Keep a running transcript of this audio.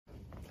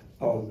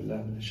In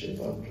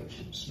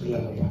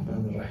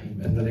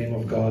the name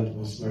of God,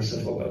 most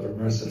merciful, ever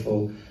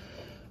merciful,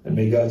 and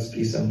may God's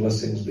peace and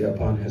blessings be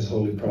upon His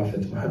holy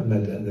Prophet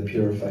Muhammad and the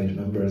purified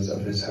members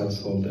of his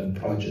household and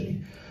progeny.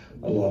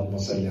 Allahumma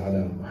salli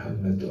ala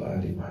Muhammad wa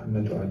ali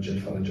Muhammad wa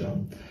ajjal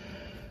farajahum.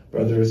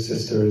 Brothers,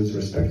 sisters,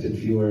 respected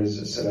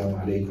viewers,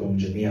 Assalamu alaikum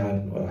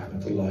jami'an wa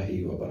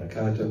rahmatullahi wa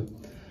barakatuh.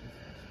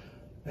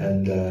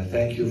 And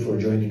thank you for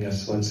joining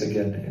us once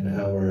again in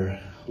our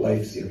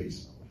life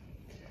series.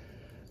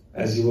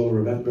 As you will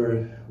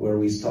remember where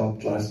we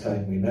stopped last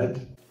time we met,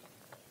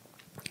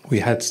 we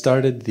had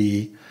started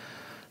the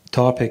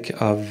topic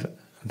of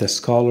the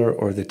scholar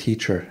or the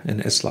teacher in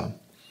Islam.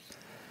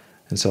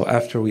 And so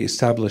after we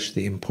established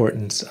the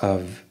importance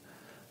of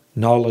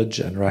knowledge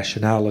and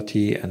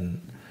rationality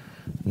and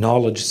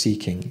knowledge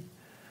seeking,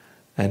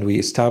 and we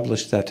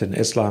established that in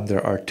Islam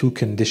there are two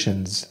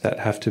conditions that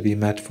have to be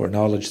met for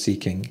knowledge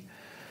seeking,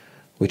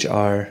 which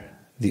are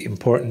the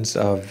importance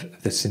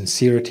of the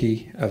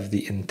sincerity of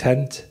the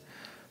intent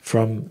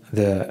from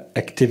the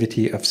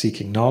activity of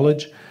seeking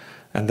knowledge,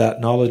 and that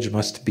knowledge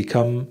must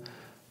become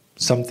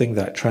something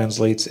that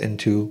translates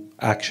into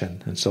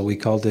action. And so we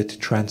called it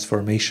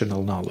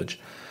transformational knowledge.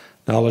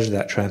 Knowledge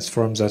that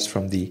transforms us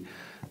from the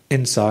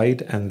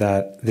inside, and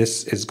that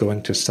this is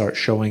going to start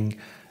showing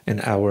in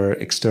our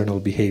external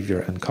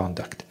behavior and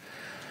conduct.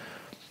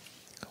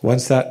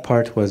 Once that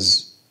part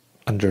was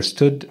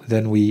understood,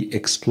 then we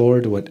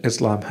explored what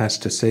Islam has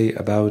to say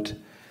about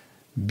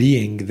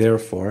being,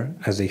 therefore,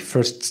 as a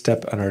first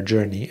step on our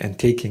journey and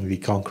taking the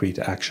concrete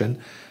action,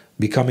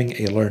 becoming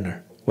a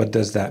learner. What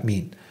does that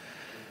mean?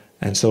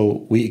 And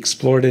so we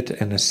explored it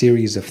in a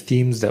series of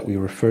themes that we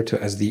refer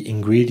to as the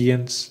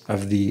ingredients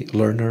of the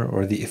learner,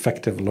 or the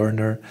effective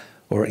learner,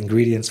 or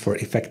ingredients for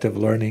effective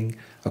learning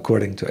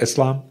according to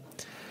Islam.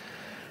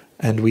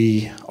 And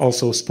we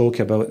also spoke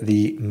about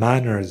the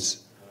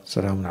manners.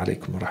 Assalamu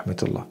alaikum wa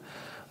rahmatullah.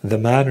 The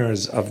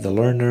manners of the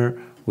learner.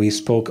 We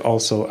spoke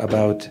also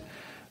about,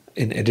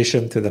 in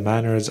addition to the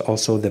manners,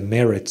 also the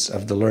merits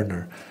of the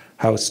learner,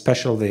 how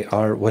special they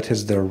are, what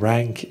is their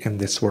rank in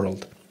this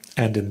world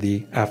and in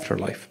the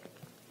afterlife.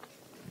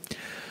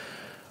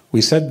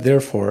 We said,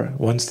 therefore,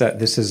 once that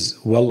this is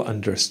well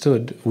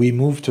understood, we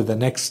move to the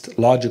next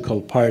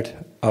logical part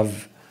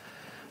of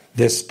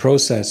this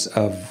process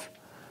of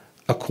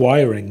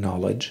acquiring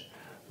knowledge.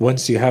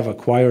 Once you have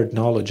acquired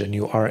knowledge and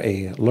you are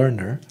a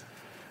learner,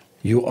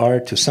 you are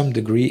to some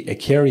degree a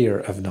carrier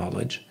of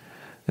knowledge.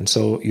 And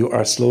so you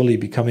are slowly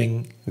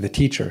becoming the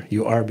teacher,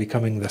 you are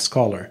becoming the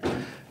scholar.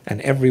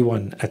 And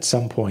everyone at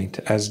some point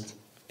as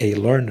a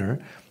learner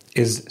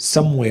is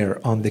somewhere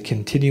on the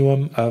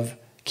continuum of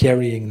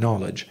carrying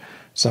knowledge.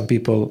 Some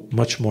people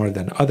much more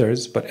than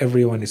others, but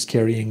everyone is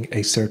carrying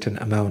a certain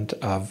amount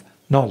of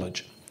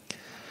knowledge.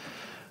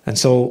 And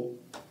so,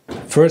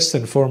 first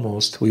and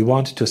foremost, we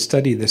want to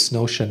study this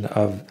notion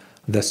of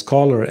the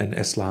scholar in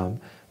Islam,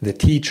 the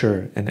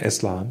teacher in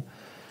Islam,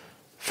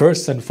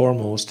 first and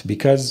foremost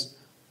because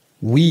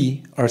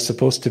we are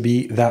supposed to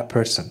be that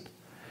person.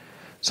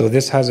 So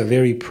this has a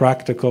very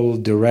practical,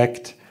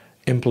 direct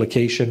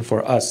implication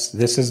for us.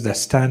 This is the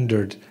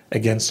standard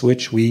against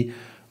which we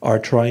are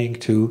trying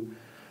to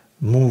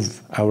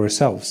move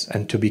ourselves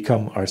and to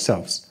become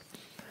ourselves.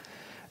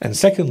 And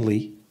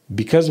secondly,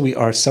 because we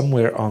are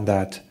somewhere on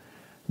that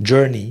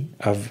journey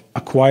of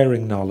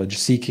acquiring knowledge,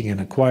 seeking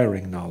and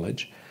acquiring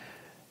knowledge,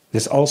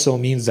 this also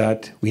means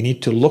that we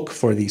need to look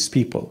for these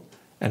people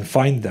and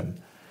find them.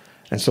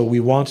 And so we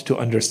want to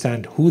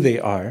understand who they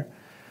are,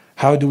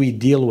 how do we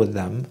deal with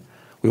them,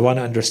 we want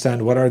to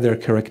understand what are their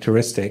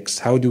characteristics,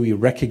 how do we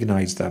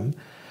recognize them.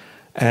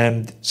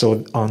 And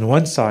so on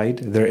one side,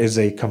 there is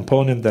a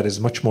component that is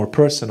much more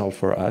personal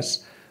for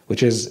us,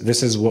 which is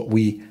this is what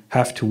we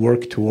have to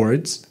work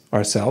towards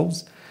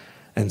ourselves.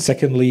 And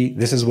secondly,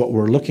 this is what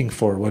we're looking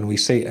for when we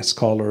say a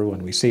scholar,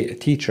 when we say a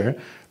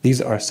teacher. These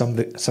are some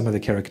of the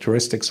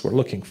characteristics we're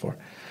looking for.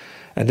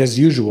 And as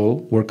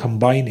usual, we're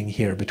combining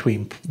here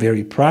between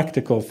very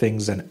practical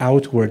things and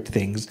outward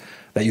things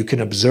that you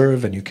can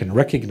observe and you can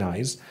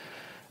recognize,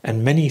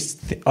 and many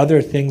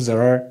other things that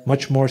are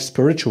much more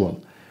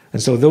spiritual.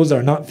 And so those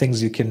are not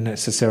things you can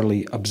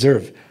necessarily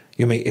observe.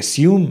 You may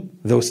assume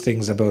those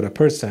things about a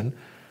person,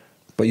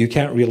 but you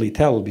can't really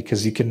tell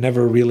because you can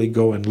never really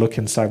go and look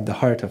inside the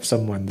heart of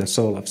someone, the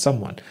soul of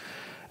someone.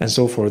 And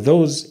so for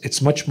those,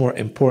 it's much more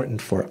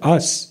important for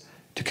us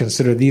to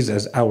consider these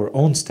as our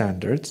own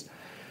standards.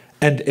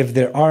 And if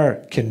there are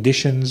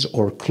conditions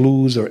or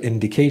clues or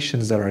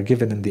indications that are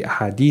given in the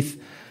ahadith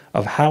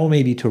of how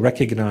maybe to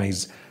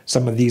recognize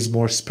some of these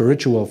more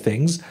spiritual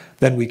things,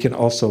 then we can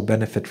also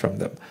benefit from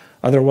them.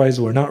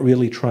 Otherwise, we're not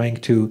really trying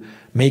to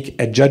make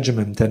a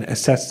judgment and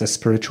assess the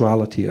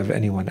spirituality of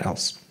anyone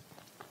else.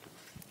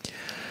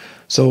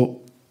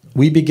 So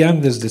we began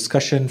this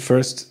discussion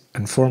first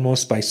and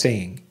foremost by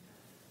saying,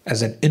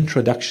 as an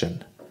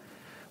introduction,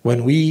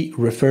 when we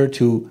refer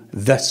to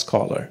the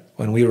scholar,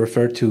 when we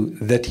refer to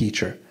the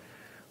teacher,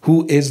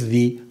 who is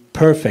the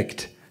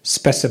perfect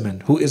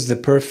specimen? Who is the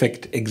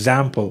perfect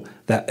example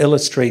that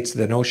illustrates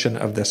the notion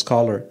of the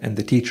scholar and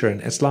the teacher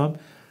in Islam?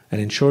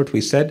 And in short,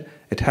 we said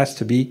it has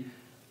to be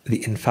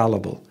the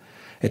infallible.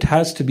 It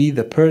has to be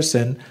the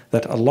person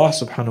that Allah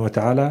subhanahu wa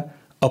ta'ala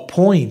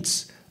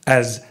appoints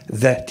as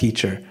the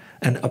teacher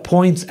and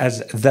appoints as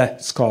the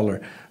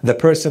scholar, the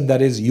person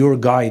that is your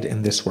guide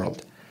in this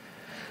world.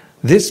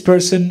 This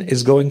person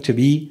is going to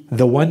be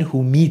the one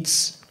who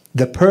meets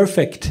the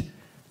perfect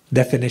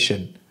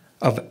definition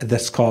of the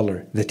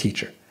scholar, the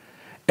teacher.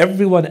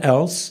 Everyone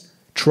else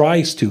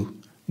tries to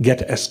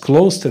get as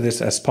close to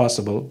this as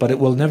possible, but it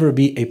will never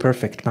be a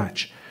perfect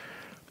match,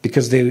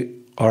 because they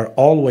are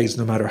always,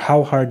 no matter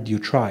how hard you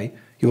try,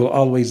 you will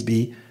always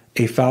be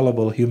a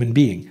fallible human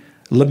being,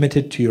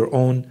 limited to your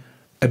own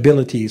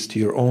abilities, to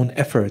your own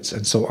efforts,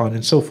 and so on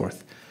and so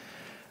forth.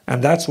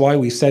 And that's why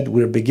we said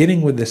we're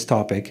beginning with this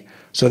topic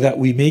so that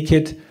we make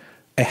it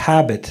a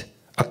habit,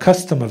 a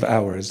custom of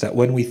ours, that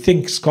when we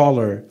think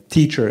scholar,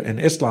 teacher in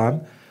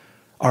Islam,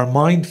 our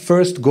mind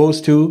first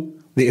goes to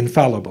the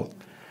infallible.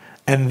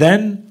 And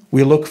then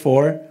we look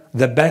for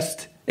the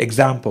best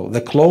example,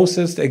 the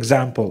closest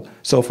example.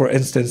 So for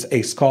instance,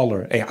 a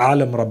scholar, a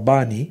alim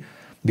Rabbani,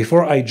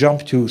 before I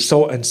jump to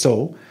so and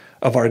so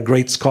of our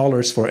great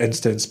scholars, for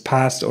instance,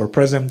 past or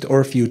present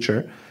or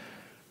future,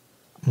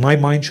 my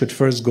mind should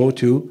first go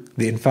to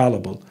the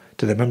infallible,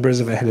 to the members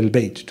of Ahlul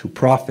Bayt, to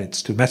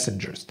prophets, to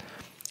messengers.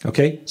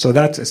 Okay, so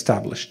that's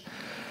established.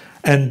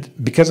 And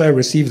because I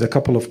received a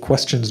couple of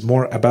questions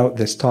more about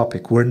this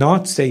topic, we're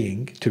not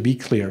saying, to be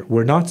clear,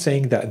 we're not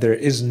saying that there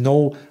is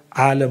no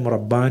alim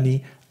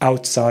Rabbani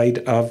outside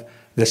of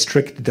the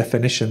strict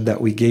definition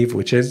that we gave,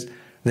 which is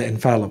the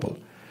infallible.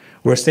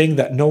 We're saying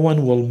that no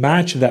one will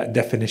match that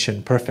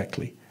definition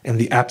perfectly in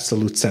the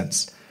absolute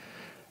sense.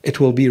 It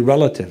will be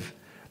relative.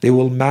 They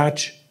will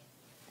match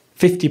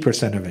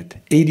 50% of it,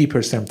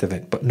 80% of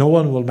it, but no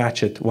one will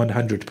match it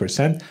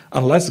 100%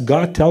 unless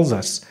God tells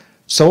us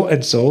so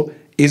and so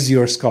is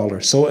your scholar,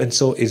 so and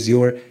so is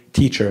your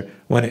teacher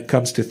when it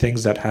comes to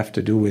things that have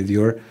to do with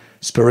your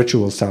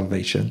spiritual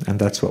salvation. And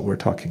that's what we're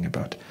talking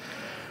about.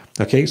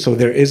 Okay, so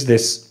there is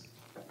this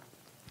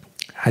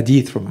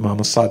hadith from Imam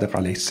al-Sadiq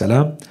alayhi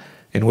salam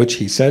in which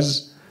he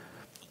says,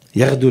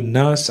 يَغْدُ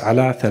النَّاسِ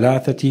عَلَى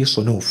ثَلَاثَةِ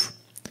صُنُوفٍ.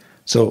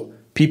 So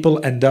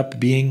people end up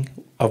being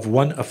of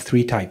one of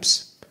three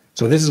types.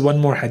 So this is one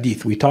more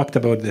hadith. We talked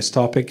about this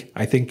topic,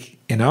 I think,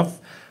 enough.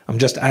 I'm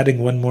just adding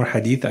one more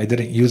hadith. I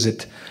didn't use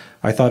it.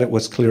 I thought it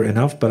was clear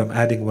enough, but I'm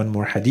adding one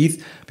more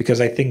hadith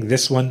because I think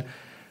this one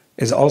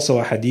is also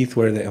a hadith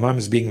where the Imam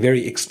is being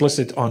very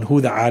explicit on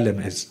who the alim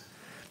is,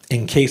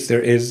 in case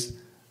there is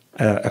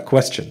a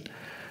question.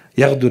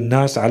 يَغْدُ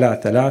النَّاسِ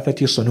عَلَى ثَلَاثَةِ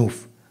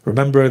صُنُوفٍ.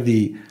 Remember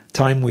the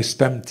time we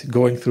spent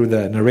going through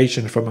the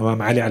narration from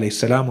Imam Ali alayhi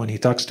salam when he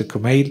talks to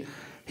Kumail.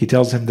 He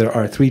tells him there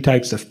are three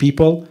types of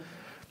people.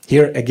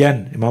 Here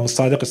again, Imam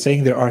Sadiq is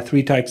saying there are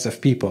three types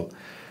of people.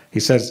 He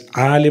says,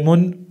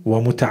 عَالِمٌ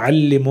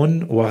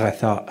وَمُتَعَلِّمٌ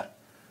وَغَثَاءٌ.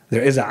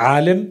 There is a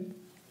alim,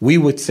 we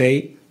would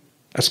say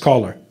a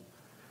scholar.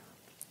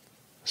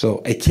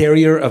 So a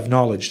carrier of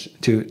knowledge,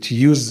 to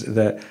use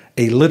a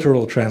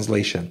literal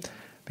translation.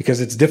 Because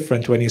it's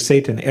different when you say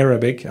it in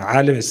Arabic,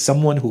 alim is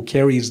someone who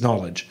carries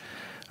knowledge.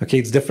 Okay,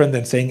 it's different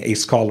than saying a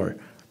scholar.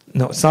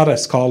 No, it's not a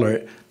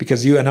scholar,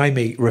 because you and I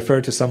may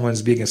refer to someone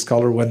as being a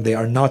scholar when they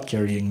are not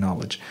carrying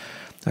knowledge.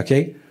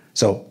 Okay,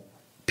 so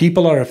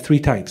people are of three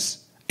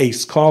types: a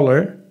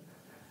scholar,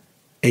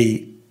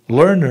 a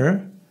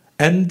learner,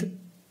 and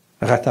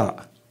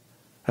ghatha.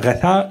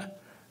 Ghatha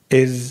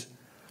is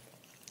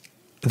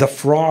the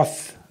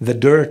froth, the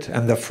dirt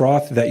and the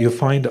froth that you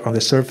find on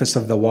the surface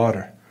of the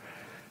water.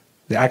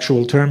 The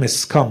actual term is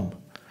scum.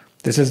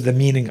 This is the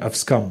meaning of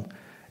scum.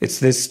 It's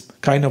this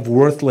kind of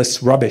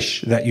worthless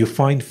rubbish that you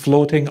find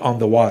floating on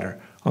the water,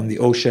 on the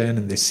ocean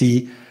and the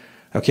sea.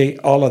 Okay,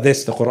 all of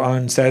this, the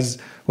Quran says,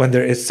 when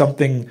there is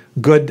something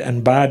good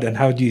and bad, and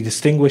how do you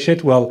distinguish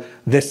it? Well,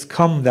 this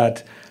scum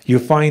that you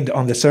find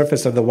on the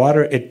surface of the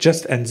water, it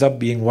just ends up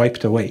being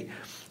wiped away.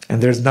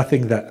 And there's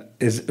nothing that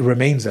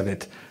remains of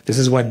it. This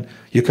is when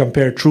you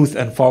compare truth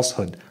and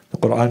falsehood. The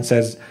Quran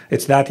says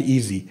it's that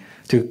easy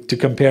to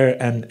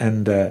compare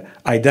and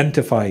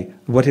identify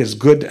what is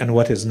good and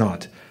what is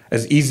not.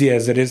 As easy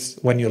as it is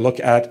when you look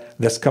at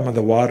the scum of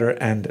the water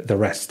and the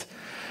rest.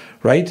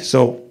 Right?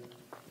 So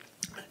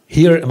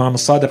here Imam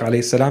Sadiq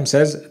alayhi salam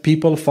says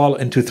people fall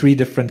into three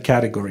different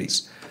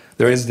categories.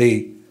 There is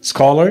the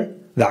scholar,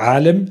 the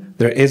alim,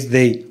 there is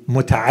the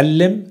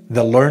muta'allim,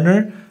 the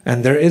learner,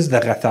 and there is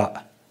the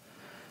ghatha.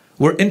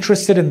 We're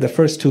interested in the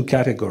first two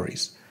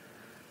categories.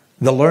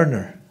 The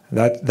learner,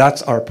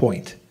 that's our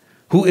point.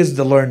 Who is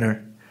the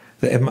learner?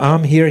 The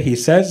Imam here, he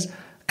says,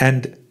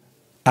 and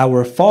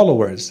our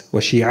followers,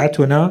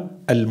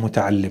 وَشِيعَتُنَا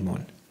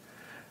الْمُتَعَلِّمُونَ.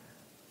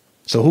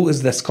 So who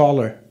is the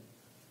scholar?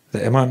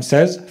 The Imam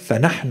says,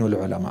 فَنَحْنُ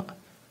الْعُلَمَاء.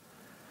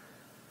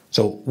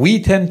 So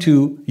we tend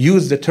to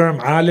use the term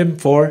alim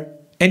for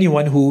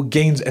anyone who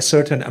gains a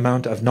certain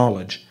amount of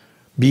knowledge,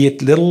 be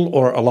it little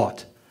or a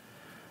lot.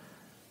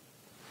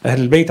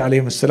 Ahlul Bayt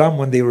alayhim salam,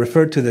 when they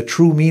refer to the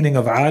true meaning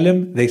of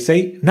alim, they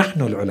say, نحن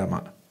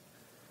العلماء.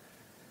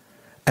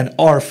 And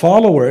our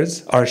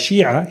followers, our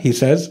Shia, he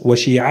says,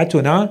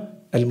 وَشِيعَتُنَا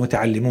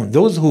الْمُتَعَلِّمُونَ.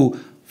 Those who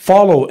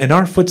follow in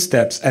our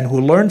footsteps and who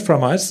learn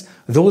from us,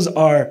 those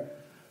are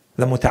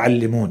the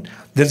muta'allimun.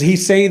 Does he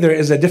say there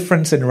is a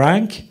difference in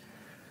rank?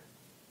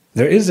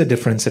 There is a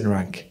difference in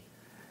rank.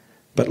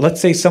 But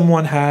let's say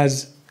someone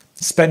has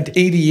spent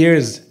 80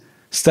 years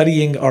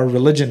studying our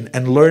religion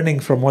and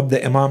learning from what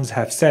the Imams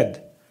have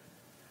said.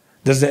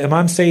 Does the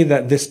Imam say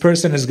that this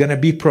person is going to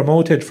be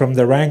promoted from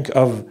the rank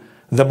of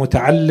the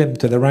muta'allim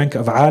to the rank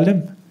of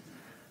alim?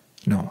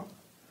 No.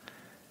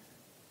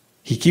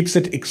 He keeps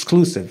it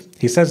exclusive.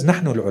 He says,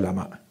 نحن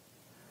العلماء.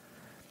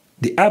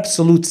 The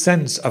absolute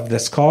sense of the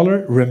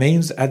scholar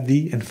remains at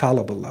the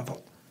infallible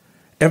level.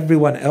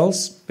 Everyone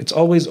else, it's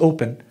always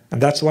open.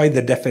 And that's why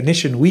the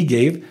definition we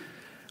gave,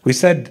 we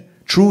said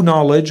true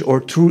knowledge or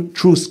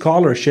true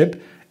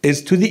scholarship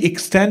is to the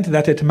extent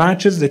that it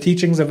matches the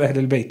teachings of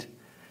Ahlul Bayt.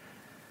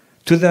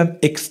 To the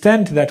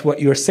extent that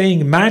what you're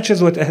saying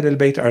matches what Ahlul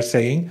Bayt are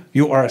saying,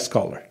 you are a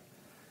scholar.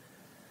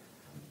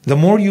 The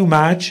more you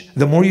match,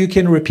 the more you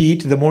can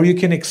repeat, the more you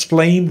can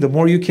explain, the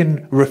more you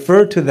can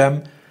refer to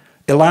them,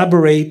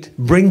 elaborate,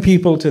 bring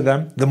people to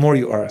them, the more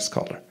you are a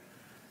scholar.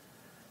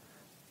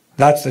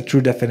 That's the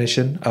true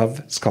definition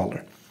of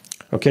scholar.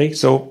 Okay,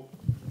 so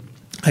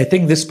I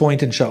think this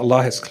point,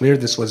 inshallah, is clear.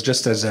 This was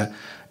just as an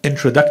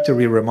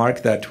introductory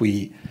remark that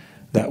we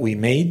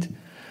made.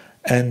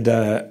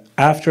 And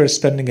after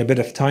spending a bit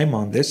of time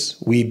on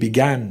this, we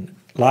began,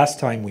 last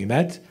time we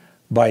met,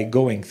 by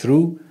going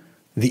through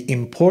the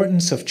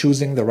importance of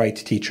choosing the right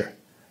teacher.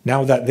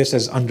 Now that this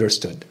is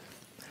understood.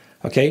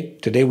 Okay,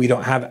 today we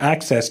don't have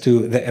access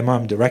to the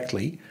Imam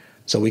directly,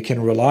 so we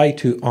can rely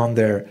on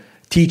their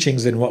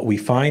teachings and what we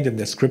find in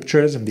the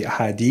scriptures and the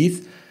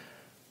ahadith,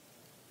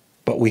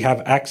 but we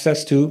have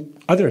access to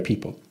other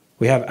people.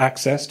 We have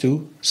access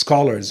to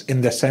scholars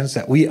in the sense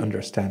that we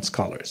understand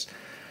scholars,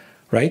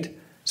 right?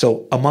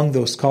 So among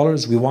those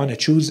scholars, we want to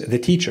choose the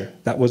teacher.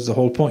 That was the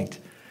whole point.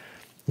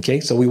 Okay,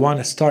 so we want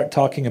to start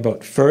talking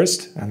about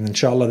first, and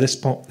inshallah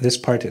this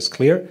part is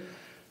clear,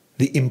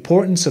 the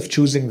importance of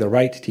choosing the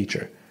right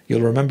teacher.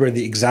 You'll remember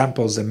the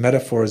examples and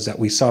metaphors that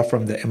we saw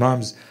from the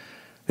Imams.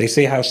 They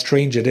say how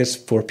strange it is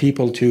for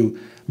people to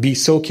be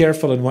so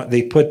careful in what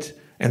they put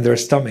in their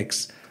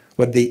stomachs,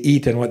 what they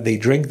eat and what they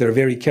drink. They're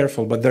very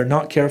careful, but they're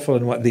not careful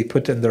in what they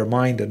put in their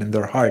mind and in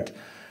their heart.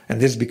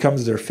 And this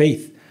becomes their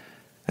faith.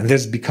 And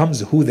this becomes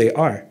who they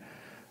are.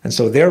 And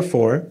so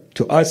therefore,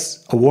 to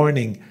us, a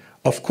warning,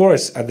 of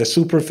course, at the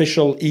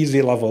superficial,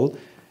 easy level,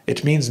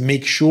 it means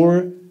make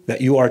sure that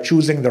you are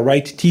choosing the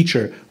right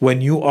teacher when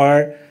you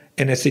are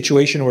in a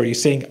situation where you're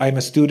saying, I'm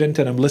a student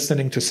and I'm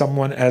listening to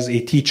someone as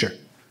a teacher.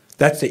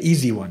 That's the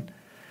easy one.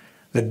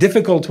 The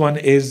difficult one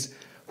is,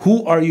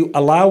 who are you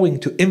allowing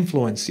to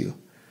influence you?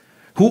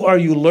 Who are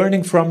you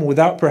learning from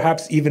without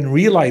perhaps even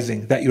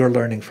realizing that you're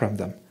learning from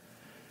them?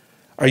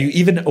 Are you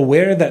even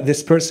aware that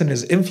this person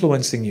is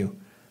influencing you?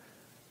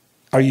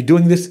 Are you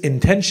doing this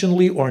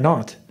intentionally or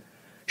not?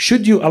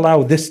 Should you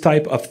allow this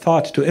type of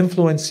thought to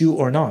influence you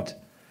or not?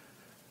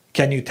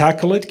 Can you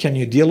tackle it? Can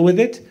you deal with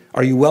it?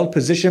 Are you well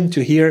positioned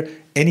to hear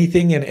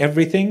anything and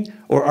everything?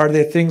 Or are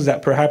there things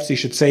that perhaps you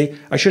should say,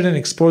 I shouldn't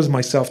expose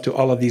myself to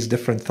all of these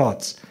different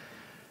thoughts?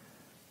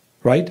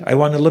 Right? I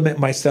want to limit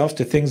myself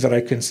to things that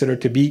I consider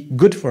to be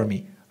good for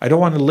me. I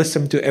don't want to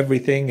listen to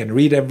everything and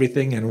read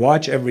everything and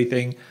watch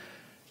everything.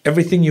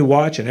 Everything you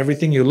watch and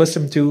everything you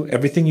listen to,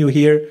 everything you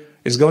hear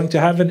is going to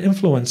have an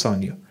influence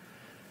on you.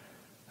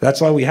 That's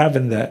why we have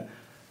in the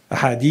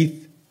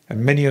hadith,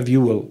 and many of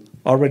you will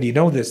already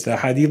know this, the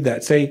hadith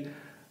that say,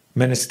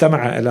 من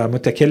استمع إلى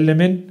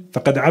متكلم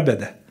فقد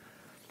عبده.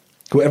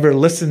 Whoever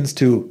listens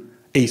to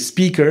a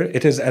speaker,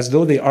 it is as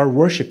though they are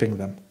worshipping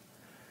them.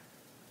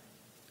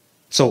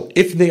 So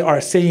if they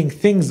are saying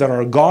things that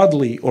are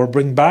godly or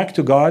bring back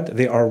to God,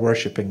 they are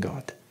worshipping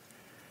God.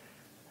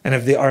 And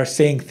if they are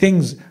saying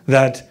things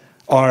that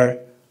are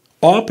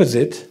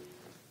opposite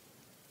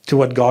to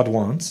what God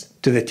wants,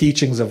 to the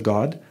teachings of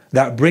God,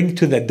 that bring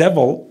to the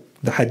devil,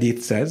 the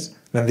hadith says,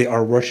 then they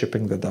are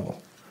worshipping the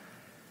devil.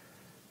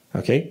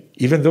 Okay?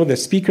 Even though the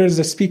speaker is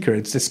the speaker,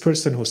 it's this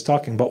person who's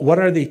talking, but what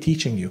are they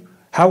teaching you?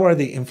 How are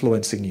they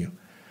influencing you?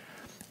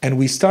 And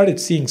we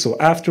started seeing, so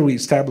after we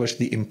established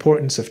the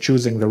importance of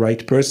choosing the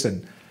right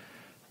person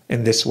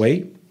in this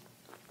way,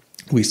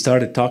 we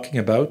started talking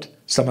about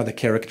some of the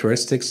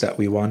characteristics that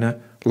we want to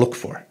look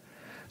for.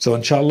 So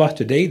inshallah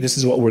today, this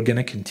is what we're going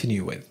to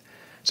continue with.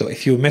 So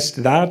if you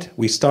missed that,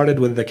 we started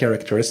with the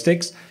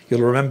characteristics.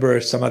 You'll remember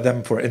some of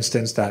them, for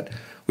instance, that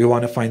we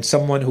want to find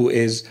someone who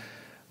is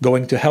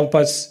going to help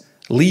us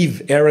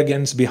leave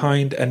arrogance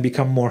behind and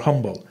become more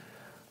humble,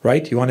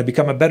 right? You want to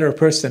become a better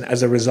person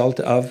as a result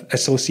of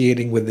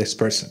associating with this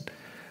person.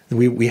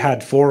 We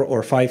had 4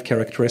 or 5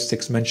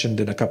 characteristics mentioned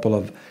in a couple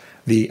of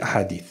the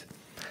hadith.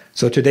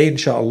 So today,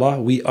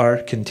 inshallah, we are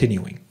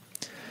continuing.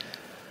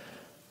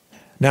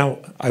 Now,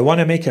 I want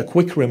to make a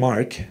quick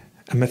remark,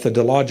 a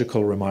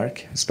methodological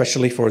remark,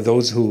 especially for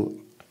those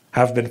who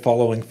have been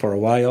following for a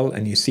while,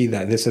 and you see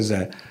that this is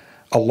a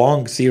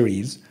long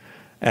series,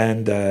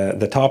 and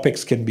the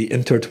topics can be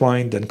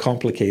intertwined and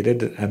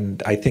complicated,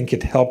 and I think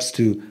it helps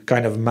to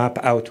kind of map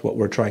out what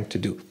we're trying to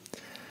do.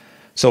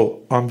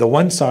 So on the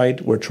one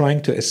side, we're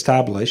trying to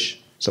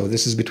establish, so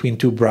this is between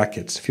two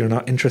brackets. If you're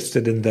not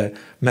interested in the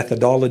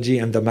methodology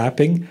and the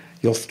mapping,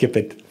 you'll skip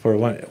it for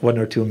one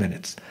or 2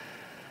 minutes.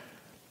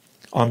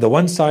 On the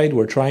one side,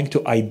 we're trying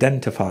to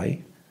identify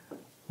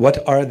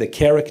what are the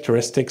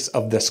characteristics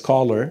of the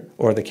scholar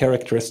or the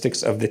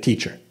characteristics of the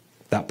teacher.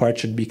 That part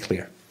should be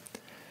clear.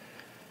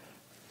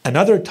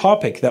 Another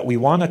topic that we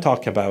want to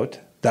talk about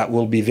that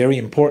will be very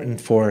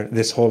important for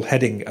this whole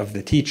heading of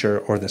the teacher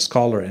or the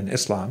scholar in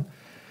Islam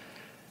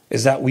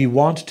is that we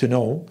want to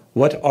know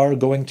what are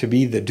going to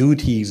be the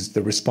duties,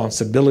 the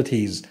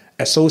responsibilities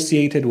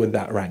associated with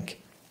that rank.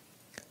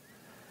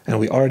 And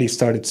we already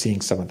started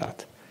seeing some of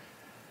that.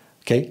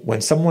 Okay,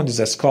 when someone is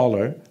a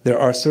scholar, there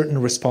are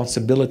certain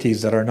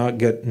responsibilities that are now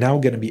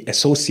going to be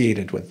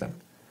associated with them.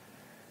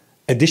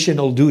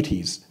 Additional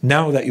duties,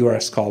 now that you are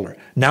a scholar,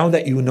 now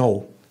that you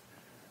know,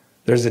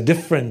 there's a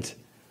different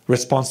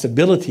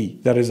responsibility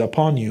that is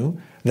upon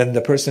you than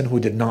the person who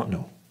did not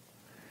know.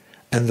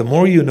 And the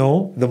more you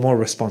know, the more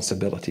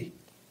responsibility.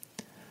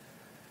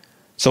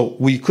 So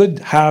we could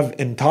have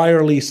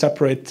entirely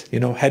separate,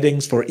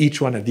 headings for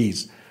each one of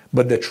these.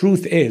 But the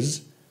truth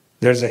is,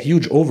 there's a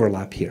huge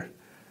overlap here.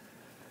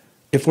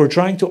 If we're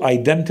trying to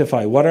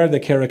identify what are the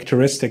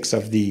characteristics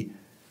of the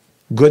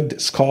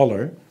good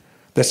scholar,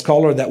 the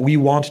scholar that we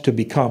want to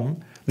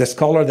become, the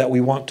scholar that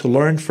we want to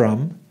learn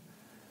from,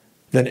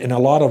 then in a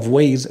lot of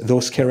ways,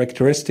 those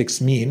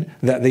characteristics mean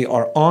that they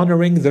are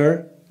honoring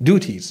their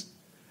duties.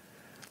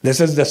 This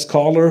is the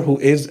scholar who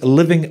is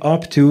living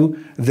up to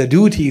the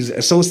duties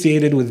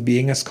associated with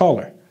being a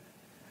scholar.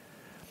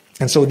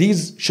 And so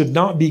these should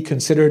not be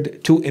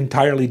considered two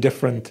entirely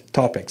different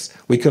topics.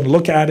 We can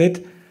look at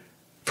it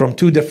from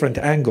two different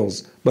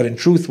angles, but in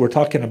truth, we're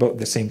talking about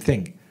the same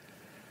thing.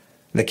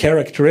 The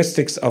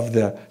characteristics of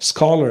the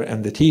scholar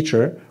and the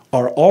teacher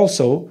are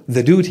also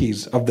the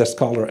duties of the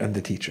scholar and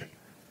the teacher.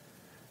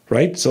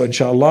 Right? So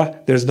inshallah,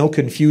 there's no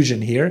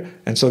confusion here,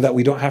 and so that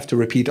we don't have to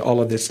repeat all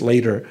of this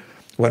later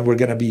when we're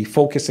going to be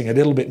focusing a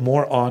little bit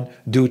more on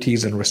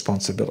duties and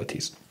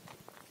responsibilities.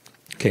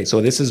 Okay,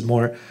 so this is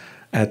more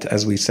at,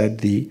 as we said,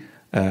 the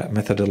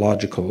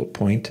methodological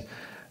point,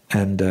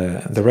 and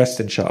the rest,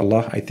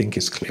 inshallah, I think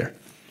is clear.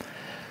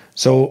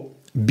 So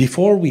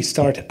before we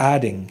start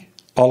adding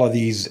all of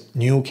these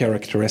new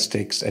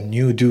characteristics and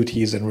new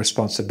duties and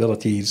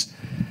responsibilities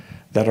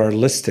that are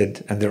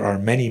listed, and there are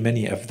many,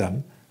 many of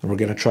them, and we're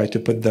going to try to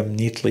put them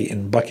neatly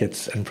in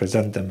buckets and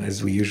present them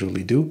as we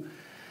usually do.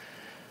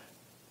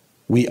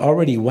 We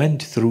already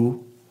went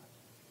through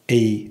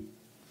a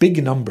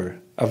big number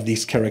of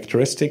these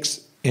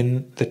characteristics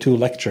in the 2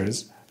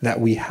 lectures that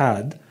we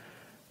had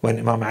when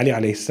Imam Ali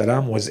alayhi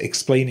salam was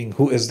explaining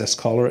who is the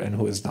scholar and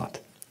who is not.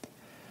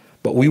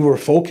 But we were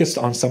focused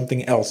on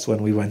something else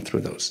when we went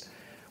through those.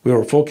 We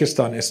were focused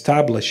on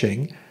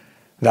establishing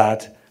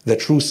that the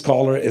true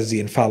scholar is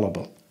the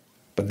infallible.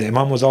 But the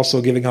Imam was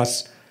also giving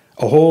us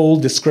a whole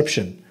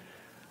description,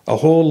 a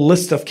whole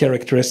list of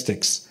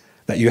characteristics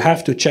that you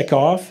have to check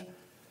off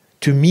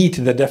to meet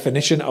the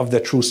definition of the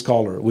true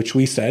scholar, which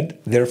we said,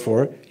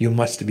 therefore, you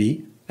must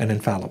be an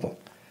infallible.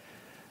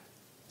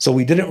 So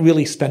we didn't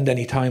really spend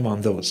any time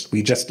on those.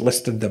 We just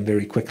listed them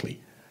very quickly.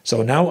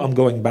 So now I'm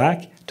going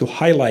back to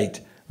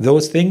highlight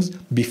those things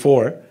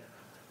before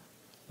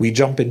we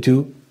jump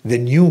into the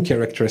new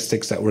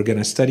characteristics that we're going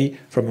to study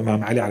from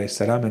Imam Ali alayhi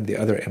salam and the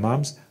other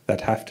Imams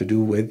that have to do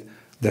with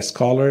the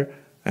scholar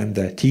and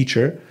the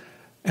teacher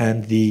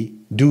and the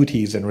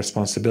duties and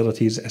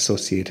responsibilities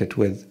associated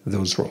with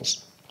those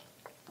roles.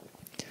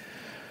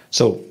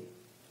 So,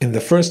 in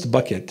the first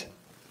bucket,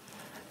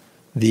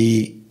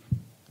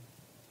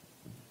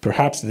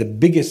 perhaps the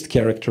biggest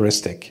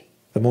characteristic,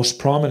 the most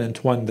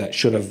prominent one that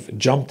should have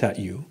jumped at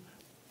you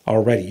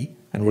already,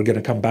 and we're going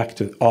to come back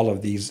to all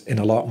of these in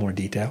a lot more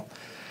detail,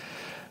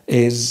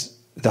 is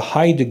the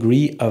high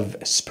degree of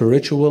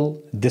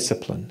spiritual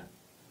discipline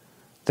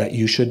that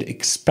you should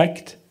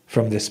expect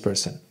from this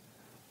person.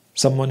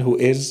 Someone who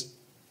is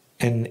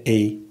in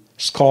a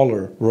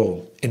scholar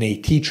role, in a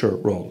teacher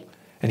role.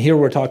 And here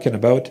we're talking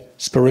about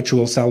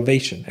spiritual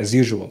salvation, as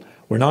usual.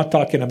 We're not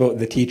talking about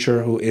the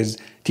teacher who is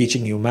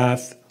teaching you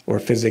math or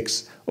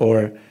physics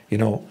or,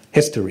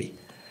 history.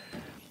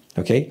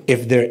 Okay?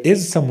 If there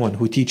is someone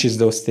who teaches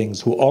those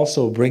things, who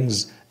also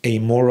brings a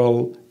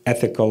moral,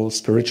 ethical,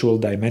 spiritual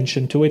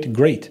dimension to it,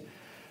 great.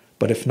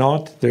 But if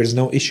not, there's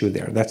no issue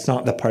there. That's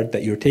not the part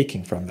that you're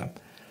taking from them.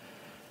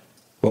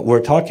 What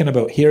we're talking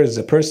about here is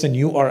the person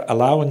you are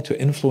allowing to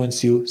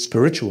influence you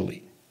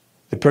spiritually.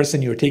 The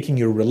person you're taking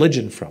your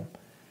religion from.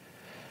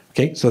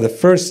 Okay, so the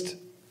first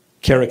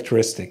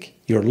characteristic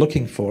you're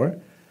looking for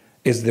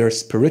is their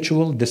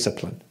spiritual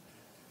discipline.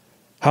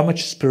 How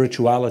much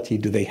spirituality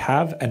do they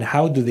have, and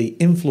how do they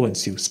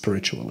influence you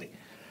spiritually?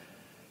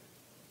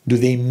 Do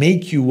they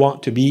make you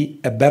want to be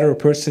a better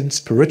person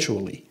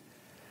spiritually?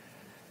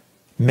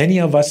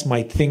 Many of us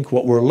might think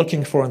what we're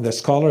looking for in the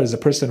scholar is a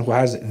person who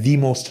has the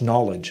most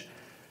knowledge,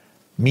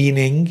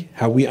 meaning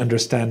how we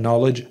understand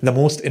knowledge, the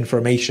most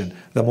information,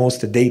 the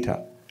most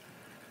data.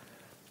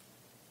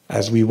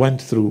 As we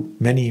went through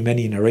many,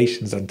 many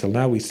narrations until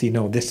now, we see,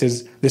 no,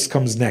 this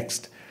comes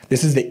next.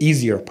 This is the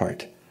easier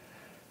part.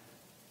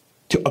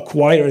 To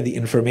acquire the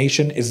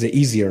information is the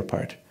easier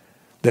part.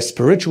 The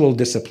spiritual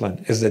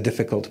discipline is the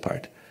difficult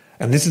part.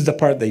 And this is the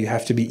part that you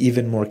have to be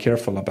even more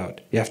careful about.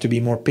 You have to be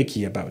more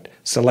picky about.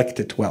 Select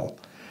it well.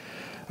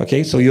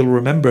 Okay, so you'll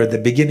remember the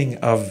beginning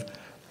of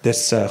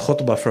this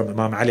khutbah from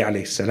Imam Ali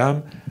alayhi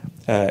salam.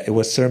 It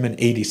was sermon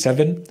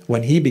 87.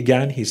 When he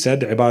began, he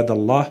said, عباد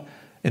الله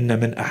إن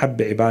من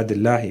أحب عباد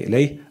الله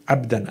إليه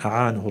عبدا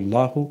أعانه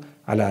الله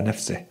على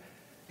نفسه.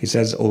 He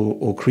says,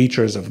 O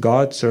creatures of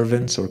God,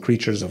 servants or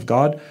creatures of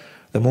God,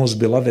 the most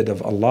beloved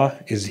of Allah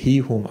is he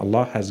whom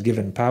Allah has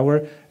given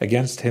power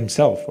against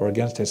himself or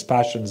against his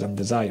passions and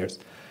desires.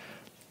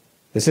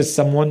 This is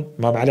someone,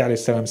 Imam Ali alayhi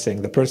salam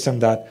saying, the person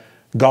that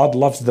God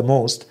loves the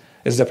most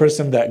is the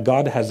person that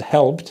God has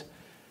helped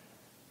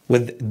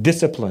with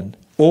discipline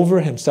over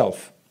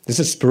himself. This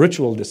is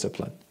spiritual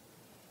discipline.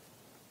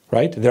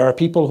 Right? There are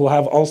people who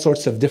have all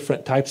sorts of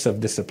different types of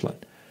discipline.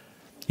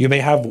 You may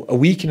have a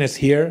weakness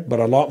here, but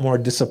a lot more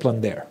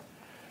discipline there.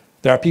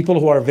 There are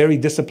people who are very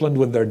disciplined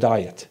with their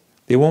diet.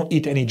 They won't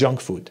eat any junk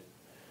food.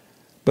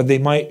 But they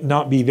might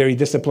not be very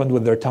disciplined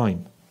with their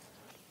time.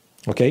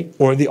 Okay?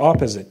 Or the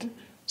opposite.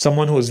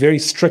 Someone who is very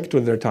strict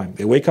with their time.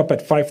 They wake up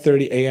at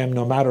 5:30 a.m.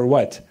 no matter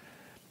what,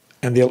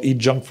 and they'll eat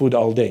junk food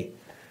all day.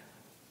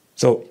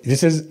 So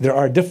there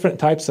are different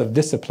types of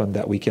discipline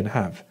that we can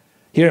have.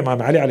 Here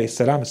Imam Ali alayhi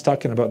salam is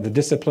talking about the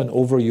discipline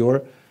over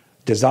your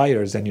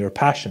desires and your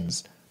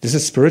passions. This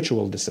is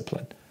spiritual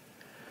discipline.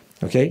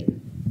 Okay?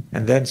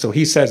 And then so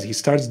he says, he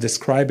starts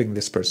describing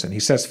this person.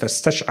 He says,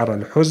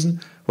 فَاسْتَشْعَرَ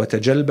الْحُزْنِ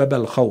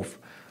وَتَجَلْبَبَ الْخَوْفِ.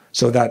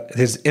 So that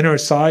his inner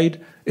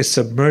side is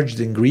submerged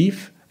in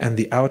grief and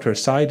the outer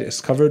side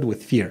is covered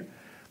with fear.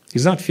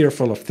 He's not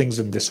fearful of things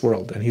in this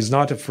world, and he's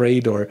not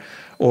afraid or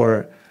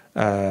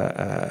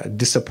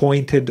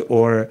disappointed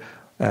or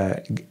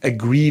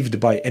aggrieved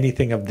by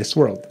anything of this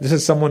world. This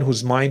is someone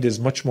whose mind is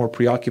much more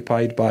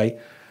preoccupied by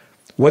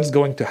what's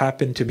going to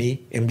happen to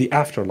me in the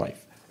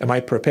afterlife. Am I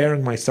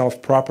preparing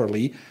myself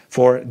properly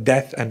for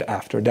death and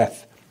after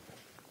death?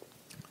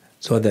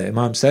 So the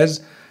Imam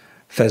says,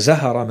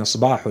 فَزَهَرَ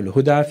مِصْبَاحُ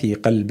الْهُدَى فِي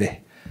قَلْبِهِ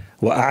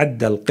وَأَعَدَّ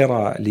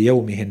الْقِرَى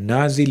لِيَوْمِهِ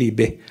النَّازِلِ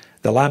بِهِ.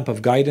 The lamp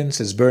of guidance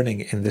is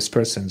burning in this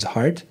person's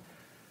heart.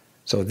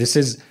 So this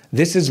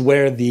is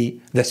where the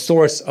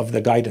source of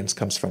the guidance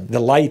comes from. The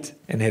light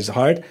in his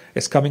heart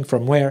is coming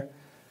from where?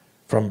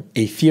 From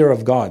a fear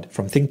of God,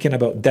 from thinking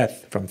about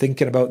death, from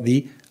thinking about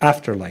the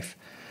afterlife.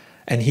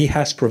 And he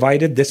has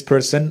provided this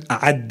person,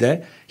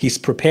 a'adda, he's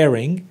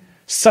preparing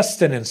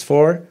sustenance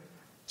for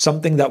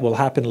something that will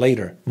happen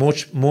later.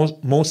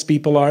 Most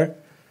people are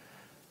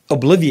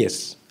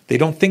oblivious. They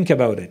don't think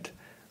about it.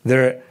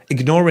 They're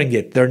ignoring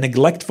it. They're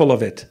neglectful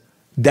of it.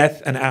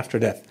 Death and after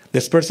death.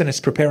 This person is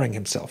preparing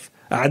himself.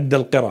 A'adda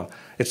al-qira.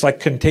 It's like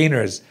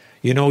containers.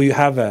 You know, you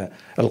have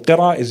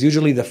al-qira is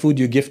usually the food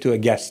you give to a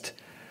guest.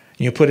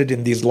 You put it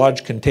in these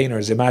large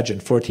containers, imagine,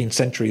 14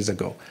 centuries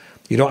ago.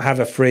 You don't have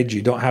a fridge,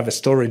 you don't have a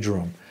storage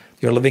room.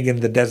 You're living in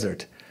the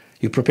desert.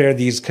 You prepare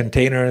these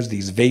containers,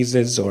 these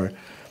vases, or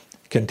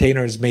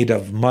containers made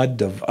of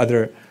mud, of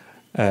other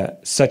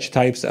such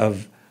types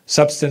of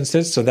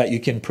substances, so that you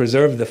can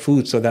preserve the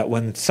food, so that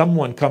when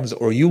someone comes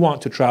or you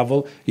want to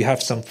travel, you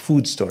have some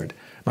food stored.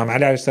 Imam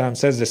Ali alayhi salam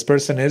says this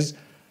person is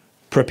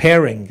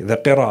preparing the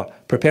qira,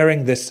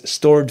 preparing this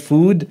stored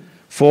food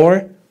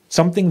for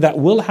something that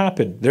will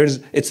happen.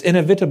 It's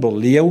inevitable.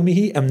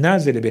 لِيَوْمِهِ أَمْ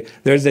نَازِلِ بِهِ.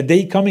 There's a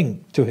day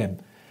coming to him.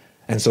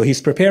 And so he's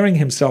preparing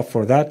himself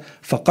for that.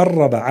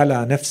 فَقَرَّبَ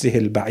عَلَى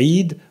نَفْسِهِ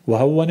الْبَعِيدِ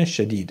وَهَوَّنَ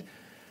الشَّدِيدِ.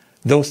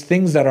 Those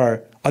things that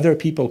are other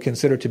people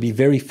consider to be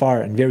very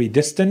far and very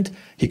distant,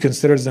 he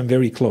considers them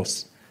very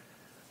close.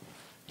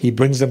 He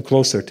brings them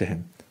closer to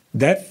him.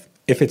 Death,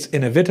 if it's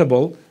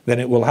inevitable, then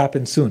it will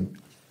happen soon.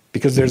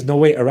 Because there's no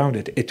way around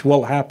it. It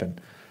will happen.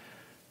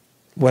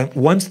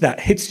 Once that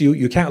hits you,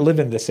 you can't live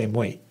in the same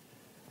way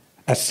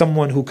as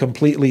someone who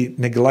completely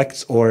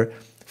neglects or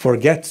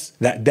forgets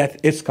that death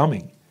is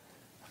coming.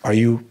 Are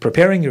you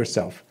preparing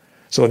yourself?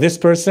 So this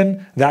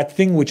person, that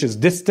thing which is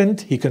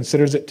distant, he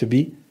considers it to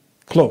be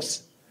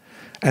close.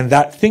 And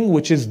that thing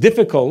which is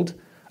difficult,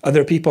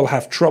 other people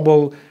have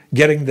trouble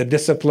getting the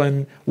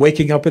discipline,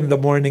 waking up in the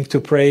morning to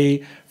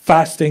pray,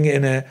 fasting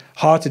in a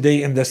hot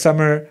day in the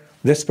summer.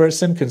 This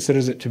person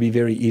considers it to be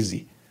very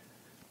easy.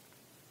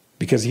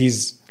 Because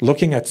he's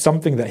looking at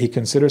something that he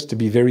considers to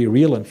be very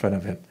real in front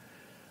of him.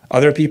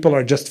 Other people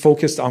are just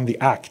focused on the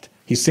act.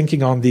 He's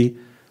thinking on the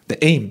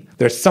aim.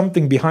 There's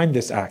something behind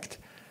this act.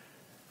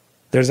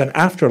 There's an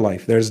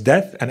afterlife. There's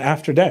death and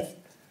after death.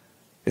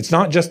 It's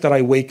not just that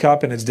I wake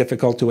up and it's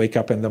difficult to wake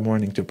up in the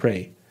morning to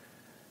pray.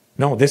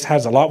 No, this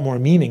has a lot more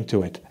meaning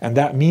to it. And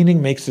that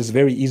meaning makes this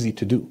very easy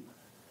to do.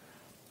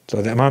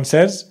 So the Imam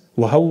says,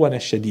 وَهَوَّنَ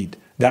الشَّدِيدِ.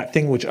 That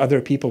thing which other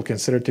people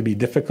consider to be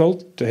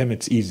difficult, to him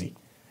it's easy.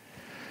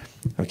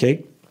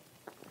 Okay?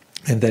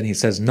 And then he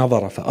says,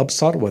 نَظَرَ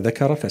فَأَبْصَرْ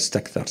وَذَكَرَ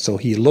فَاسْتَكْثَرْ. So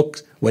he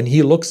looks, when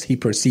he looks, he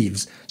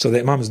perceives. So the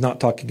Imam is not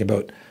talking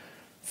about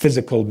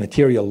physical,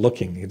 material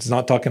looking. It's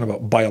not talking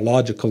about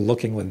biological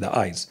looking with the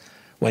eyes.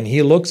 When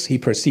he looks, he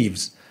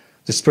perceives.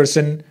 This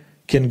person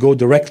can go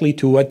directly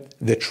to what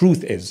the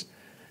truth is,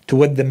 to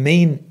what the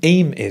main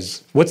aim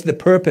is. What's the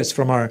purpose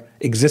from our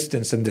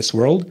existence in this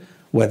world?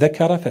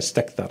 وَذَكَرَ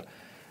فَاسْتَكْثَرْ.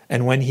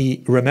 And when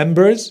he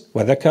remembers,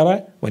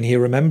 وَذَكَرَ, when he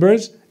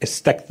remembers,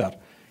 اسْتَكْثَرْ.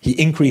 He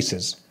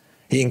increases.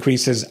 He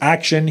increases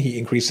action, he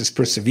increases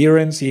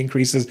perseverance, he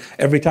increases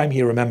every time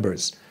he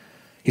remembers.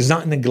 He's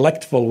not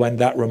neglectful when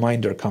that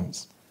reminder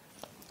comes.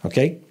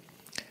 Okay?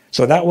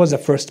 So that was the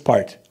first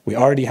part. We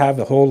already have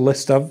the whole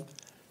list of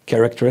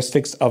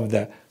characteristics of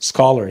the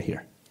scholar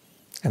here.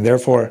 And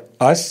therefore,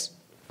 us,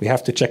 we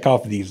have to check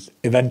off these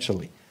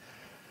eventually.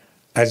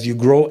 As you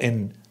grow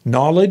in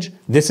knowledge,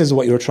 this is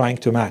what you're trying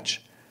to match.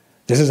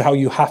 This is how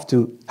you have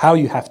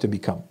to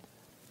become.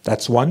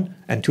 That's one.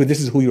 And two,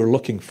 this is who you're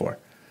looking for.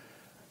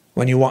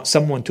 When you want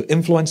someone to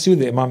influence you,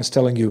 the Imam is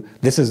telling you,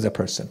 this is the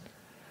person.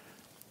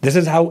 This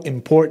is how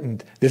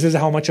important, this is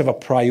how much of a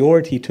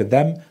priority to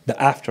them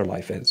the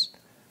afterlife is.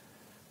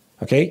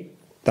 Okay?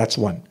 That's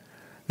one.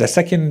 The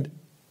second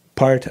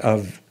part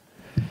of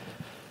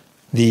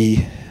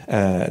the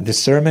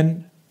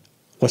sermon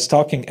was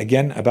talking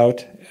again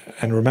about,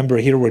 and remember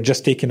here we're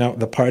just taking out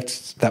the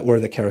parts that were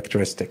the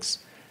characteristics.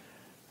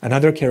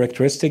 Another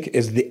characteristic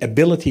is the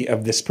ability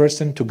of this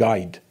person to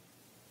guide.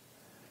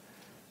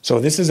 So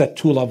this is at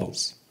two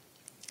levels.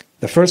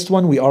 The first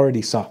one we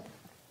already saw.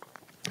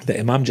 The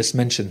Imam just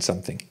mentioned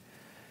something.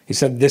 He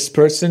said this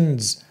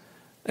person's,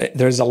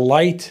 there's a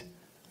light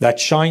that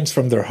shines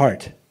from their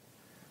heart.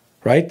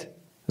 Right?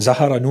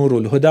 Zahara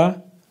nurul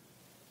huda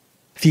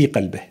fi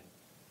qalbih.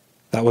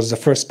 That was the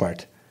first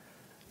part.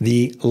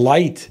 The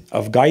light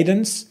of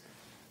guidance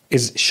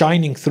is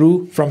shining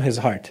through from his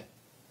heart.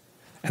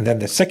 And then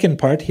the second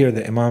part here,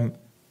 the Imam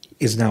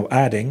is now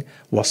adding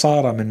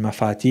وَصَارَ مِن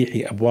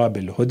مَفَاتِيحِ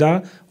أَبْوَابِ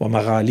الْهُدَى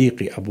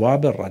وَمَغَالِيقِ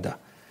أَبْوَابِ الرَّدَى.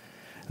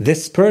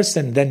 This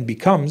person then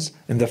becomes,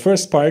 in the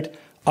first part,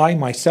 I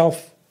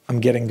myself am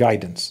getting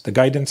guidance. The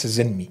guidance is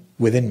in me,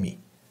 within me.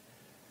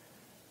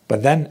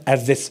 But then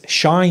as this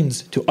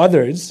shines to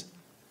others,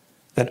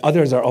 then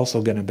others are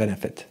also going to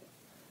benefit.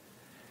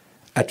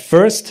 At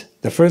first,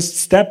 the first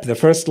step, the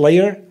first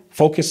layer,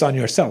 focus on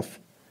yourself.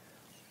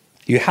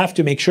 You have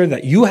to make sure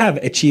that you have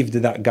achieved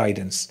that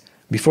guidance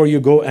before you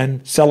go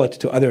and sell it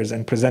to others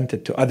and present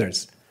it to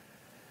others.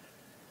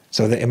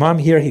 So the Imam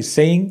here, he's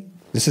saying,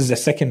 this is the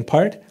second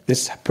part,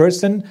 this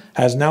person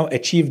has now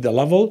achieved the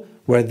level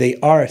where they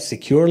are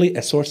securely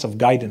a source of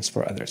guidance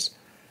for others.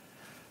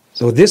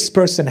 So this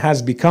person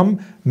has become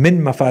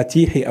min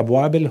mafatihi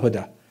abwab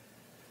al-huda.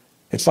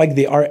 It's like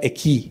they are a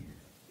key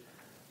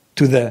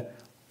to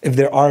if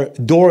there are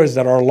doors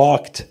that are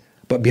locked,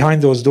 but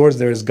behind those doors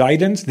there is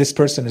guidance, this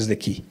person is the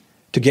key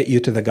to get you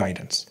to the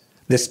guidance.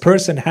 This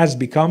person has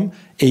become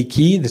a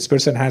key, this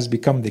person has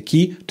become the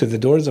key to the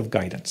doors of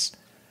guidance.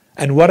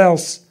 And what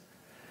else?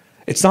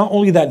 It's not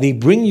only that they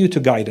bring you to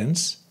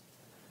guidance,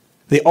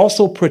 they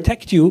also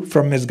protect you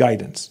from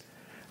misguidance.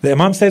 The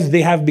Imam says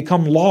they have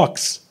become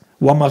locks.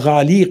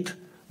 وَمَغَالِيقِ.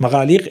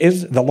 Maghaliq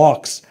is the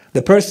locks.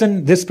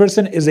 This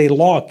person is a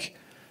lock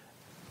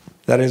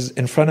that is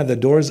in front of the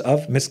doors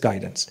of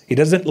misguidance. He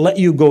doesn't let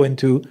you go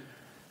into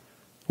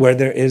where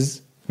there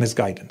is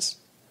misguidance.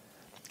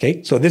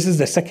 Okay, so this is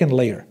the second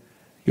layer.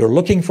 You're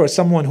looking for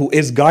someone who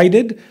is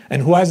guided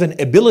and who has an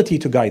ability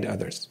to guide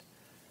others,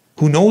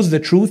 who knows the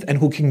truth and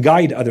who can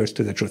guide others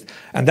to the truth.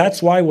 And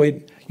that's why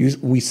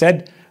we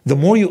said, the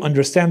more you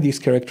understand these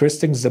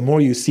characteristics, the more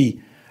you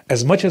see,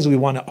 as much as we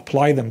want to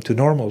apply them to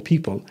normal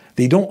people,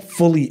 they don't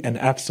fully and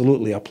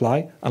absolutely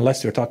apply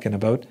unless you're talking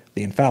about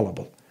the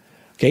infallible.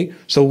 Okay,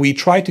 so we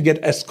try to get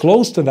as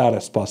close to that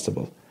as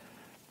possible.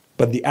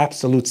 But the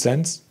absolute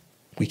sense,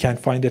 we can't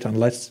find it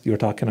unless you're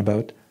talking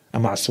about a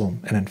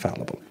ma'soom, an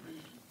infallible.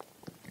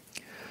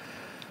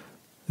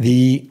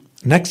 The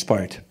next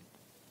part,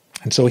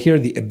 and so here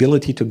the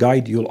ability to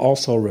guide, you'll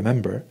also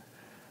remember,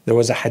 there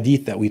was a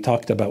hadith that we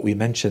talked about, we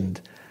mentioned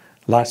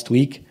last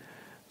week.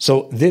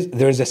 So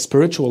there's a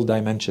spiritual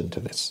dimension to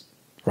this,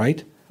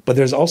 right? But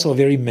there's also a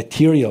very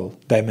material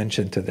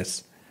dimension to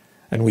this.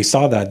 And we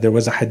saw that. There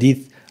was a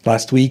hadith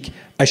last week,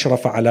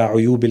 أشرف على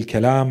عيوب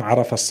الكلام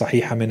عرف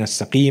الصحيح من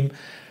السقيم.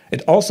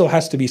 It also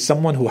has to be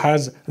someone who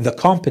has the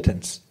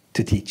competence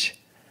to teach.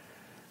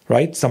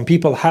 Right? Some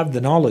people have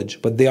the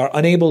knowledge, but they are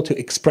unable to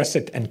express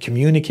it and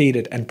communicate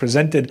it and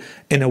present it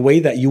in a way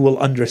that you will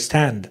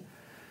understand.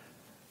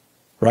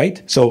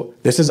 Right? So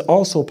this is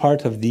also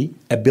part of the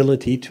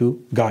ability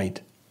to guide.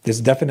 This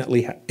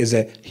definitely is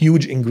a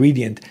huge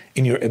ingredient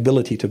in your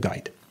ability to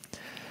guide.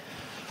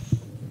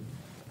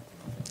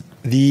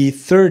 The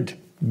third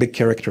big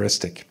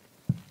characteristic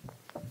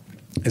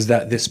is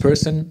that this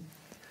person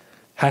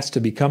has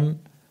to become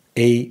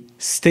a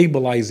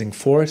stabilizing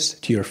force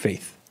to your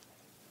faith,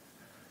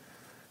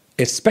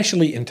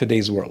 especially in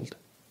today's world.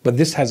 But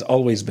this has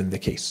always been the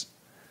case.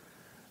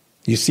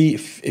 You see,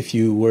 if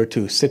you were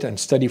to sit and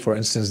study, for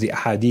instance, the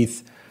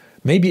ahadith,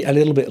 maybe a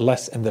little bit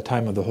less in the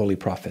time of the Holy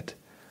Prophet,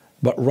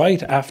 but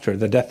right after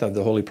the death of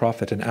the Holy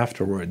Prophet and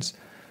afterwards,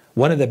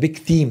 one of the big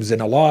themes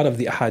in a lot of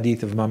the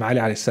ahadith of Imam Ali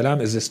alayhi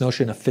salam is this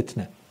notion of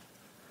fitna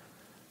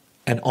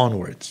and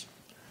onwards,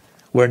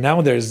 where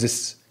now there's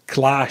this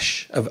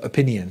clash of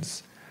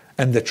opinions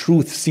and the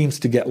truth seems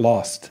to get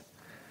lost.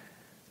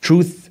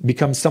 Truth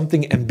becomes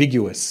something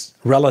ambiguous,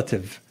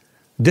 relative,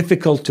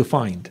 difficult to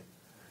find.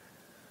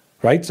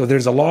 Right? So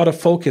there's a lot of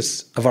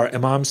focus of our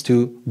imams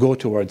to go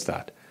towards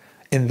that.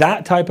 In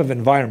that type of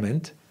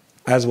environment,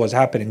 as was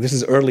happening, this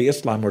is early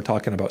Islam we're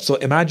talking about. So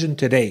imagine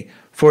today,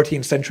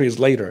 14 centuries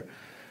later,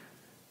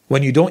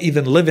 when you don't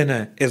even live in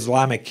an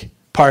Islamic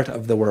part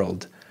of the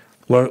world,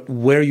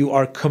 where you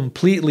are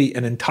completely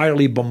and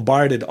entirely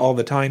bombarded all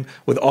the time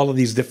with all of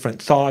these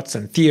different thoughts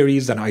and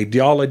theories and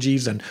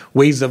ideologies and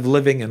ways of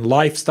living and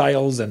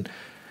lifestyles, and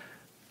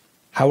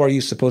how are you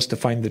supposed to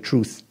find the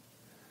truth?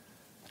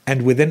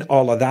 And within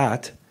all of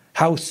that,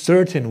 how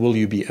certain will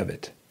you be of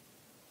it?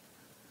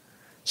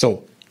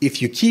 So,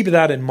 if you keep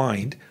that in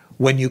mind,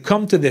 when you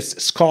come to this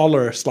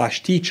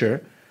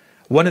scholar/teacher,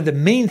 one of the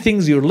main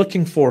things you're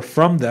looking for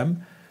from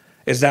them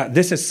is that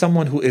this is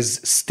someone who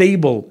is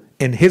stable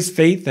in his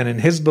faith and in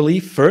his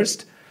belief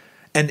first,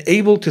 and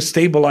able to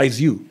stabilize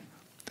you.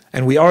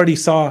 And we already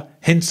saw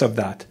hints of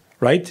that,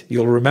 right?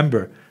 You'll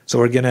remember. So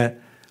we're going to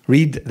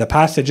read the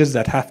passages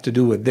that have to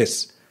do with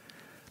this.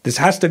 This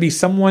has to be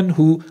someone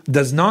who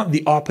does not do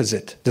the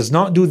opposite,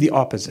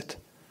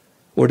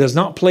 or does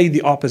not play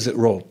the opposite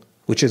role,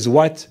 which is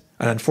what,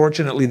 and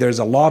unfortunately there's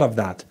a lot of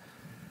that.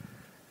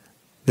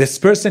 This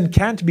person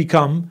can't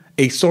become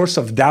a source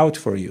of doubt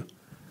for you,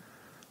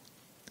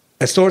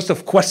 a source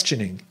of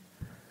questioning.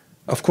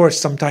 Of course,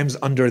 sometimes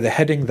under the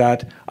heading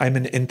that I'm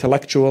an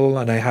intellectual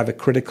and I have a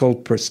critical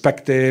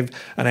perspective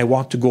and I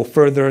want to go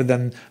further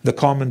than the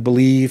common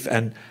belief.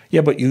 And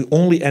yeah, but you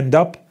only end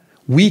up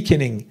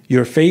weakening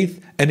your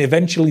faith and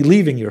eventually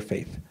leaving your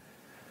faith.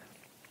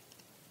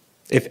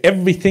 If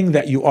everything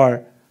that you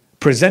are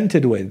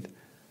presented with,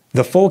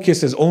 the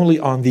focus is only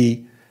on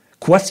the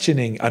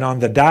questioning and on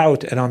the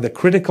doubt and on the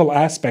critical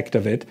aspect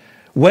of it,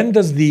 when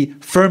does the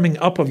firming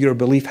up of your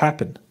belief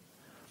happen?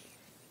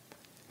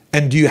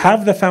 And do you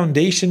have the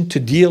foundation to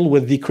deal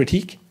with the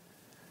critique?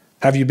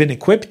 Have you been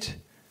equipped?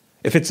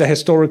 If it's a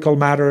historical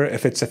matter,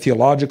 if it's a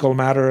theological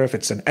matter, if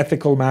it's an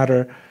ethical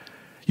matter,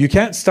 you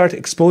can't start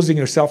exposing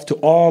yourself to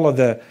all of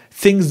the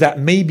things that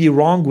may be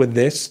wrong with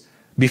this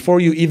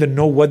before you even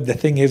know what the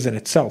thing is in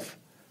itself,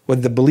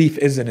 what the belief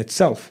is in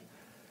itself.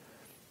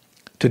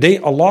 Today,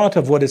 a lot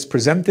of what is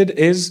presented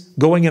is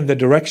going in the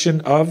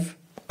direction of,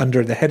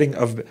 under the heading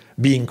of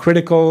being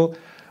critical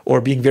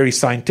or being very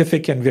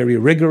scientific and very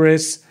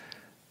rigorous.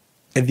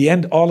 At the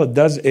end, all it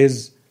does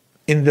is,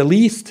 in the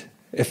least,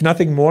 if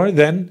nothing more,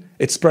 then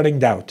it's spreading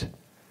doubt.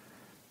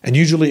 And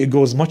usually it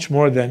goes much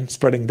more than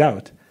spreading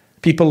doubt.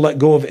 People let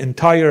go of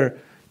entire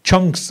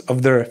chunks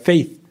of their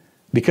faith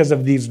because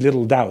of these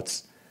little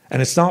doubts.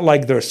 And it's not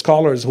like they're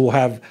scholars who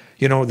have,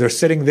 they're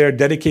sitting there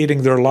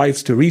dedicating their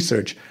lives to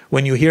research.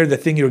 When you hear the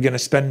thing, you're going to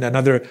spend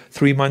another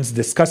 3 months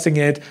discussing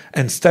it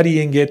and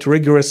studying it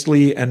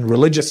rigorously and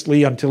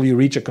religiously until you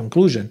reach a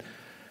conclusion.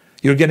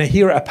 You're going to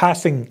hear a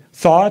passing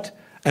thought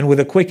and with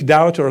a quick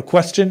doubt or a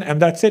question,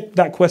 and that's it.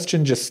 That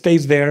question just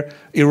stays there,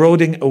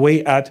 eroding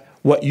away at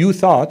what you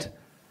thought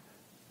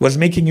was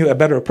making you a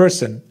better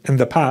person in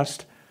the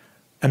past.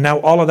 And now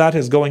all of that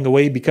is going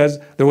away because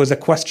there was a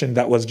question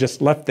that was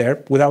just left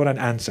there without an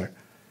answer.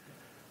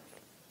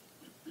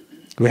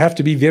 We have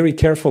to be very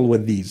careful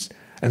with these.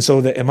 And so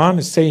the Imam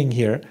is saying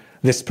here,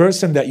 this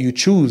person that you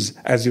choose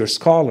as your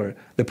scholar,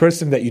 the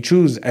person that you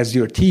choose as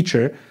your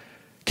teacher,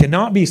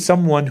 cannot be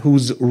someone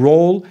whose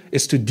role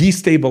is to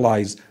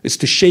destabilize, is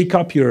to shake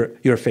up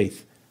your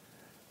faith.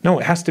 No,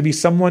 it has to be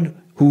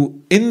someone who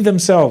in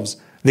themselves,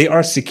 they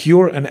are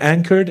secure and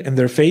anchored in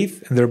their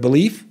faith and their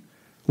belief,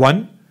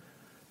 one.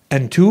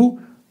 And two,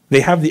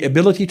 they have the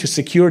ability to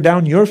secure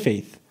down your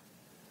faith,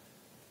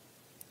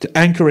 to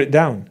anchor it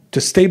down, to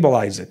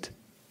stabilize it,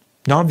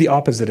 not the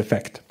opposite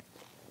effect.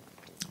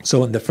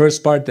 So in the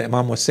first part, the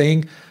Imam was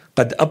saying,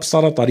 قد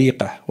أبصر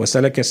طريقه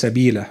وسلك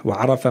سبيله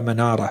وعرف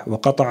مناره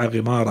وقطع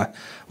غماره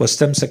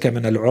واستمسك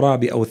من العرى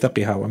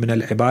بأوثقها ومن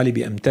العبال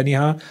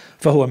بأمتنها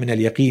فهو من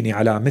اليقين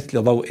على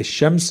مثل ضوء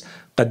الشمس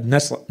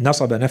قد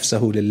نصب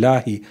نفسه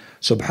لله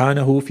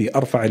سبحانه في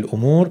أرفع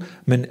الأمور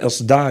من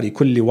إصدار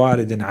كل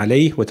وارد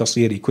عليه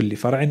وتصير كل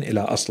فرع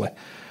إلى أصله.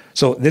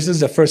 So this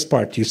is the first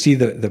part. You see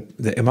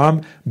the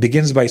Imam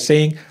begins by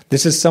saying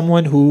this is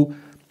someone who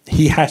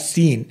he has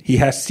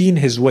seen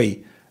his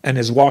way and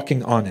is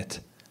walking on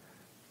it.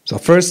 So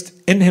first,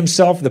 in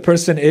himself, the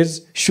person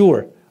is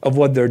sure of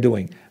what they're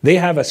doing. They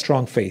have a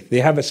strong faith. They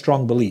have a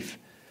strong belief.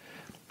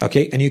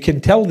 Okay, and you can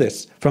tell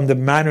this from the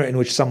manner in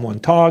which someone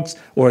talks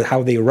or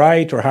how they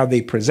write or how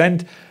they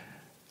present.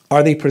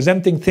 Are they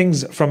presenting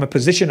things from a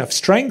position of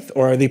strength,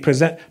 or are they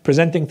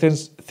presenting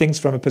things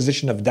from a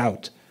position of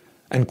doubt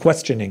and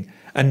questioning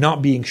and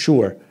not being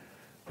sure,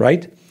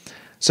 right?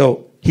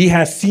 So he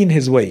has seen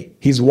his way.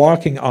 He's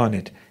walking on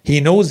it. He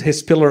knows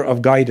his pillar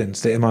of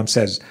guidance, the Imam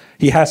says.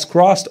 He has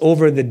crossed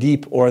over the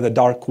deep or the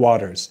dark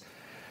waters.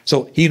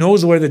 So he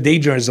knows where the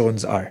danger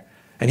zones are,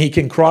 and he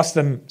can cross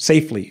them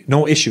safely,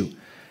 no issue.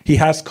 He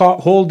has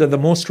caught hold of the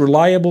most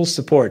reliable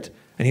support,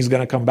 and he's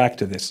going to come back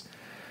to this.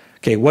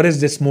 Okay, what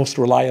is this most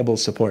reliable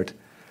support?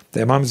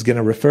 The Imam is going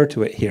to refer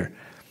to it here.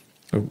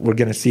 We're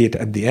going to see it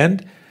at the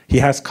end. He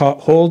has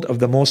caught hold of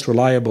the most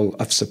reliable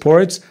of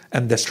supports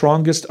and the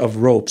strongest of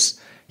ropes.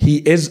 He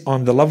is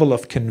on the level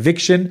of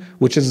conviction,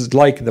 which is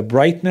like the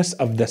brightness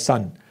of the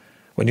sun.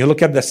 When you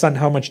look at the sun,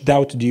 how much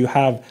doubt do you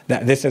have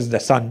that this is the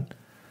sun?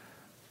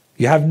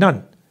 You have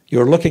none.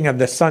 You're looking at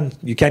the sun,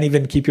 you can't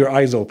even keep your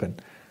eyes open.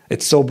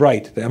 It's so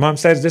bright. The Imam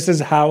says this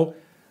is how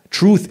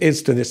truth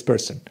is to this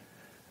person.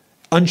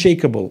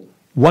 Unshakable,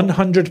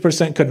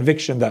 100%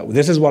 conviction that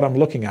this is what I'm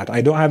looking at.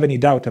 I don't have any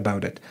doubt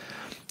about it.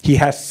 He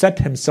has set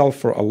himself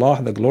for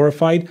Allah the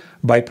glorified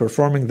by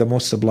performing the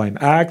most sublime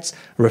acts,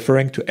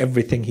 referring to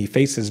everything he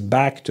faces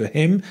back to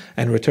him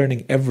and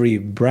returning every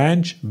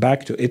branch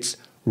back to its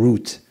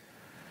root.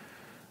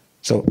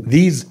 So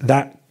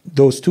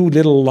those two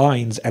little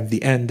lines at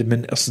the end,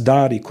 min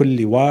isdari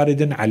kulli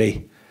waridin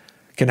alayh,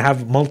 can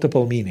have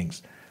multiple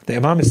meanings. The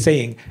Imam is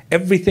saying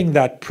everything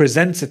that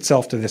presents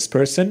itself to this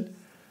person,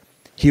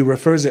 he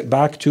refers it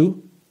back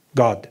to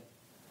God.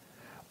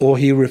 Or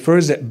he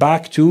refers it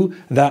back to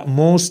that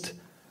most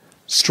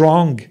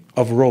strong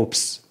of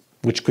ropes,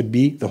 which could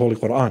be the Holy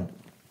Quran.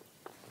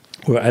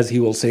 Or as he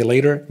will say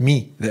later,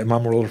 me. The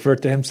Imam will refer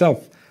to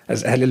himself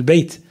as Ahlul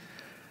Bayt.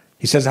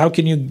 He says, how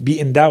can you be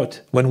in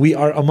doubt when we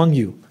are among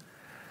you?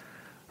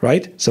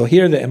 Right? So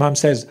here the Imam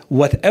says,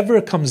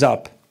 whatever comes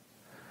up,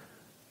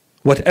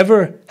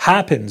 whatever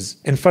happens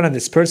in front of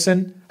this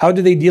person, how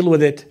do they deal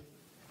with it?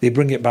 They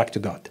bring it back to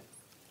God.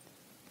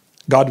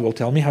 God will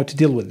tell me how to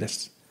deal with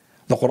this.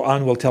 The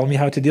Quran will tell me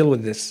how to deal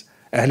with this.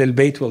 Ahlul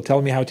Bayt will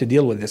tell me how to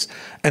deal with this.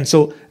 And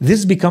so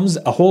this becomes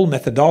a whole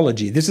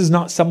methodology. This is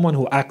not someone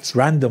who acts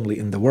randomly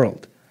in the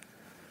world.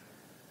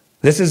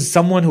 This is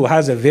someone who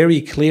has a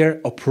very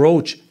clear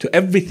approach to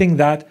everything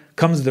that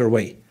comes their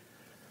way.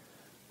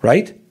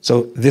 Right?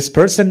 So this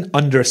person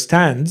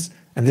understands,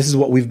 and this is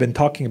what we've been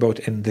talking about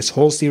in this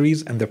whole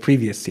series and the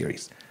previous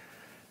series.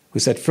 We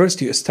said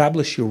first you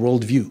establish your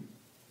worldview.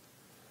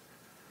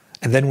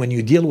 And then when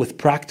you deal with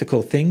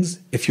practical things,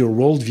 if your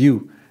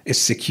worldview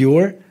is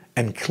secure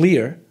and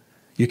clear,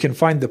 you can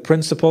find the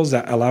principles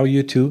that allow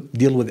you to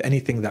deal with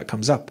anything that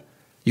comes up.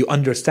 You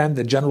understand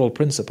the general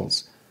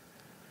principles.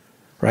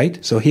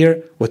 Right? So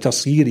here,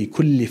 وَتَصْيِيرِ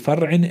كُلِّ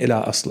فَرْعٍ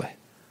إِلَىٰ أَصْلِهِ.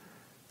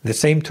 The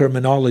same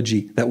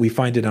terminology that we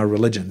find in our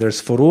religion.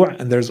 There's furu'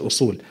 and there's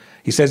usul.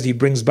 He says he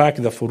brings back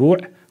the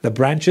furu', the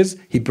branches,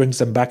 he brings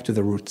them back to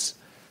the roots.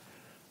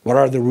 What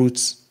are the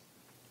roots?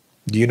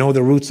 Do you know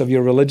the roots of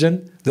your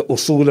religion? The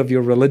usul of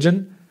your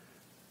religion?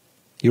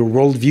 Your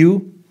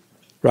worldview?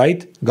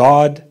 Right?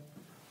 God,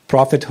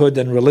 prophethood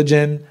and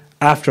religion,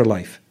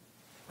 afterlife.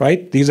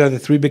 Right? These are the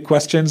three big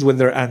questions with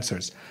their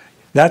answers.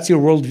 That's your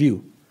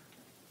worldview.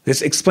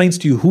 This explains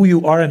to you who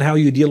you are and how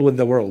you deal with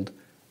the world.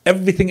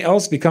 Everything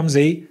else becomes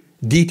a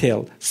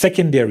detail,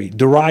 secondary,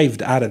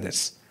 derived out of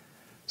this.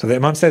 So the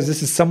Imam says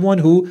this is someone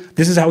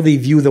this is how they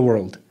view the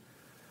world.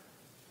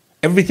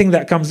 Everything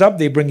that comes up,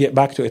 they bring it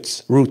back to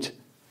its root.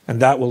 And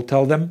that will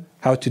tell them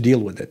how to deal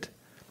with it.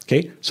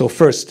 Okay? So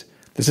first,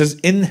 this is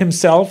in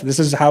himself, this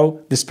is how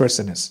this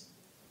person is.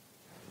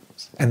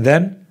 And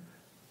then,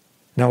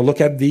 now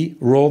look at the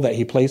role that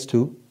he plays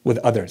with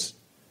others.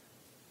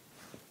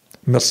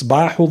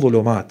 مصباح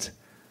ظلمات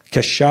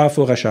كشاف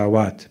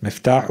غشاوات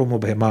مفتاح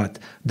مبهمات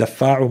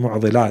دفاع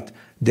معضلات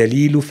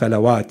دليل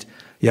فلوات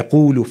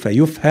يقول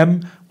فيفهم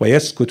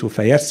ويسكت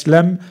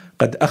فيسلم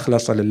قد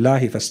أخلص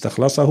لله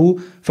فاستخلصه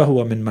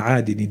فهو من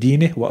معادن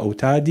دينه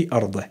وأوتاد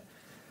أرضه.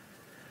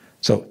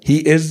 So he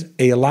is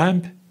a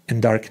lamp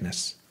in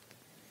darkness.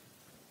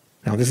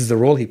 Now this is the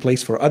role he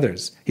plays for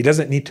others. He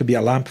doesn't need to be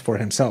a lamp for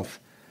himself.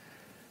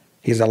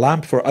 He is a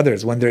lamp for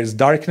others. When there is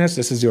darkness,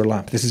 this is your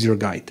lamp, this is your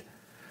guide.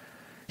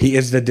 He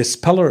is the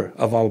dispeller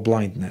of all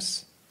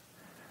blindness,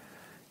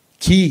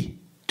 key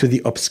to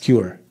the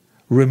obscure,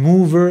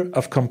 remover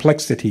of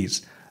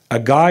complexities, a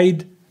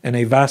guide in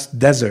a vast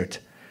desert.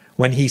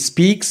 When he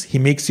speaks, he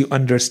makes you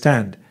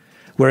understand.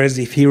 Whereas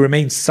if he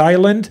remains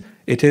silent,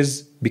 it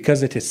is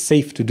because it is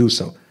safe to do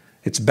so.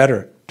 It's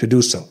better to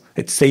do so.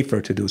 It's safer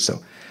to do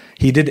so.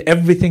 He did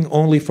everything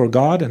only for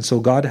God, and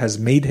so God has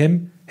made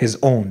him his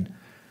own.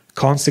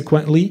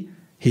 Consequently,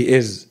 he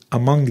is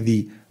among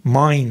the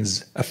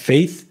mines of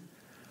faith.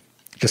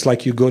 Just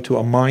like you go to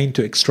a mine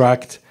to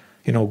extract,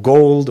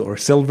 gold or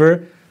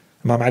silver.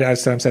 Imam Ali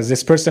says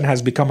this person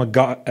has become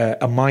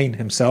a mine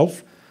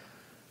himself.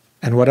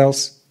 And what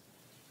else?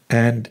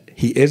 And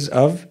he is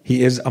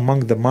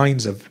among the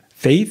mines of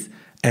faith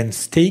and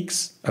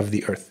stakes of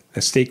the earth.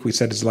 A stake, we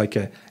said, is like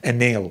a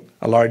nail,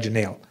 a large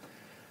nail.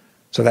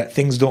 So that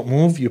things don't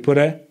move, you put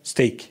a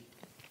stake.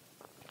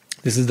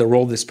 This is the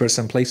role this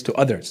person plays to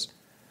others.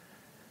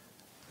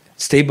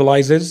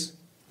 Stabilizes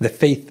the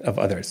faith of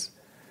others.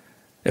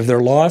 If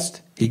they're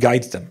lost, he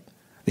guides them.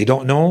 They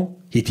don't know,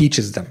 he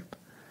teaches them.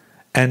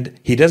 And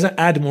he doesn't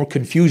add more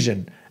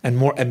confusion and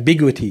more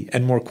ambiguity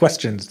and more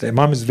questions. The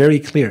Imam is very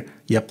clear.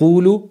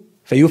 يَقُولُ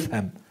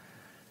فَيُفْهَمْ.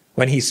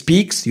 When he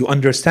speaks, you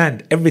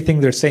understand everything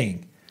they're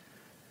saying.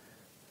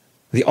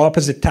 The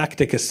opposite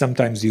tactic is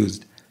sometimes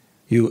used.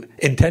 You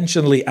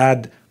intentionally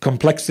add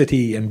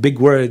complexity and big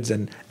words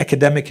and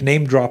academic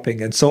name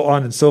dropping and so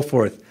on and so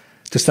forth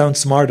to sound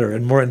smarter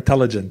and more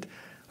intelligent,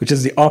 which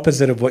is the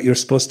opposite of what you're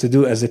supposed to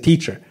do as a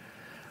teacher,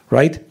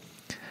 right?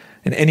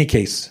 In any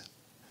case,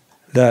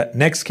 the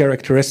next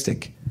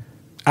characteristic,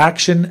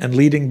 action and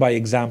leading by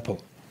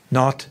example,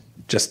 not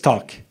just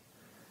talk.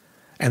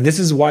 And this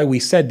is why we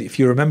said, if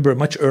you remember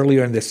much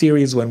earlier in the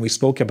series when we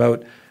spoke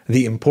about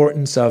the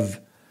importance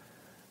of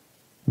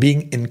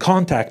being in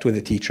contact with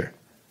a teacher,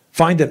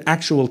 find an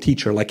actual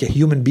teacher like a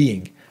human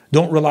being.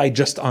 Don't rely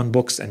just on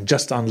books and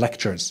just on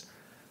lectures.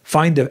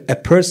 Find a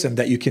person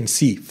that you can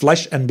see,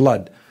 flesh and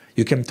blood.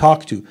 You can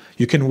talk to.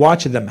 You can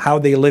watch them, how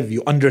they live.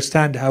 You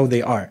understand how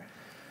they are.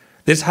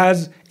 This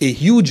has a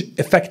huge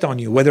effect on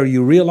you, whether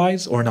you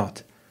realize or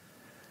not.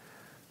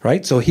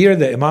 Right? So here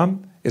the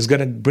Imam is going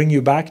to bring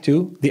you back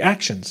to the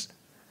actions.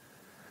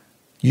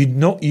 You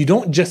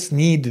don't just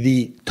need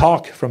the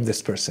talk from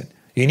this person.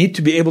 You need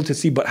to be able to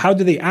see, but how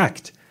do they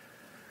act?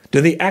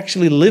 Do they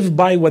actually live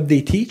by what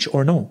they teach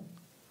or no?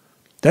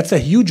 That's a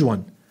huge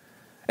one.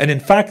 And in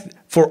fact,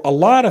 for a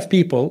lot of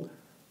people,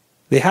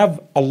 they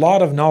have a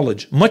lot of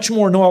knowledge, much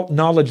more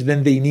knowledge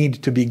than they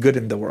need to be good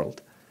in the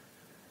world.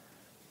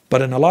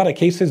 But in a lot of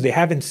cases, they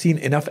haven't seen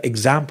enough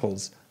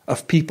examples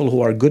of people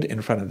who are good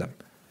in front of them,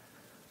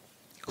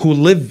 who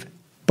live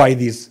by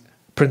these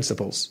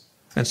principles.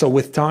 And so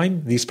with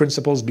time, these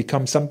principles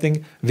become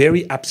something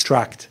very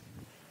abstract,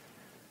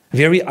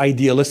 very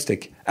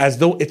idealistic, as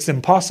though it's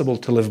impossible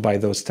to live by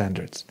those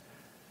standards.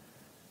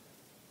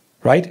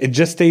 Right? It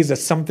just stays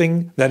as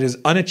something that is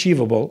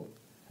unachievable,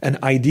 an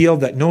ideal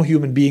that no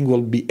human being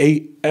will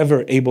be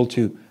ever able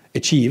to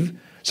achieve.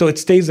 So it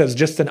stays as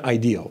just an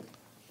ideal.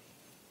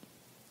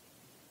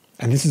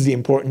 And this is the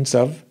importance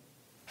of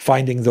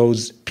finding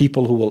those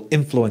people who will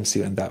influence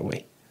you in that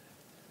way.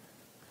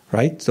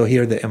 Right? So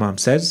here the Imam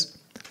says,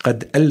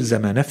 قَدْ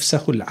أَلْزَمَ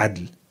نَفْسَهُ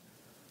الْعَدْلِ.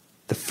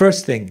 The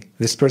first thing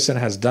this person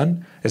has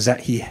done is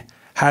that he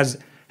has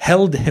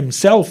held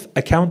himself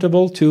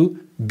accountable to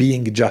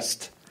being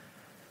just,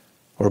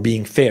 or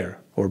being fair,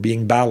 or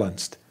being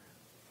balanced,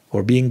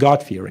 or being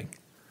God-fearing.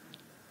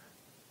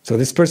 So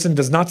this person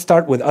does not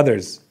start with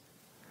others.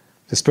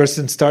 This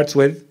person starts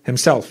with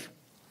himself.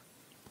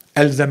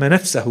 ألزم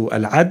نفسه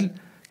العدل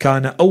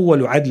كان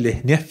أول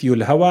عدله نفي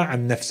الهوى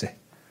عن نفسه.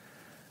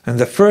 And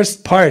the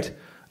first part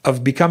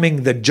of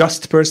becoming the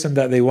just person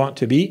that they want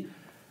to be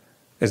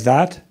is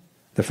that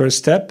the first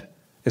step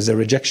is the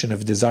rejection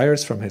of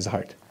desires from his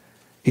heart.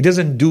 He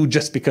doesn't do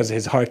just because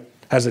his heart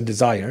has a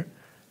desire.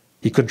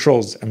 He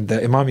controls. And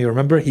the Imam, you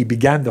remember, he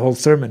began the whole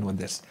sermon with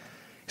this.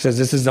 He says,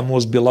 this is the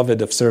most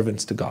beloved of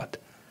servants to God.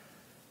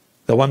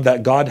 The one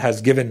that God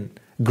has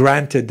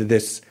granted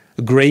this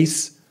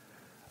grace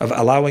of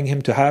allowing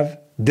him to have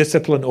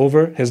discipline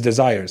over his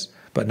desires.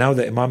 But now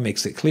the Imam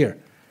makes it clear.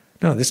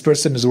 No, this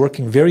person is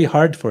working very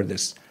hard for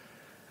this.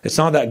 It's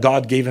not that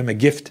God gave him a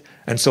gift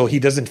and so he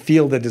doesn't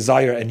feel the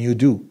desire and you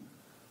do.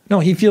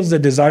 No, he feels the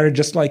desire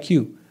just like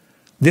you.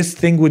 This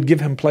thing would give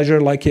him pleasure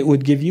like it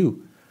would give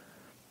you.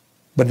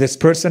 But this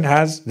person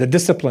has the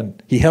discipline.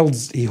 He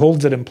holds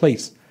it in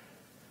place.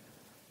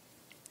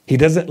 He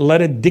doesn't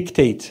let it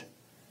dictate.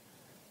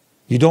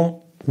 You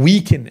don't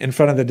weaken in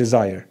front of the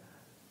desire.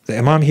 The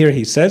Imam here,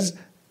 he says,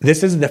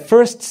 this is the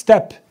first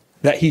step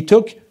that he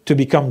took to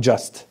become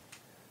just.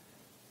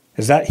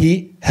 Is that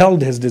he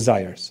held his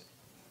desires.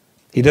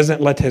 He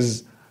doesn't let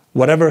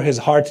whatever his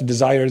heart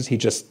desires, he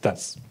just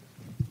does.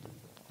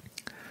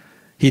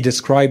 He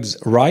describes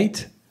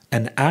right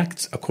and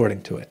acts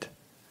according to it.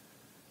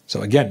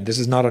 So again, this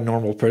is not a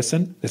normal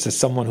person. This is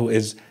someone who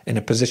is in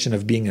a position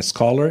of being a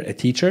scholar, a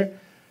teacher.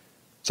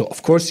 So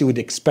of course you would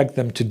expect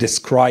them to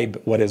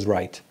describe what is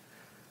right.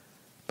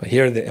 But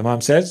here the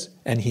Imam says,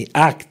 and he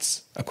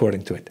acts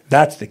according to it.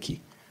 That's the key.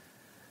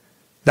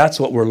 That's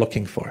what we're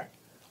looking for.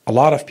 A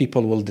lot of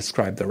people will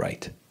describe the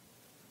right.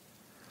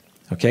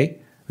 Okay?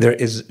 There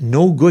is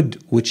no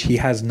good which he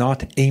has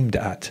not aimed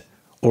at,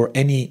 or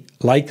any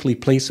likely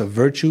place of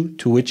virtue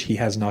to which he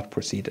has not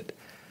proceeded.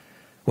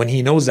 When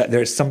he knows that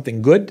there is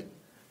something good,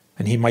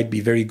 and he might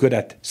be very good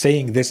at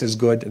saying this is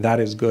good, that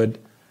is good,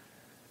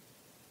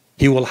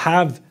 he will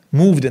have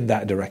moved in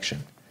that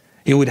direction.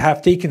 He would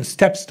have taken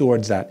steps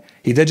towards that.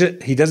 He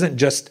doesn't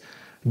just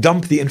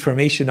dump the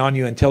information on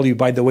you and tell you,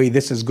 by the way,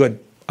 this is good.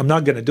 I'm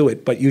not going to do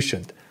it, but you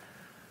should.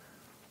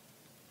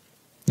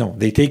 No,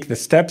 they take the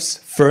steps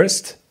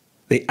first.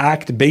 They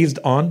act based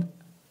on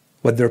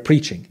what they're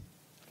preaching.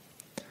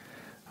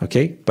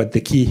 Okay, but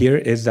the key here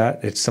is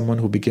that it's someone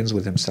who begins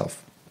with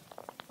himself.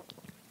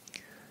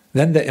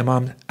 Then the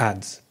Imam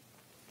adds,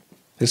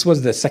 this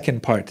was the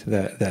second part,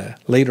 the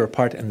later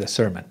part in the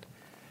sermon.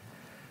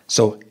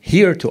 So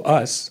here to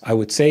us, I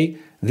would say,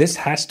 this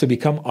has to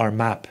become our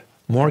map,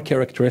 more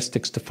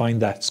characteristics to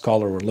find that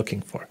scholar we're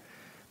looking for.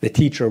 the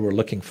teacher we're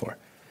looking for.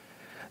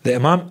 The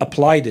Imam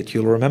applied it,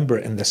 you'll remember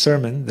in the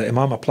sermon, the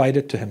Imam applied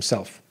it to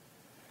himself.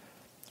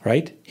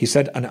 Right? He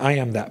said, and I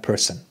am that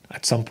person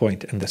at some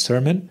point in the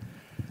sermon.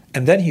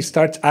 And then he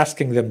starts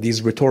asking them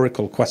these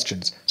rhetorical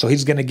questions. So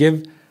he's going to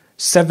give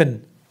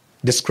 7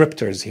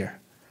 descriptors here.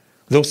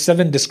 Those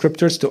 7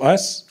 descriptors to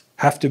us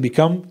have to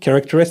become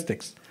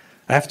characteristics.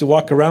 I have to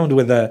walk around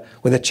with a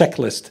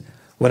checklist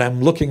when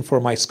I'm looking for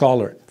my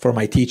scholar, for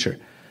my teacher,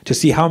 to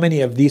see how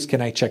many of these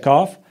can I check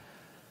off,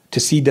 to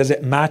see does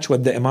it match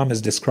what the Imam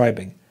is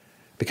describing.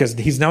 Because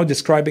he's now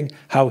describing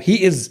how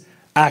he is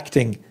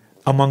acting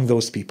among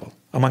those people,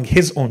 among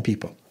his own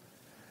people,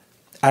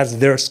 as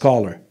their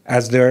scholar,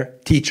 as their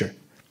teacher.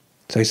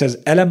 So he says,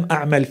 أَلَمْ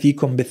أَعْمَلْ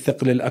فِيكُمْ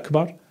بِالثِّقْلِ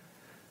الْأَكْبَرِ?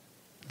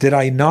 Did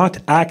I not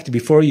act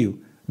before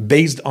you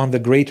based on the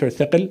greater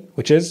thiql,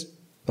 which is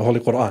the Holy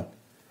Quran?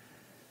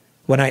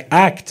 When I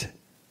act,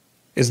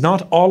 is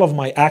not all of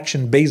my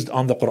action based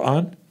on the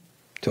Quran?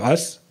 To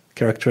us,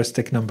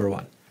 characteristic number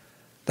 1.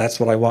 That's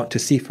what I want to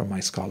see from my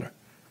scholar,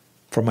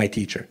 from my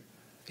teacher.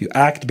 You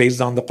act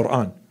based on the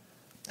Quran.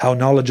 How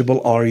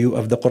knowledgeable are you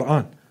of the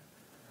Quran?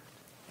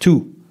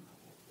 2.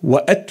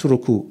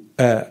 وَأَتْرُكُ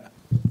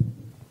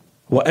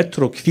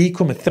فِيكُمْ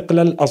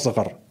الثِّقْلَ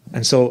الْأَصْغَرِ.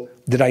 And so,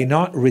 did I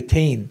not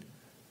retain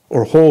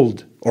or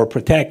hold or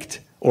protect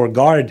or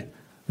guard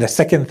the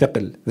second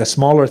thiql, the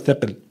smaller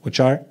thiql,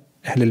 which are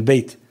Ahl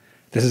al-Bayt?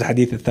 This is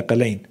Hadith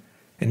al-Thaqalayn.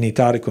 إِنِّي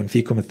تَارِكٌ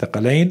فِيكُمْ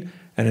الثَّقَلَيْن.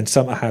 And in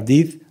some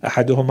ahadith,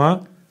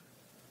 أَحَدُهُمَا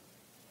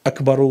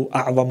أَكْبَرُ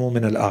أَعْظَمُ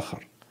مِنَ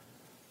الْآخَرِ.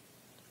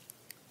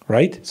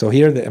 Right? So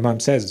here the Imam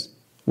says,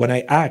 when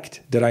I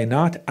act, did I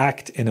not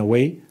act in a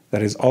way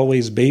that is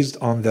always based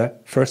on the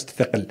first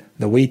thiql,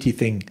 the weighty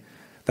thing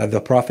that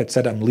the Prophet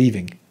said, I'm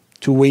leaving?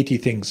 2 weighty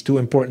things, 2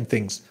 important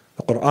things,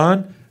 the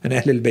Quran and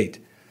Ahl al-Bayt.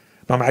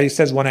 Imam Ali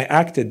says, when I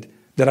acted,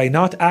 did I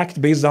not act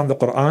based on the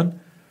Quran?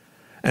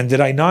 And did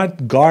I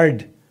not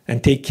guard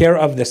and take care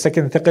of the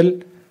second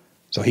thiql?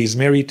 So he's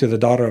married to the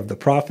daughter of the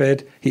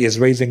Prophet, he is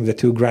raising the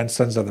 2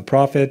 grandsons of the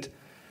Prophet.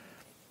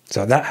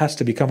 So that has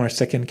to become our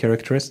second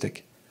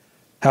characteristic.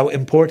 How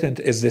important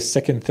is this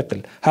second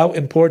thiql? How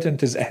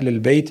important is Ahl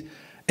al-Bayt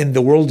in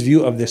the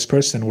worldview of this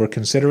person? We're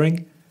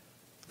considering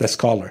the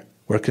scholar,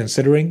 we're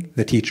considering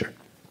the teacher.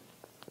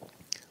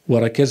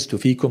 وَرَكَزْتُ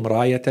فِيكُمْ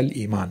رَايَةَ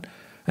الْإِيمَانِ.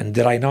 And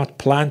did I not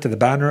plant the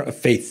banner of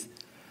faith?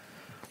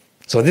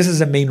 So this is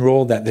the main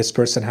role that this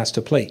person has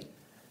to play.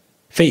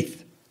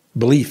 Faith,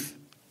 belief.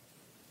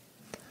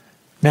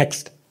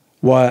 Next,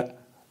 وَوَقَفْتُكُمْ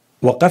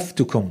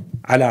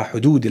عَلَى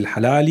حُدُودِ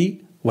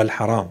الْحَلَالِ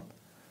وَالْحَرَامِ.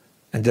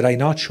 And did I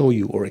not show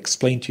you or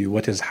explain to you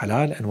what is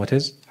halal and what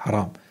is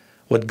haram?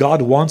 What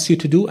God wants you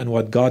to do and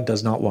what God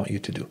does not want you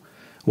to do.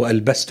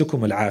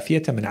 وَأَلْبَسْتُكُمُ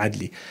الْعَافِيَةَ مِنْ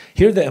عَدْلِ.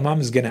 Here the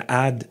Imam is going to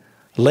add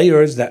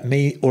layers that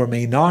may or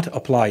may not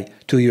apply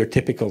to your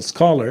typical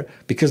scholar,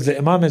 because the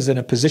Imam is in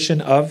a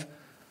position of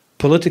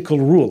political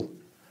rule.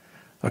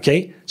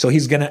 Okay? So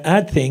he's going to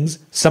add things.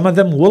 Some of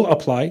them will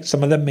apply,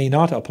 some of them may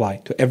not apply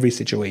to every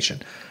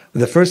situation.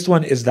 The first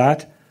one is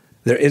that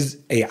there is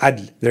a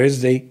adl, there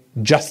is a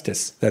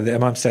justice that the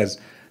Imam says,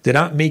 do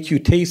not make you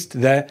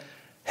taste the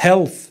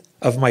health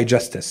of my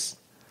justice.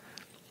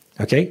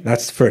 Okay,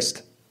 that's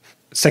first.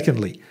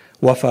 Secondly,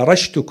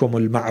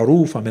 وَفَرَشْتُكُمُ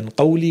الْمَعْرُوفَ مِنْ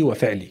قَوْلِي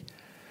وَفِعْلِي.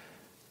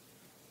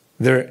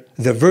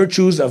 The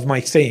virtues of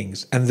my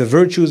sayings and the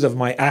virtues of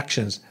my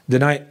actions,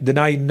 did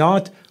I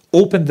not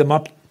open them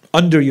up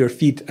under your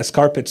feet as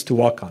carpets to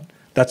walk on?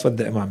 That's what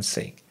the Imam is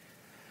saying.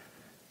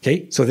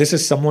 Okay, so this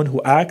is someone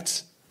who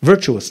acts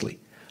virtuously,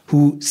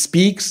 who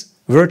speaks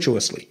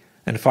virtuously.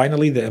 And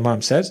finally the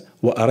Imam says,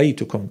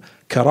 وَأَرَيْتُكُمْ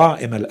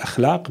كَرَائِمَ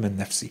الْأَخْلَاقِ مِنْ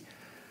نَفْسِي.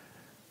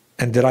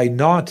 And did I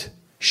not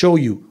show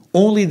you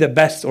only the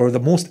best or the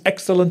most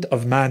excellent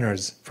of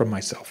manners from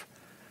myself?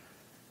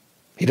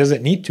 He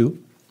doesn't need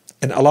to.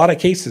 In a lot of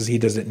cases he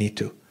doesn't need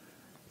to.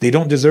 They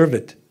don't deserve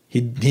it.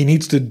 He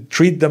needs to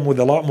treat them with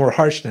a lot more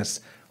harshness,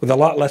 with a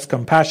lot less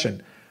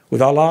compassion,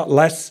 with a lot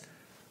less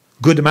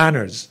good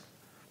manners.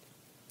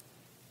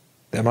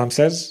 The Imam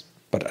says,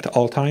 but at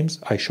all times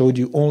I showed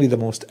you only the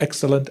most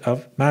excellent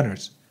of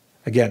manners.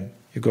 Again,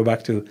 you go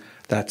back to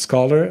that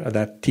scholar, or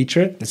that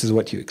teacher, this is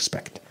what you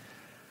expect.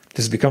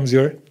 This becomes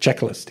your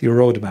checklist, your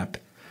roadmap.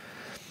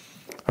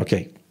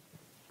 Okay.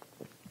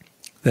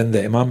 Then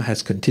the Imam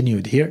has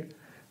continued here.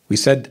 We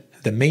said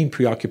the main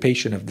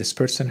preoccupation of this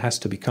person has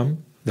to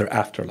become their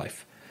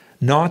afterlife,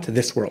 not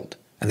this world.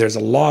 And there's a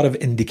lot of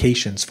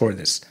indications for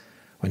this.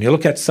 When you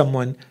look at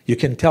someone, you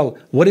can tell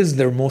what is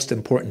their most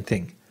important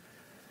thing.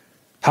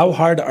 How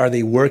hard are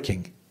they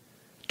working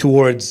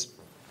towards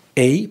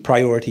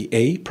priority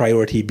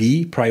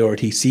B,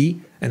 priority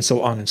C, and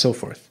so on and so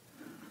forth.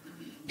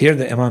 Here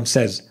the Imam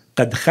says,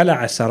 قَدْ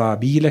خَلَعَ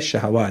سَرَابِيلَ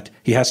الشَّهَوَاتِ.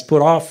 He has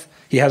put off,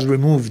 he has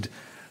removed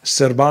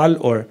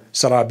sirbal or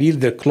sarabil,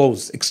 their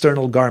clothes,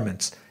 external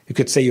garments. You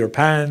could say your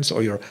pants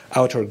or your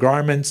outer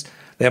garments.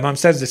 The Imam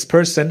says this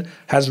person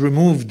has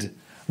removed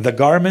the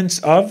garments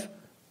of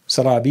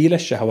sarabil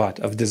al-shahawat,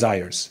 of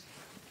desires.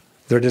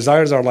 Their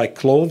desires are like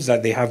clothes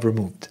that they have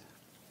removed.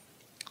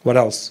 What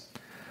else?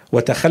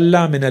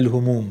 وَتَخَلَّى مِنَ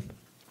الْهُمُومِ.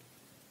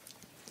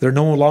 They're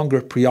no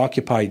longer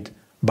preoccupied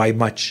by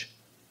much,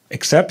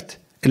 except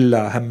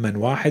إِلَّا هَمًّا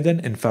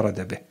وَاحِدًا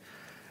انْفَرَدَ بِهِ,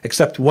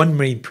 except one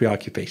main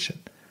preoccupation.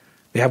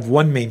 They have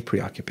one main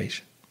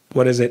preoccupation.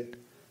 What is it?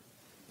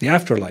 The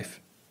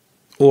afterlife.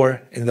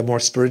 Or, in the more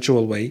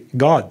spiritual way,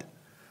 God.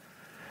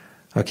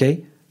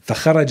 Okay?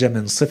 فَخَرَجَ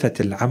مِنْ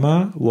صِفَةِ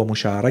الْعَمَى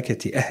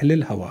وَمُشَارَكَةِ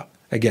أَهْلِ الْهَوَى.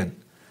 Again,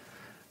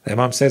 the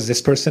Imam says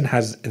this person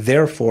has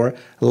therefore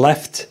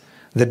left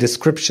the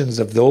descriptions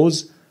of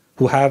those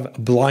who have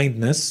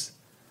blindness,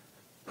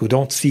 who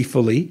don't see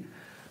fully,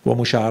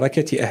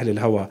 وَمُشَارَكَةِ أَهْلِ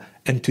الْهَوَى,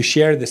 and to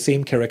share the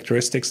same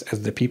characteristics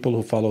as the people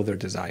who follow their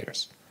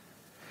desires.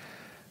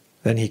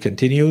 Then he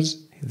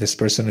continues, this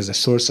person is a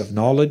source of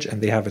knowledge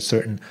and they have a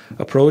certain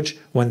approach.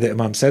 When the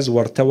Imam says,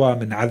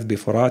 وَارْتَوَى مِنْ عَذْبِ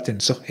فُرَاتٍ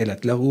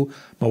سُحِّلَتْ لَهُ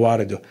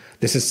مَوَارِدُهُ,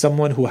 this is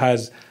someone who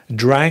has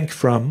drank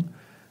from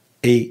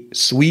a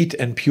sweet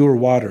and pure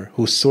water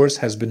whose source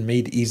has been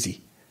made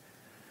easy.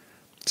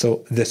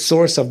 So the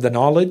source of the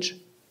knowledge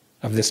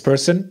of this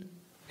person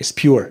is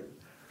pure.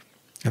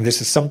 And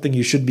this is something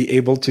you should be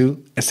able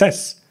to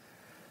assess.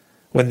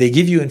 When they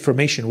give you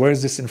information, where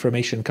is this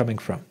information coming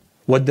from?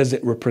 What does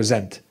it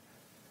represent?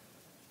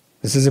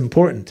 This is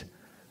important.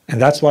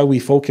 And that's why we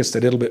focused a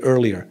little bit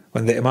earlier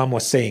when the Imam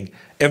was saying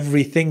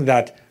everything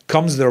that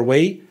comes their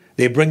way,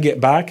 they bring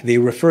it back, they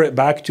refer it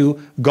back to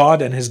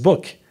God and His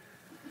book.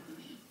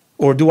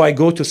 Or do I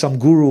go to some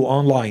guru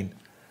online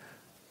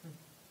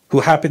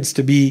who happens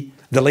to be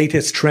the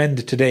latest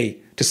trend today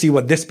to see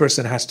what this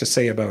person has to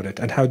say about it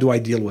and how do I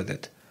deal with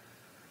it?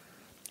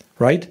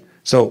 Right?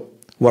 So,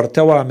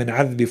 وَارْتَوَى مِنْ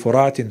عَذْبِ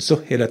فُرَاتٍ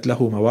سُهِّلَتْ لَهُ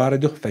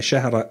مَوَارِدُهُ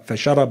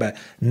فَشَرَبَ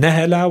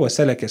نَهَلًا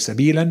وَسَلَكَ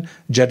سَبِيلًا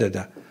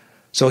جَدَدًا.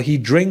 So he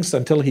drinks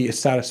until he is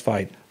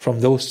satisfied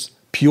from those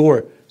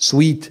pure,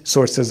 sweet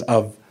sources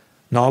of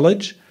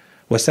knowledge.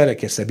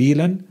 وَسَلَكَ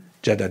سَبِيلًا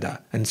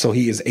جَدَدًا. And so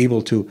he is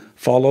able to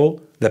follow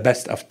the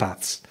best of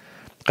paths.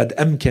 قَدْ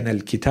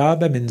أَمْكَنَ الْكِتَابَ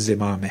مِنْ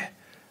زِمَامِهِ.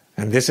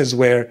 And this is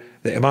where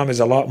the Imam is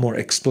a lot more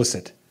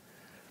explicit.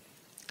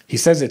 He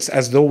says it's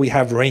as though we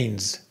have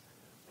reins.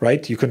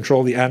 Right? You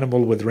control the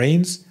animal with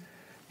reins.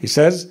 He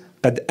says,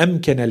 قَدْ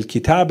أَمْكَنَ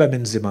الْكِتَابَ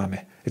مِنْ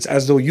زِمَامِهِ. It's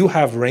as though you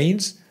have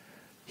reins.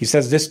 He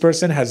says this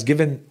person has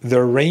given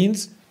their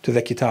reins to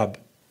the kitab,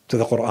 to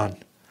the Quran.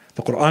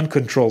 The Quran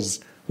controls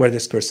where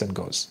this person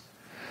goes.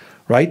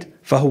 Right?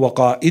 فَهُوَ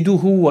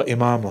قَائِدُهُ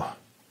وَإِمَامُهُ.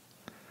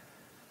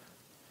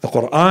 The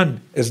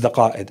Quran is the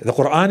qa'id. The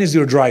Quran is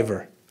your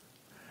driver.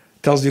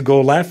 Tells you go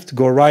left,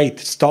 go right,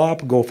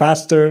 stop, go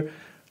faster.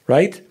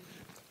 Right?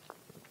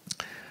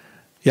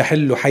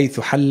 يَحِلُّ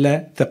حَيْثُ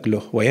حَلَّ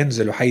ثَقْلُهُ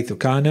وَيَنْزِلُ حَيْثُ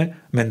كَانَ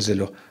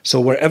مَنْزِلُهُ.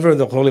 So wherever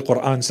the Holy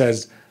Quran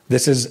says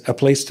this is a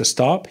place to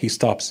stop, he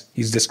stops.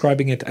 He's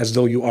describing it as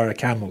though you are a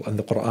camel and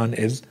the Quran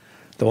is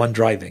the one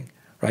driving.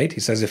 Right? He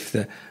says if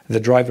the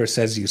driver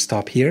says you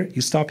stop here,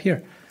 you stop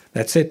here.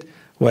 That's it.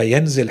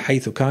 وَيَنْزِلْ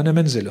حَيْثُ كَانَ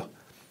مَنْزِلُهُ.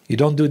 You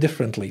don't do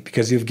differently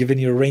because you've given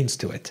your reins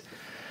to it.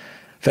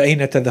 فَأَيْنَ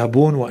تَذْهَبُونَ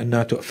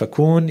وَأَنَّا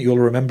تُؤْفَكُونَ. You'll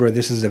remember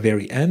this is the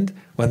very end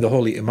when the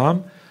Holy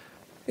Imam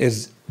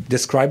is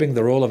describing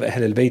the role of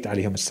Ahl al-Bayt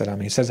alayhim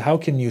as-salam. He says, how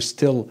can you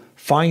still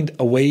find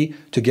a way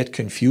to get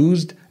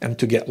confused and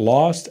to get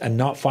lost and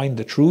not find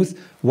the truth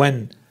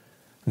when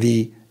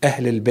the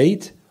Ahl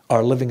al-Bayt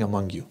are living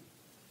among you?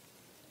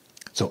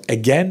 So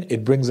again,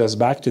 it brings us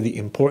back to the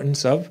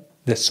importance of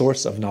the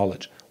source of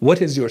knowledge.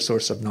 What is your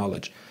source of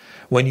knowledge?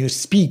 When you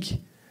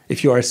speak,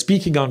 if you are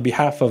speaking on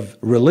behalf of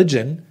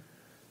religion,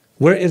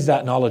 where is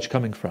that knowledge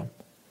coming from?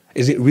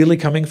 Is it really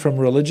coming from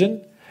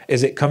religion?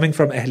 Is it coming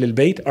from Ahl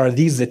al-Bayt? Are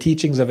these the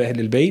teachings of Ahl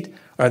al-Bayt?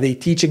 Are they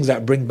teachings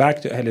that bring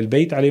back to Ahl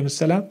al-Bayt alayhim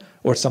as-salam,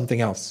 or something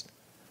else?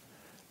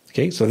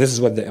 Okay, so this is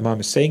what the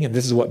Imam is saying, and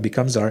this is what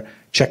becomes our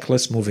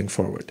checklist moving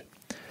forward.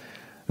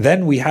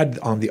 Then we had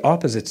on the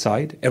opposite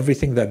side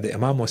everything that the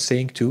Imam was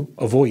saying to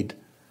avoid.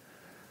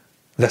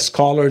 The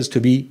scholars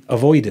to be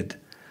avoided.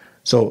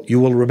 So you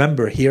will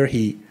remember here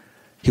he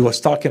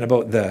was talking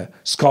about the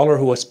scholar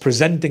who was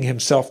presenting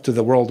himself to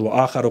the world.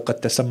 وَآخَرُ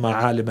قَدْ تَسَمَّى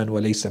عَالِمًا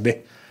وَلَيْسَ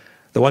بِهِ.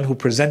 The one who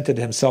presented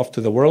himself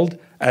to the world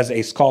as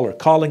a scholar,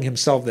 calling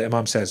himself, the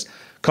Imam says,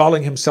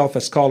 calling himself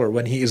a scholar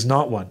when he is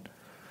not one.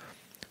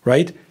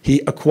 Right?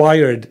 He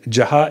acquired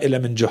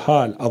jaha'ila min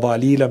juhal,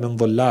 adalila min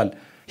dhullal.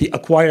 He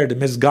acquired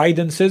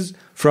misguidances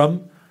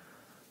from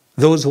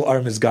those who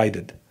are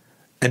misguided,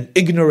 and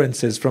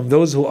ignorances from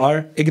those who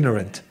are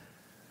ignorant.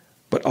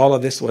 But all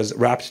of this was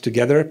wrapped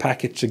together,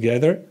 packaged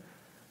together,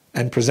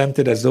 and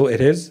presented as though it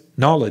is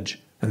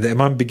knowledge. And the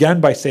Imam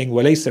began by saying,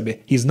 وَلَيْسَ بِهِ.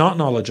 He's not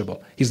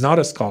knowledgeable. He's not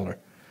a scholar.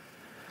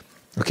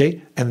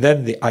 Okay? And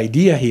then the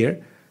idea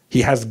here,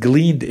 he has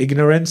gleaned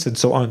ignorance and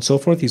so on and so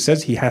forth. He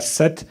says he has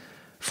set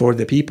for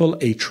the people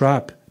a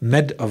trap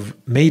made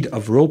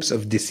of ropes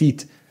of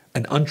deceit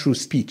and untrue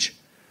speech.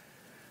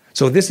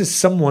 So this is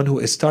someone who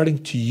is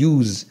starting to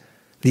use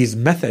these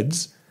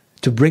methods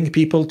to bring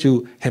people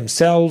to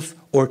himself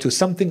or to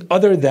something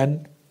other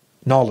than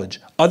knowledge,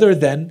 other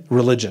than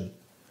religion.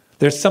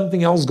 There's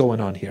something else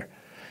going on here.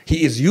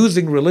 He is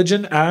using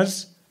religion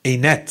as a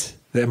net,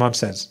 the Imam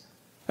says,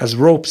 as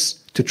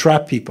ropes to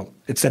trap people.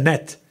 It's a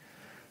net,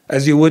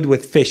 as you would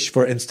with fish,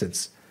 for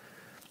instance.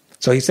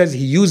 So he says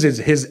he uses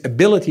his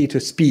ability to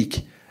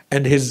speak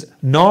and his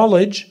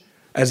knowledge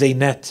as a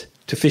net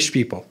to fish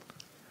people.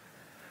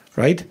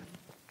 Right?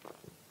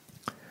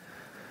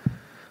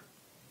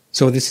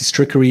 So this is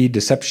trickery,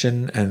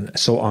 deception, and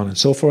so on and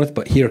so forth.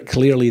 But here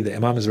clearly the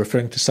Imam is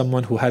referring to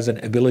someone who has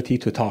an ability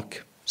to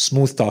talk,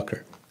 smooth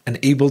talker, and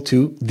able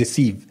to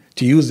deceive,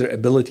 to use their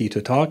ability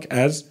to talk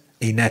as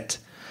a net.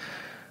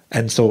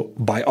 And so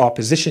by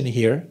opposition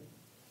here,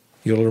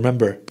 you'll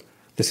remember,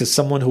 this is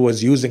someone who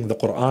was using the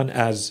Quran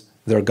as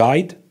their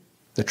guide,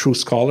 the true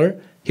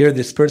scholar. Here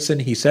this person,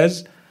 he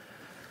says,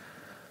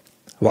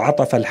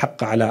 وَعَطَفَ الْحَقَّ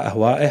عَلَىٰ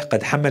أَهْوَائِهِ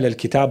قَدْ حَمَلَ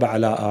الْكِتَابَ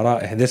عَلَىٰ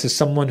آرَائِهِ. This is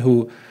someone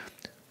who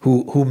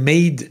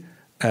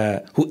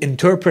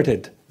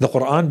interpreted the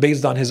Quran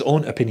based on his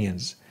own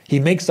opinions. He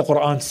makes the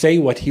Quran say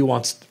what he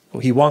wants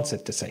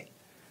it to say.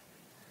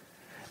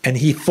 And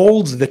he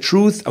folds the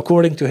truth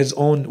according to his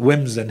own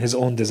whims and his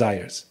own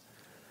desires.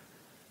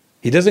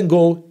 He doesn't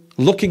go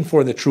looking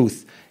for the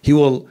truth. He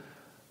will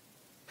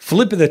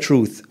flip the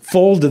truth,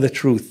 fold the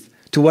truth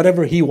to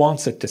whatever he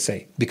wants it to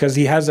say, because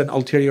he has an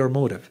ulterior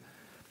motive.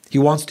 He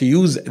wants to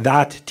use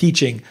that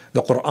teaching,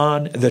 the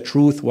Quran, the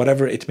truth,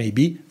 whatever it may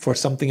be, for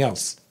something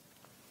else.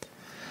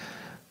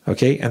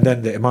 Okay, and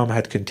then the Imam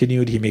had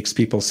continued, he makes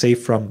people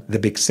safe from the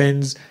big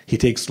sins, he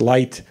takes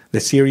light the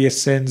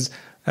serious sins,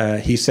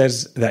 he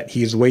says that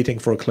he is waiting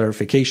for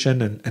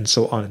clarification, and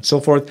so on and so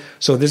forth.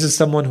 So this is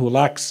someone who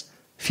lacks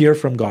fear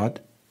from God.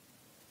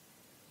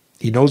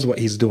 He knows what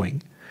he's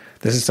doing.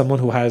 This is someone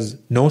who has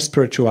no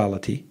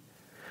spirituality.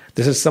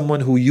 This is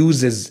someone who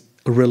uses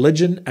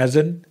religion as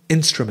an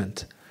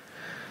instrument.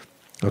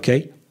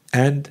 Okay,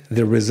 and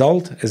the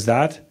result is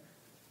that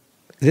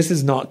this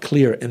is not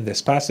clear in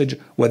this passage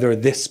whether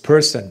this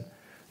person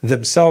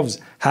themselves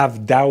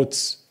have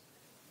doubts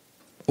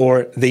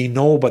or they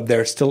know but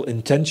they're still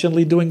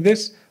intentionally doing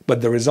this, but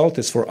the result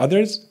is for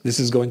others, this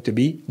is going to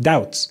be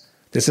doubts.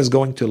 This is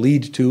going to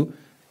lead to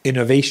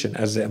innovation,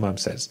 as the Imam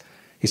says.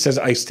 He says,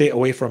 I stay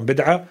away from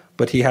bid'ah,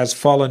 but he has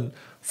fallen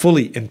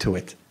fully into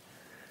it.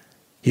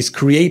 He's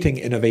creating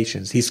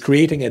innovations. He's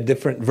creating a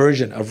different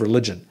version of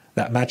religion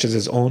that matches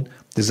his own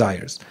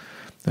desires.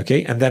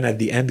 Okay, and then at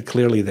the end,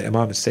 clearly the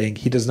Imam is saying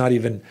he does not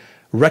even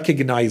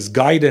recognize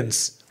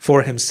guidance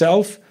for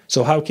himself,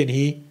 so how can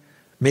he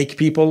make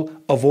people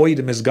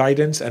avoid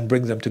misguidance and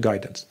bring them to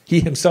guidance? He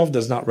himself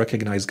does not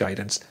recognize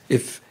guidance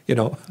if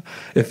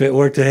it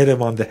were to hit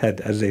him on the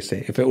head, as they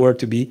say, if it were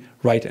to be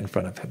right in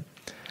front of him.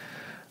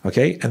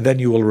 Okay, and then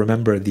you will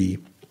remember the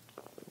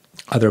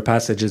other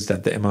passages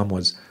that the Imam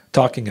was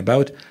talking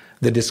about.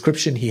 The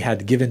description he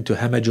had given to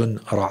Hamajun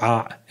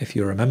Ra'a, if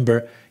you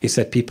remember, he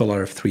said people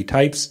are of three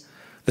types: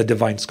 the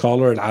divine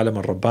scholar, al-alim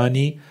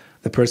al-rabbani,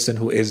 the person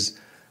who is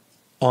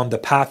on the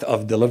path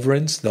of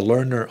deliverance, the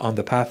learner on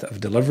the path of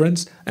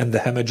deliverance, and the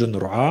Hamajun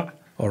Ra'a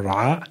or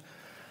Ra'a.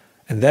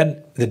 And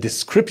then the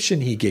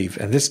description he gave,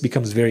 and this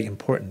becomes very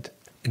important.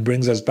 It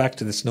brings us back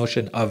to this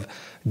notion of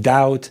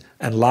doubt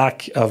and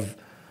lack of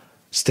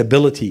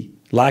stability,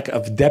 lack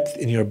of depth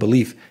in your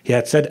belief. He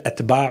had said,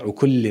 أَتْبَاعُ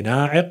كُلِّ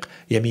نَاعِقْ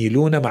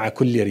يَمِيلُونَ مَعَ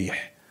كُلِّ رِيحٍ.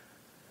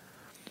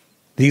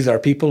 These are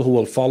people who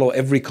will follow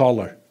every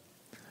caller.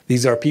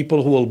 These are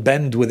people who will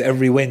bend with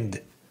every wind.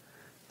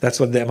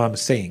 That's what the Imam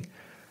is saying.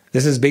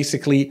 This is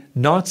basically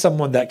not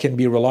someone that can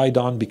be relied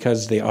on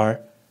because they are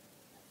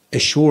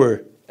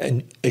assured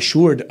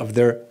of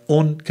their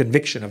own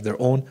conviction, of their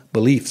own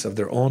beliefs, of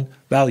their own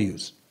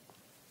values.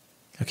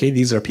 Okay,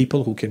 these are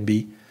people who can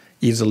be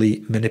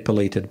easily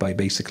manipulated by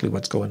basically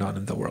what's going on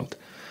in the world.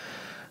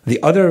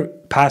 The other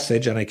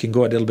passage, and I can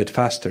go a little bit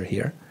faster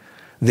here,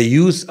 the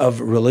use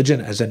of religion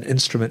as an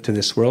instrument to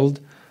this world,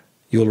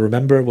 you'll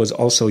remember, was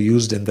also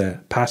used in the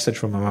passage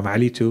from Imam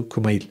Ali to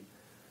Kumail.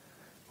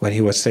 When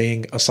he was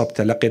saying, أَصَبْتَ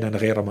لَقِنًا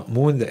غَيْرَ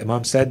مَأْمُونَ, the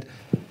Imam said,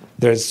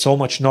 there's so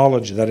much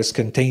knowledge that is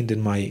contained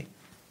in my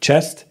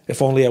chest,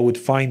 if only I would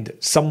find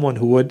someone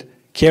who would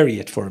carry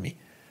it for me,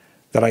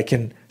 that I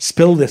can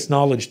spill this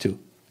knowledge to,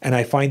 and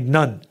I find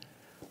none.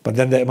 But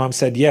then the Imam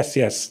said, yes,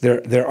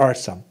 there are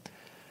some.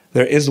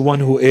 There is one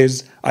who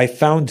is, I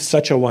found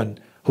such a one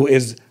who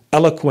is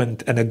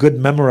eloquent and a good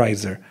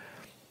memorizer,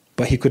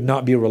 but he could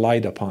not be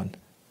relied upon.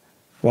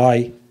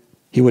 Why?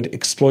 He would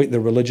exploit the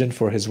religion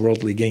for his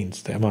worldly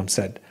gains, the Imam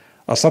said.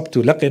 أَصَبْتُ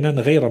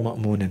لَقِنًا غَيْرَ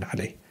مَأْمُونٍ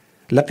عَلَيْهِ.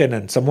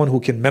 Laqinan, someone who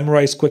can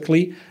memorize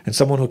quickly and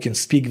someone who can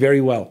speak very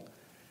well.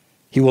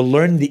 He will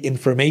learn the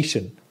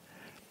information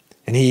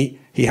and he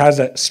has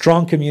a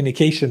strong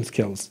communication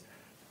skills.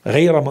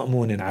 غَيْرَ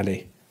مَأْمُونٍ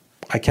عَلَيْهِ.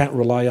 I can't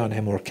rely on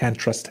him or can't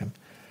trust him.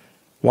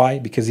 Why?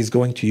 Because he's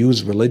going to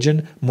use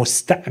religion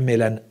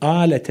مُسْتَعْمِلًا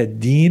آلَةَ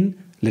الدِّينِ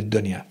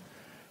لِلدُّنْيَا.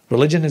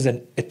 Religion is a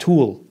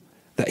tool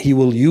that he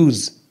will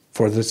use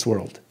for this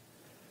world.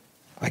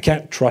 I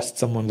can't trust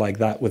someone like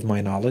that with my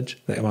knowledge,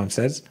 the Imam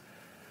says.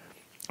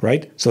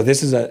 Right? So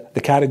this is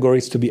the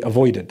categories to be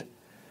avoided.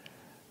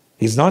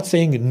 He's not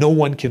saying no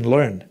one can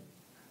learn.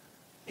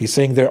 He's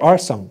saying there are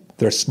some.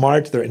 They're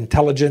smart, they're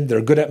intelligent,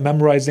 they're good at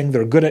memorizing,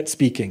 they're good at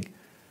speaking.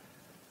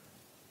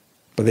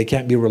 But they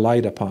can't be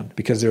relied upon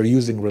because they're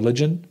using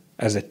religion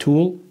as a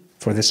tool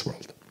for this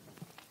world.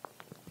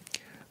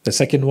 The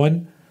second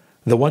one,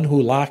 the one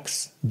who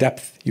lacks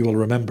depth, you will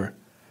remember.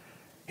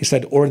 He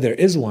said, or there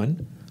is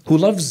one who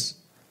loves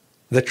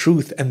the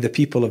truth and the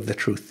people of the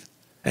truth,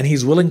 and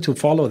he's willing to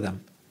follow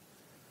them.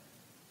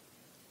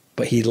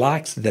 But he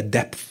lacks the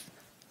depth.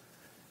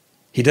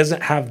 He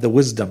doesn't have the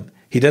wisdom.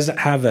 He doesn't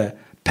have a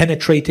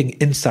penetrating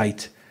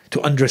insight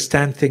to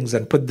understand things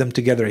and put them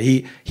together.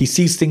 He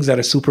sees things at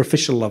a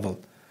superficial level.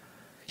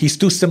 He's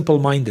too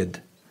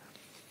simple-minded.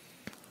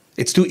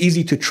 It's too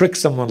easy to trick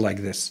someone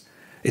like this.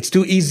 It's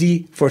too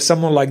easy for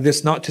someone like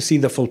this not to see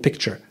the full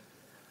picture.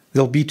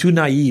 They'll be too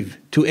naive,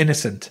 too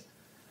innocent.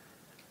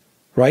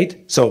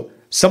 Right? So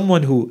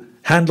someone who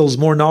handles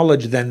more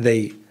knowledge than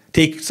they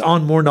takes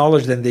on more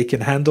knowledge than they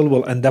can handle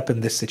will end up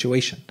in this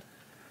situation.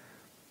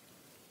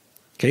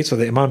 Okay, so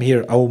the Imam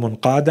here, أو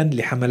منقادا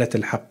لحملة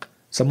الحق,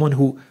 someone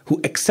who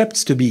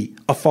accepts to be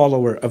a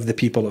follower of the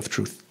people of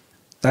truth.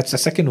 That's the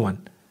second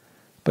one.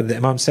 But the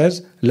Imam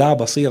says, لا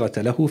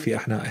بصيرة له في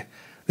أحنائه.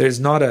 There is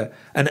not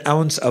an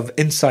ounce of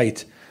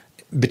insight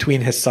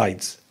between his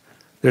sides.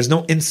 There's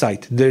no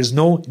insight. There's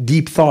no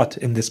deep thought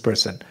in this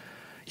person.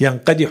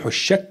 ينقدح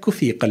الشك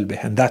في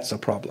قلبه, and that's a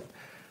problem.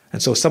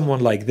 And so someone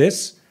like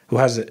this, who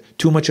has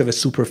too much of a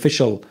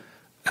superficial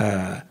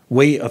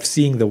way of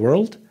seeing the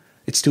world,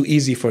 it's too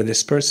easy for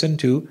this person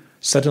to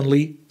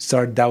suddenly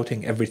start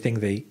doubting everything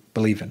they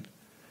believe in.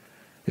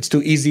 It's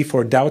too easy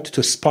for doubt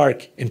to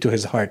spark into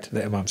his heart,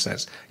 the Imam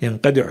says.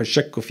 ينقدح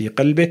الشك في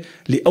قلبه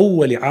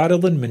لأول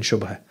عارض من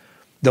شبهه.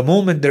 The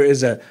moment there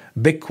is a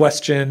big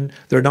question,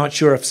 they're not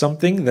sure of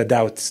something, the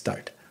doubts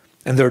start.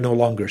 And they're no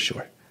longer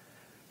sure.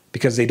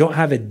 Because they don't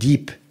have a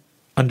deep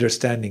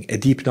understanding, a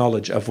deep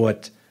knowledge of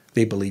what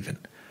they believe in.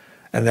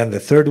 And then the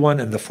third one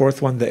and the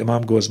fourth one, the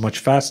Imam goes much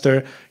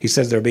faster. He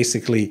says they're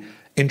basically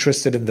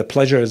interested in the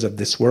pleasures of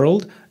this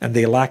world and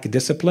they lack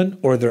discipline,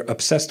 or they're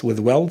obsessed with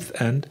wealth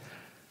and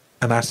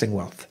amassing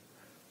wealth.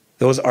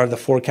 Those are the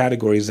four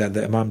categories that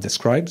the Imam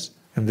describes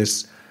in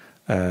this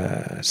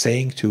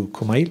saying to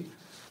Kumail.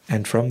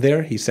 And from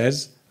there he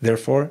says,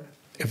 therefore,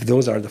 if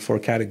those are the four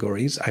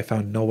categories, I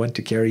found no one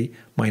to carry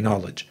my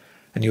knowledge.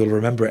 And you'll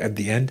remember at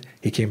the end,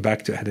 he came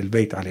back to Ahlul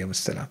Bayt alayhim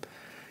salam.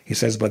 He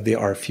says, but they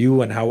are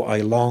few and how I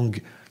long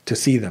to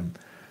see them.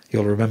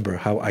 You'll remember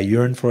how I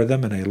yearn for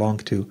them and I long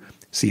to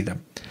see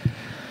them.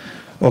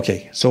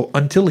 Okay, so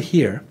until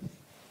here,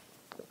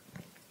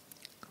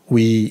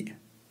 we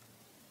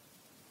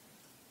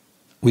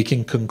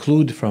can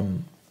conclude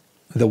from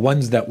the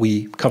ones that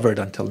we covered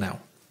until now.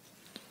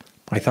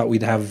 I thought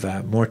we'd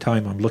have more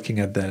time. I'm looking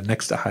at the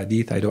next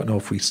ahadith. I don't know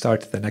if we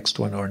start the next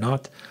one or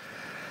not.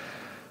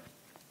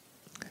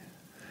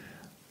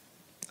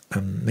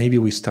 Maybe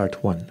we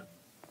start one.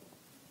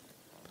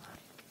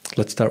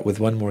 Let's start with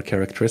one more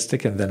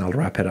characteristic and then I'll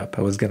wrap it up.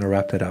 I was going to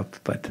wrap it up,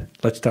 but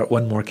let's start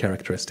one more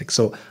characteristic.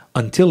 So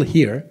until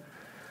here,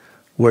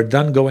 we're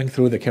done going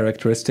through the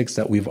characteristics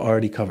that we've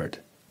already covered.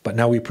 But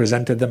now we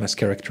presented them as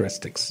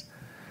characteristics.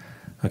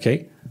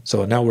 Okay?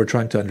 So now we're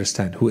trying to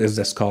understand who is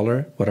the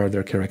scholar, what are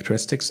their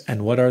characteristics,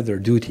 and what are their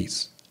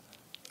duties.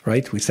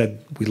 Right? We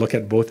said we look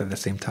at both at the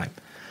same time.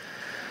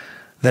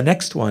 The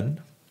next one,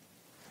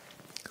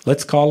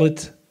 let's call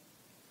it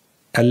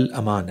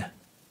al-amana.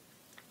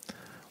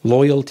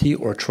 Loyalty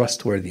or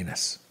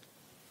trustworthiness.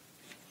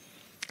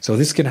 So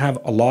this can have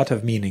a lot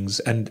of meanings,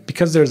 and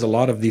because there's a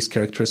lot of these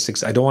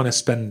characteristics, I don't want to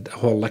spend a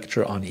whole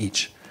lecture on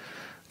each.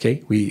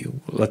 Okay,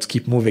 let's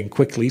keep moving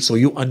quickly so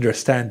you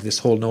understand this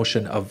whole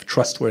notion of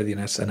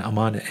trustworthiness and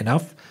amana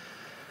enough.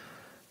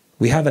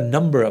 We have a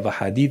number of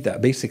ahadith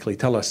that basically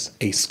tell us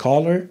a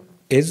scholar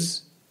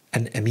is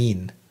an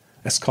amin.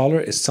 A scholar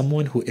is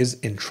someone who is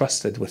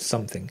entrusted with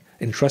something,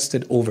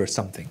 entrusted over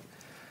something.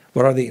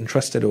 What are they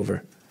entrusted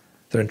over?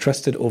 They're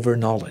entrusted over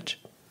knowledge.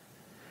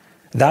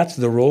 That's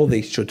the role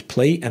they should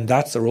play, and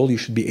that's the role you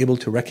should be able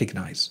to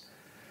recognize.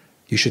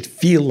 You should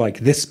feel like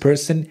this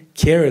person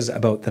cares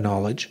about the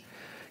knowledge,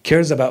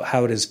 cares about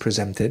how it is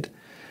presented,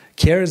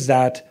 cares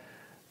that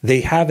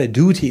they have a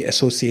duty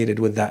associated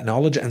with that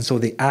knowledge, and so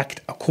they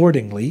act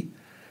accordingly,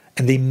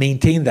 and they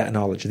maintain that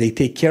knowledge. They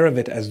take care of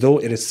it as though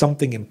it is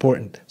something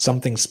important,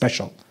 something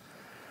special.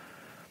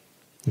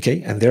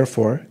 Okay, and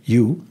therefore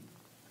you,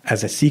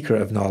 as a seeker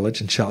of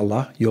knowledge,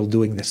 inshallah, you're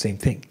doing the same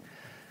thing.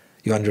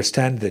 You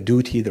understand the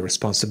duty, the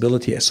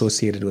responsibility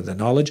associated with the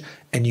knowledge,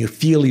 and you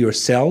feel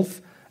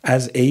yourself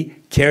as a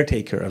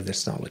caretaker of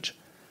this knowledge.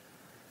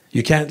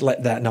 You can't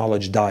let that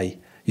knowledge die.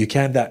 You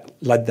can't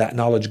let that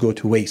knowledge go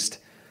to waste.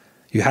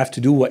 You have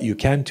to do what you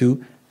can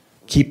to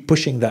keep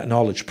pushing that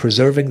knowledge,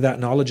 preserving that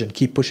knowledge, and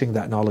keep pushing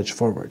that knowledge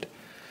forward.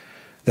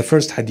 The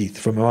first hadith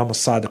from Imam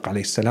al-Sadiq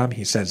alayhi salam,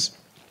 he says,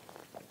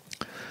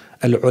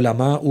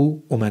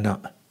 Al-ulama'u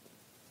umana'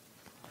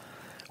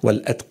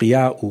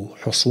 wal-atqiya'u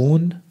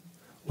husun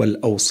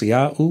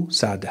wal-awsiya'u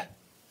sada.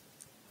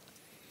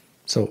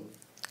 So,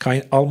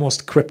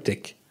 almost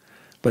cryptic,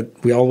 but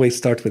we always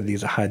start with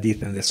these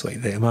hadith in this way.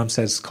 The Imam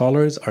says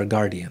scholars are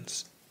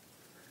guardians,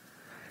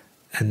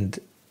 and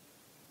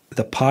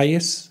the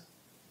pious,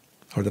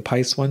 or the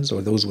pious ones,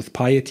 or those with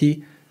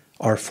piety,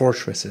 are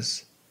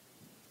fortresses.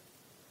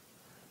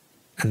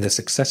 and the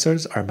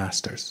successors are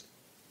masters.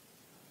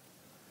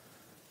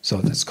 So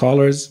the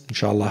scholars,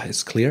 inshallah,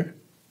 is clear.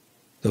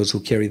 Those who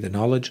carry the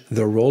knowledge,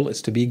 their role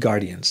is to be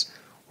guardians.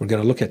 We're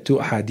going to look at two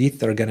ahadith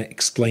that are going to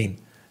explain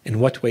in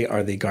what way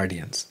are they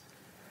guardians.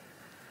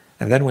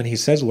 And then when he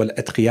says,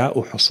 وَالْأَتْقِيَاءُ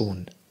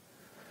حُصُونَ,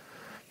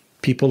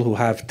 people who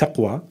have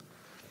taqwa,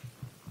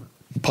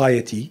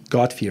 piety,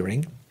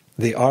 God-fearing,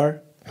 they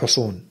are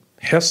husun.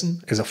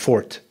 Hisn is a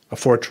fort, a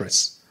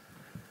fortress.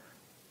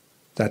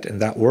 That in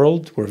that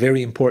world were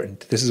very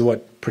important. This is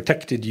what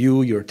protected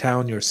you, your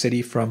town, your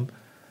city from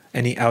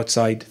any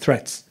outside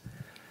threats.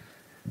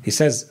 He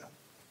says,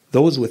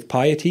 those with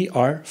piety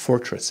are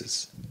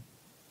fortresses.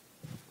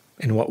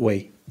 In what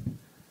way?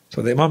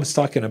 So the Imam is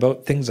talking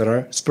about things that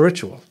are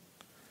spiritual.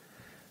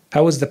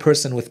 How is the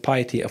person with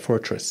piety a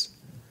fortress?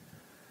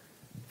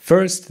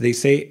 First, they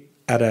say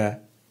at a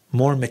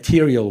more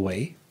material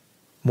way,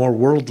 more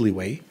worldly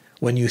way,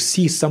 when you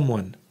see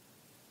someone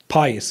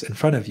pious in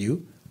front of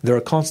you, they're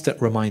a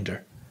constant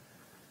reminder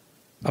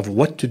of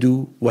what to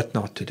do, what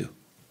not to do.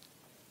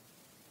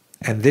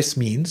 And this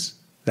means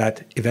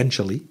that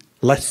eventually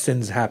less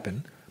sins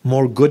happen,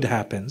 more good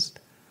happens,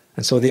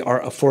 and so they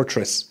are a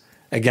fortress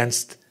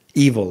against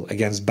evil,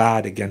 against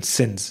bad, against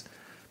sins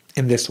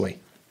in this way.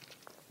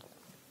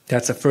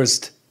 That's the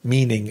first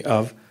meaning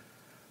of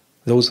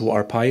those who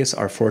are pious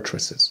are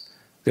fortresses.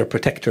 They're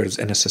protectors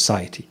in a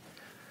society.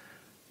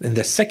 And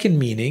the second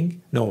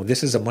meaning, no,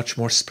 this is a much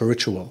more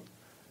spiritual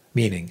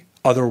meaning,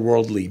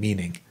 otherworldly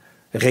meaning,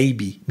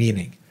 ghaibi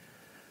meaning.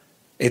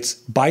 It's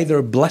by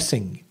their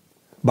blessing,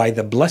 by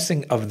the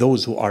blessing of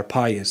those who are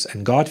pious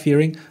and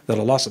God-fearing, that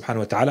Allah subhanahu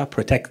wa ta'ala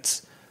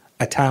protects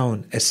a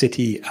town, a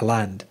city, a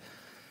land,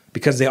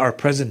 because they are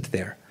present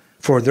there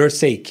for their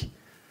sake,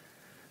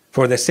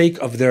 for the sake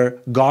of their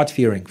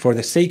God-fearing, for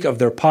the sake of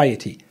their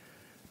piety.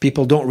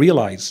 People don't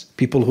realize,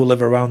 people who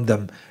live around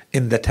them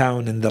in the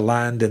town, in the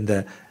land, in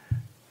the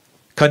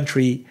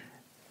country,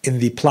 in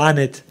the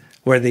planet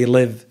where they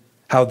live,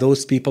 how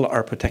those people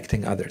are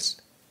protecting others.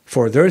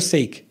 For their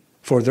sake,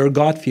 for their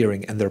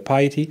God-fearing and their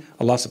piety,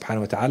 Allah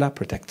subhanahu wa ta'ala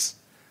protects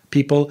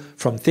people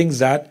from things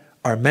that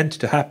are meant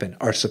to happen,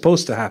 are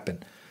supposed to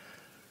happen.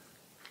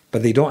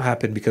 But they don't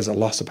happen because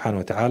Allah subhanahu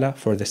wa ta'ala,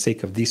 for the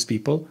sake of these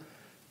people,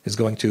 is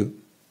going to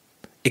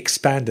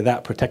expand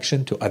that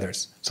protection to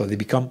others. So they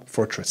become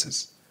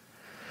fortresses.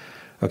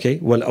 Okay,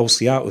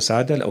 وَالْأَوْصِيَاءُ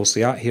سَادَ,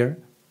 al-awsiya here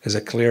is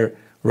a clear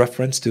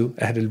reference to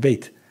Ahlul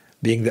Bayt,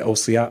 being the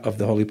awsiya of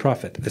the Holy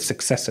Prophet, the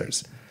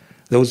successors,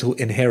 those who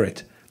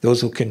inherit,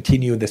 those who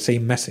continue the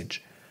same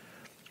message,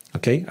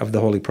 okay, of the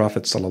Holy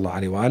Prophet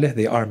sallallahu alaihi wasallam.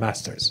 They are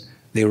masters.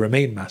 They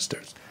remain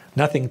masters.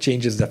 Nothing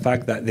changes the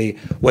fact that they,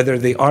 whether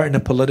they are in a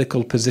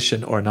political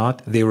position or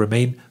not, they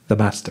remain the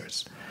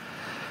masters.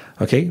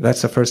 Okay,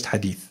 that's the first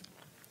hadith.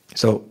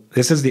 So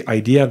this is the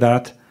idea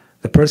that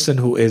the person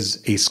who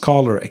is a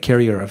scholar, a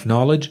carrier of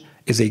knowledge,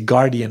 is a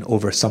guardian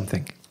over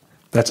something.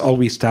 That's all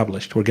we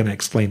established. We're going to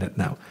explain it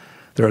now.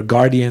 They're a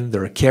guardian,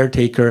 they're a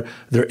caretaker,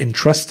 they're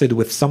entrusted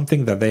with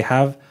something that they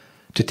have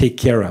to take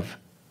care of.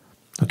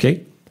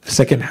 Okay? The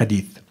second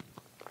hadith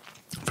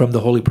from the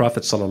Holy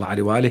Prophet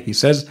ﷺ, he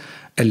says,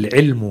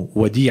 الْعِلْمُ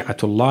وَدِيعَةُ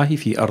اللَّهِ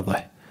فِي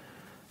أَرْضِهِ.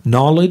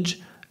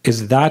 Knowledge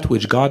is that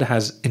which God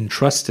has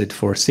entrusted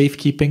for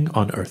safekeeping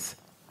on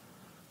earth.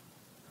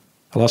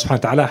 Allah subhanahu wa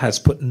ta'ala has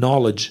put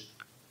knowledge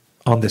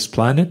on this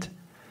planet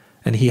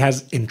and He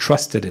has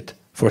entrusted it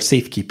for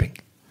safekeeping.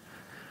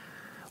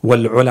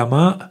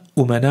 وَالْعُلَمَاءُ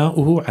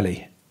أُمَنَاؤُهُ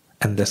عَلَيْهِ.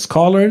 And the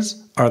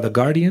scholars are the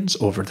guardians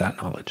over that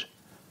knowledge.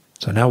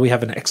 So now we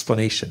have an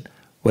explanation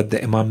what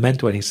the Imam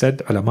meant when he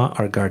said ulama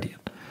are guardian.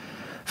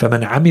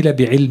 فَمَنْ عَمِلَ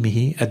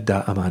بِعِلْمِهِ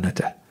أَدَّى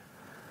أَمَانَتَهُ.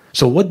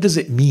 So what does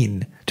it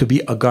mean to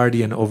be a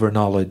guardian over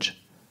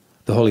knowledge?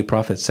 The Holy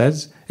Prophet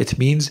says it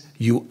means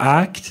you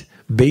act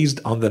based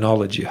on the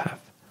knowledge you have.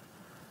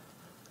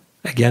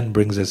 Again,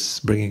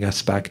 bringing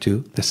us back to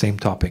the same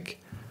topic.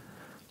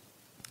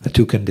 The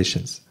two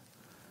conditions.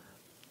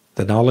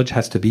 The knowledge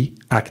has to be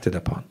acted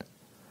upon.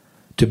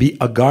 To be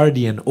a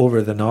guardian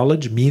over the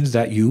knowledge means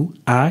that you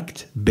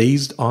act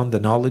based on the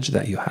knowledge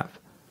that you have.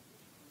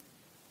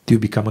 Do you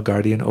become a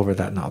guardian over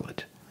that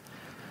knowledge?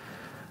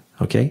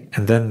 Okay,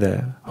 and then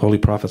the Holy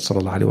Prophet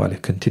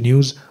ﷺ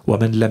continues,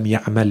 وَمَنْ لَمْ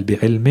يَعْمَلْ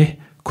بِعِلْمِهِ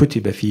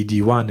كُتِبَ فِي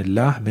دِيوَانِ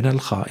اللَّهِ مِنَ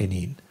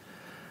الْخَائِنِينَ.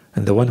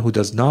 And the one who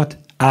does not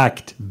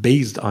act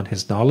based on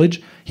his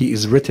knowledge, he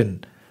is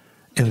written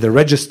in the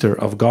register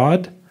of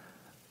God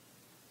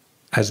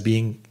as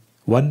being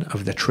one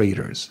of the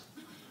traitors.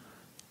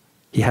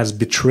 He has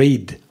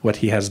betrayed what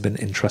he has been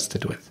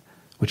entrusted with,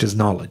 which is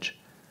knowledge.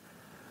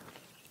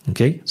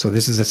 Okay, so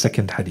this is the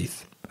second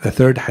hadith. The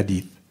third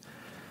hadith,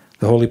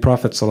 the Holy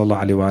Prophet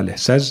ﷺ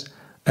says,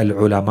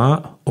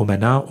 Al-ulama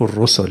umana'u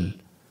rusul.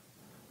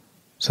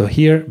 So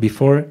here,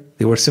 before,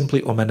 they were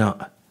simply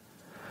umana.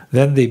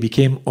 Then they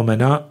became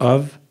umana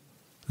of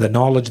the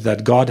knowledge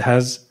that God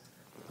has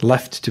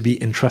left to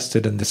be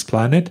entrusted in this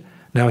planet.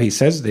 Now he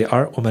says they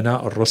are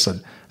umana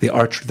al-rusul. They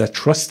are the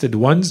trusted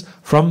ones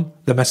from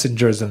the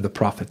messengers and the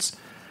prophets.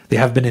 They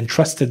have been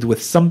entrusted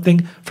with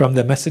something from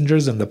the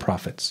messengers and the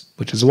prophets,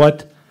 which is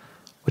what?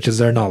 which is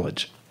their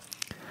knowledge.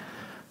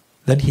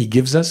 Then he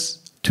gives us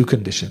two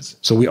conditions.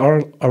 So we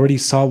already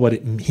saw what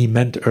he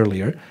meant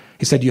earlier.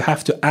 He said you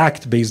have to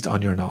act based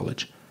on your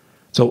knowledge.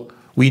 So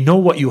we know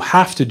what you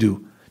have to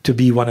do to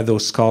be one of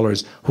those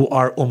scholars who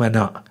are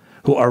umana,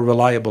 who are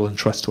reliable and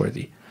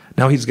trustworthy.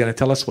 Now he's going to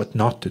tell us what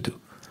not to do.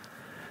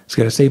 He's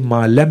going to say,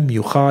 مَا لَمْ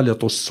يُخَالِطُ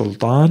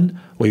السُّلْطَانِ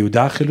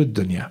وَيُدَاخِلُ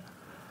الدُّنْيَا.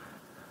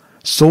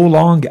 So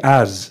long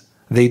as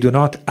they do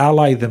not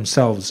ally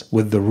themselves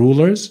with the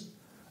rulers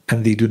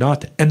and they do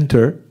not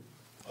enter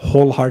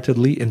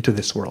wholeheartedly into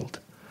this world.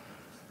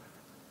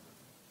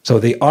 So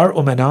they are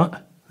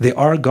umana, they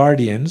are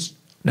guardians.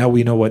 Now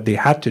we know what they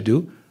had to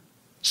do.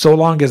 So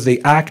long as they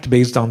act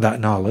based on that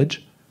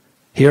knowledge.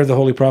 Here the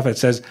Holy Prophet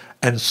says,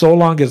 and so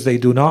long as they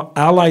do not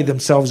ally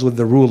themselves with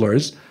the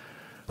rulers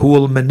who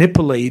will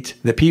manipulate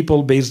the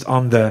people based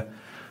on the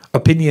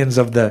opinions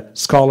of the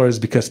scholars,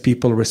 because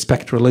people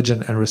respect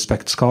religion and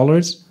respect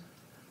scholars.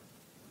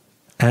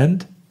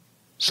 And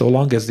so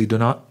long as they do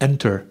not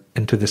enter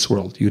into this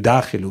world,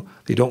 yudakhilu,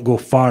 they don't go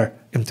far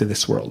into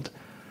this world.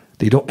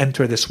 They don't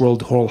enter this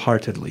world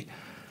wholeheartedly,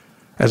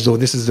 as though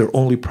this is their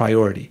only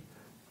priority,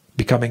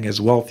 becoming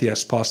as wealthy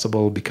as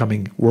possible,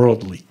 becoming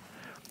worldly.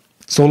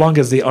 So long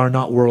as they are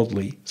not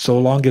worldly, so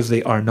long as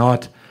they are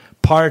not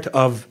part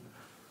of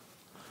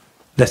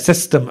the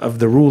system of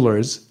the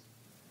rulers,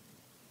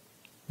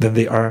 then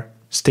they are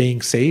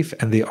staying safe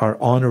and they are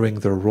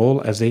honoring their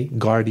role as a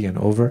guardian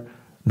over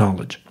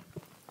knowledge.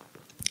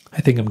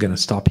 I think I'm going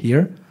to stop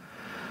here.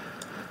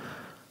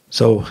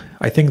 So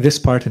I think this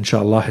part,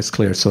 inshallah, is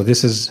clear. So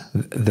this is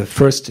the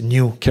first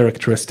new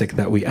characteristic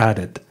that we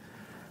added,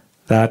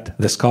 that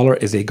the scholar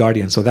is a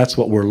guardian. So that's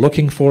what we're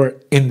looking for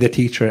in the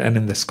teacher and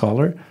in the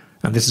scholar.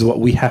 And this is what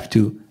we have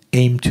to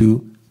aim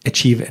to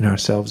achieve in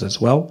ourselves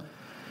as well.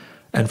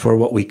 And for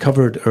what we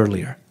covered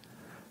earlier,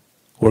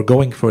 we're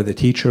going for the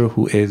teacher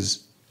who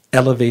is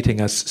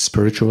elevating us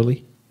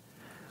spiritually.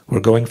 We're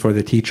going for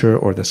the teacher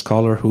or the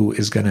scholar who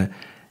is going to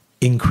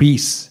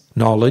increase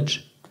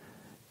knowledge,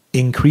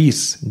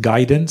 increase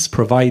guidance,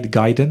 provide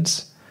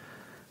guidance.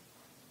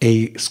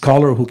 A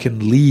scholar who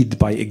can lead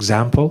by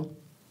example,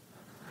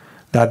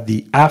 that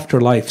the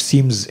afterlife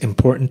seems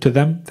important to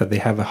them, that they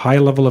have a high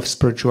level of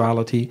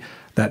spirituality,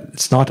 that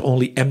it's not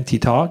only empty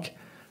talk,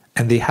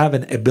 and they have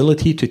an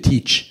ability to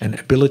teach, an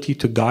ability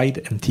to guide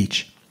and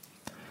teach.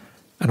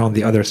 And on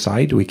the other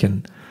side, we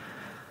can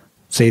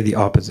say the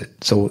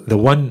opposite. So the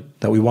one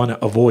that we want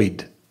to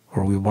avoid,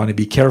 or we want to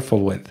be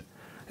careful with,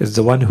 is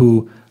the one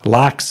who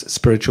lacks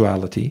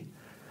spirituality,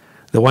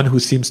 the one who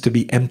seems to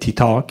be empty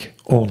talk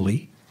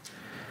only,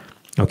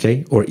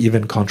 okay, or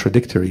even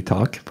contradictory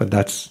talk, but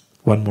that's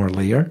one more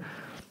layer,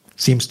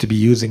 seems to be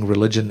using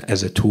religion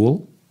as a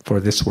tool for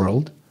this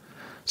world.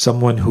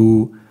 Someone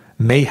who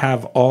may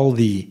have all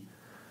the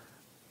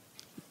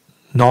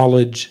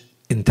knowledge,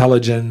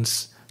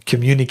 intelligence,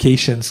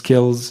 communication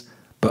skills,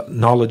 but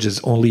knowledge is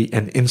only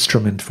an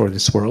instrument for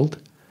this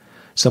world.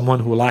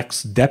 Someone who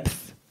lacks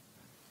depth,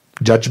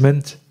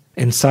 judgment,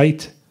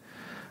 insight,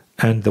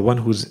 and the one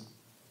who's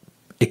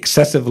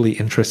excessively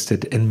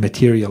interested in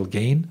material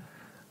gain,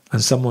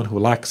 and someone who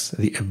lacks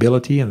the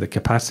ability and the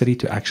capacity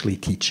to actually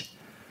teach,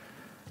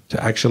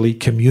 to actually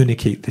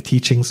communicate the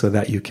teaching so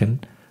that you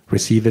can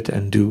receive it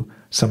and do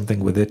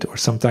something with it, or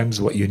sometimes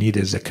what you need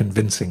is a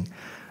convincing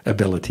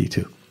ability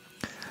to.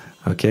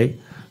 Okay,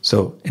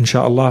 so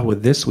inshallah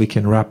with this we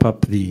can wrap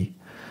up the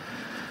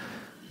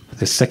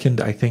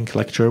second, I think,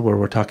 lecture where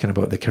we're talking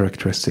about the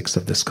characteristics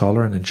of the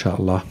scholar, and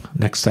inshallah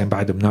next time,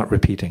 I'm not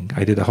repeating,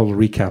 I did a whole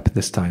recap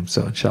this time,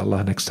 so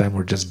inshallah next time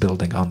we're just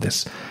building on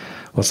this.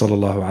 Wa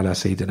sallallahu ala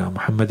sayyidina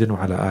Muhammadin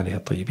wa ala alihi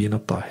at-tayyibin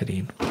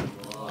at-tahirin.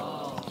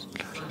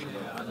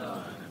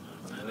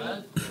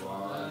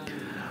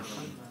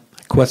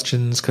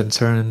 Questions,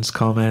 concerns,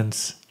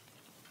 comments?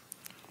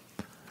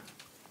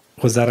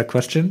 Was that a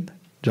question,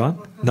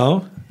 John?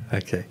 No?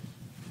 Okay.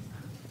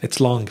 It's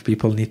long.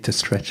 People need to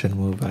stretch and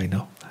move, I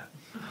know.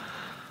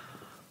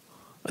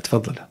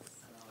 اتفضل.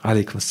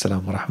 عليكم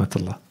السلام ورحمة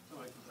الله.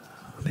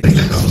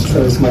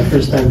 So it's my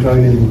first time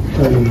joining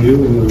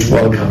you.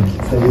 Welcome.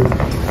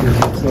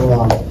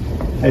 So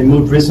I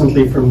moved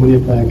recently from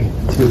Winnipeg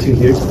to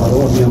here, to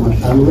Ottawa, me and my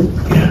family.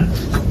 Yeah.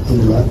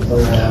 So,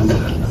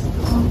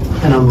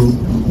 and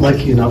I'm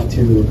lucky enough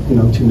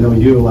to know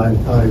you. I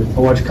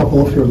watched a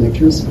couple of your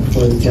lectures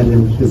before I get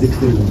in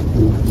physically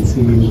and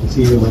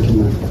see you like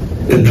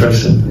in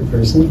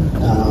person.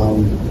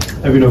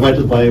 I've been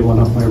invited by one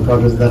of my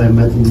brothers that I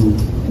met in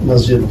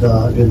Masjid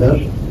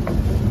Ghidar.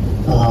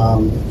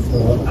 So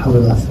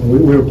alhamdulillah,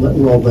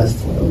 we're all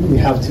blessed. We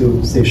have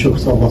to say shukr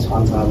to Allah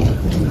subhanahu wa ta'ala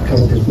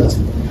because of his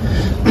blessing.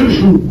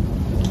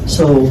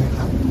 So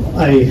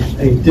I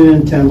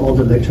didn't attend all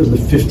the lectures, the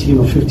 15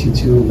 or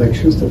 52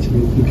 lectures that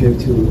you gave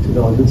to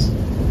the audience.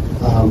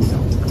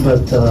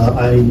 But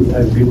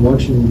I've been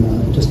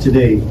watching just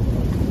today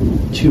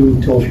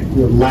two of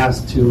your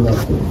last two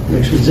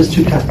lectures, just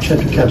to try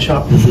to catch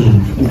up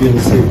and be on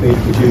the same page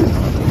with you.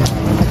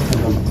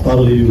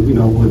 Bottle you,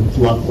 with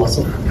lots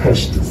of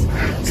questions.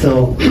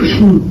 So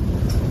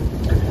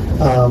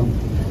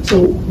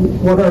So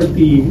what are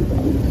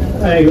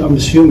I'm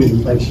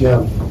assuming like you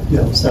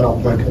have set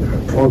up like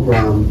a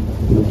program,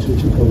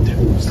 to go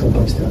through step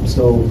by step.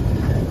 So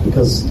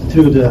because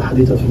through the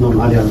hadith of Imam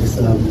Ali alayhi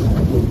salam,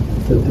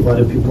 they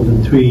divided people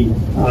in three: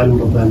 alim,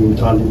 rabbani,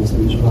 muta'allim, and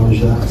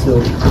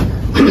so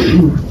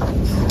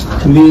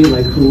to me,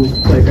 I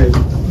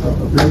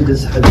read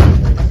this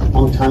hadith a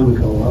long time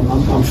ago.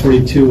 I'm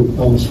 42,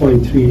 almost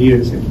 43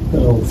 years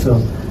old,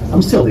 so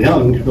I'm still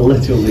young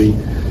relatively.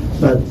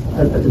 But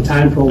at the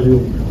time, probably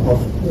of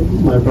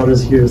my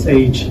brother's year's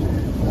age,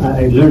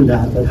 I learned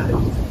that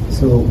hadith.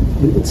 So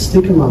it's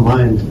stuck in my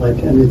mind,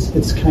 and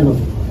it's kind of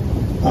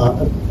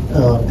a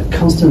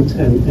constant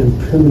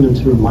and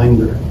permanent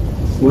reminder.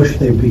 Where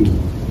should I be?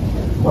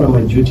 What are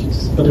my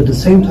duties? But at the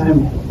same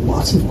time,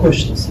 lots of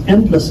questions,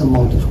 endless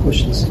amount of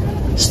questions,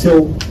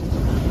 still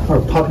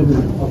are popping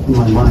up in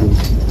my mind.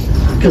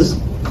 Because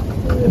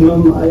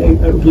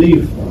I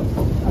believe,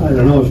 I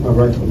don't know if I'm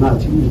right or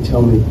not, you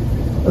tell me.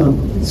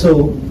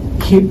 So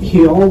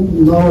he all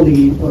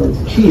knowledge, or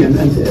he and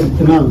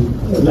Imam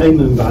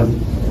al-Ayman Ba'di,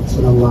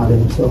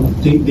 so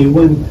they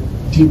went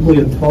deeply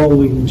and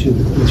thoroughly into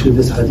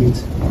this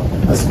hadith,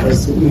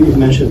 as we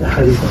mentioned, the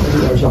hadith of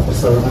Ja'far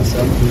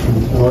Sadiq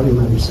and our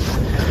Imams.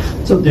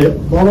 So they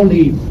not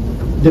only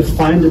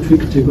define the three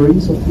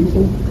categories of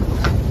people,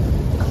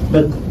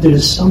 but there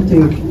is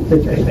something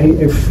that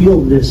I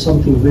feel there's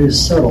something very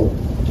subtle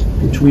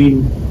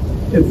between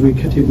every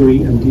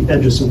category and the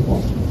adjacent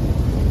one.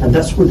 And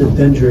that's where the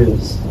danger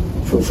is.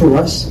 For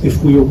us,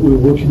 if we're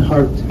working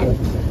hard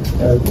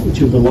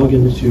to belong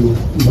into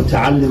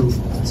muta'allim,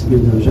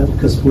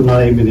 because we're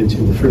not aiming into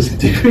the first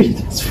category,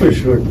 that's for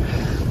sure.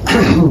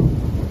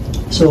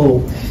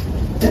 So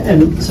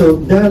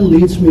that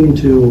leads me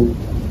into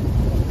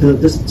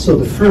the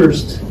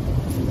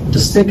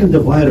second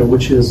divider,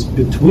 which is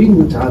between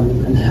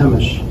muta'allim and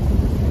hamish.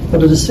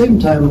 But at the same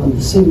time,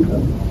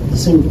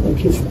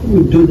 like if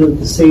we do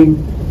the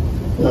same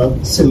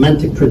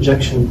semantic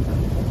projection,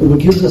 it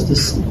gives us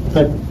this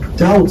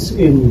doubts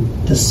in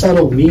the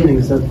subtle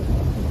meanings that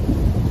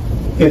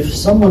if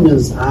someone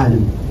is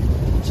alim,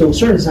 so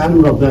sure it's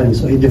alim rabbani,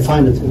 so he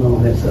defined it in our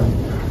life.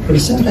 But at the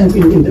same time,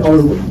 in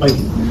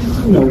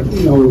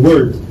our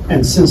word,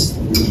 and since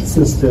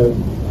the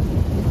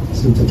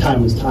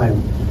time is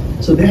time,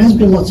 so there has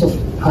been lots of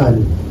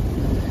alim,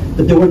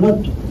 but they were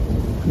not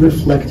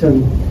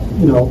reflecting,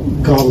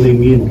 godly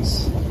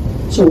meanings.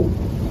 So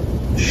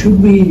should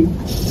we,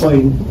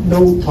 by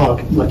no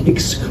talk,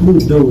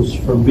 exclude those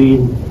from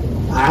being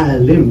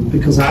alim?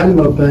 Because alim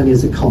rabbani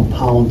is a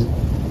compound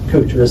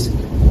characteristic.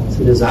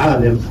 So there's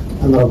alim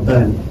and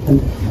rabbani,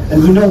 and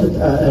we know that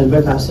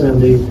Al-Bayt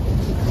al-Salam,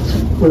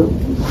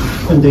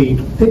 when they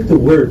pick the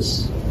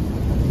words,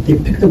 they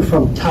pick them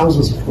from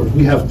thousands of words.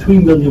 We have 3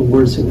 million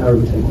words in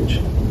Arabic language.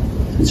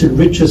 It's the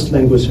richest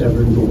language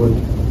ever in the world,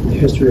 in the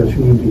history of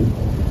human being.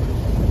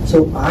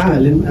 So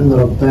alim and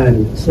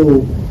rabbani.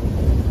 So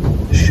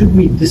should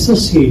we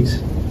dissociate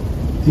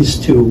these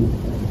two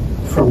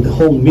from the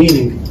whole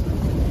meaning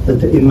that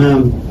the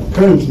Imam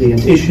apparently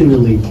and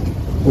initially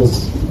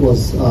was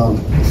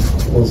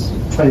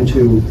trying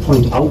to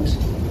point out?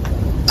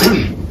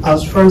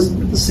 As far as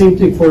the same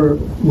thing for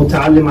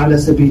muta'allim ala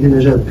sabil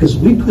najat, because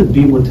we could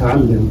be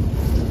muta'allim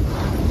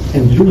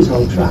and lose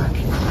our track.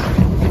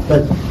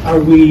 But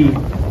are we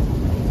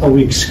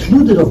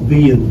excluded of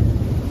being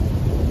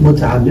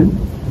muta'allim?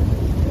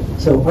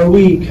 So are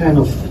we kind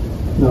of,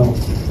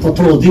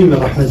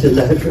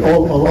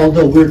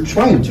 although we're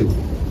trying to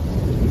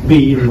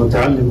be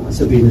muta'allim ala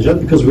sabil najat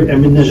because we're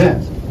amin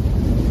najat,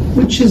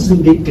 which is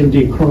in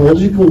the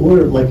chronological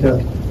order, like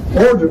a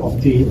order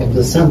of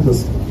the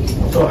sentence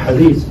or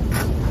hadith.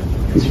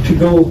 Because if you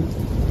go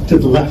to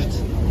the left,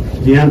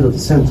 the end of the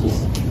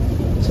sentence,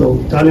 so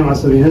ta'alim ala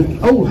sabil najat,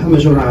 oh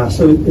hamajun,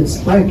 so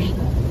it's like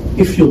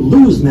if you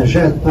lose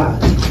najat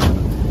path,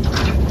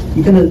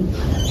 you're gonna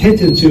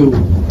hit into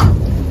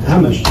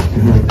hamash.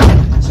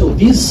 Mm-hmm. So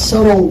these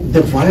subtle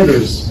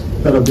dividers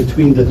that are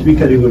between the three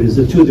categories,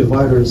 the two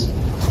dividers,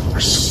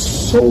 are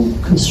so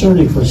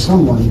concerning for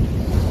someone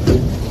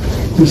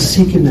who's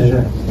seeking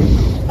najat.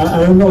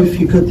 I don't know if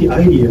you got the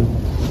idea,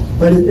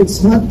 but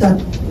it's not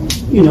that,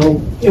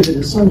 if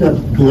it's not that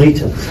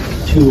blatant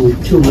to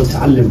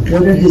muta'allim,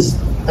 whether he's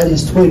at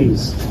his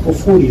 20s or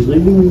 40s or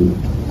even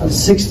at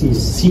 60s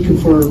seeking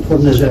for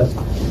najat,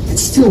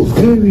 it's still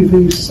very,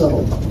 very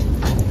subtle.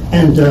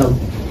 And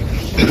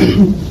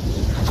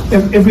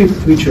every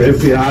preacher,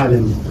 every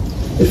alim,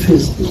 if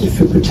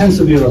he pretends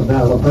to be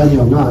Rabbani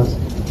or not,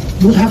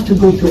 would have to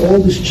go through all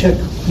this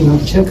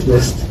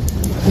checklist.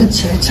 And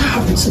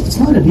it's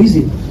not an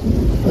easy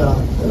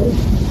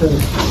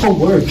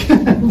homework.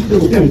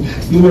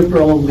 You would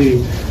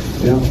probably,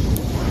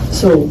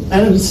 So,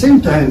 and at the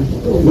same time,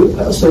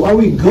 so are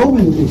we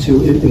going in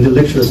the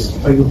lectures,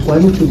 are you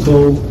planning to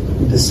go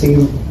in the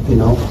same,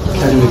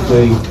 academic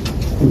way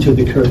into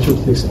the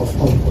characteristics of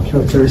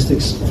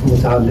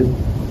muta'allim,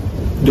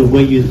 the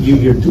way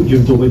you're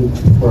doing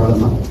for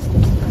ulama?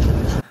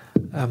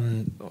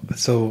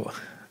 So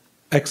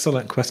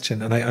Excellent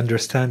question, and I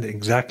understand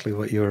exactly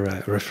what you're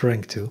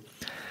referring to.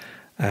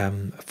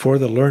 For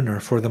the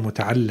learner, for the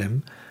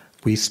muta'allim,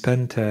 we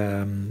spent,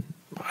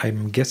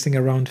 I'm guessing,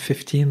 around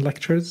 15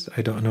 lectures.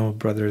 I don't know,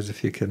 brothers,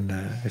 if you can,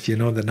 if you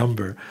know the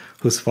number,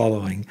 who's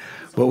following.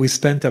 But we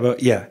spent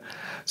about, yeah.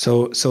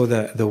 So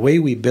the way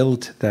we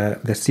built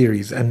the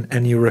series,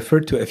 and you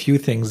referred to a few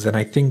things, and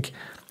I think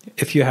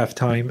if you have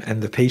time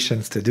and the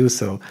patience to do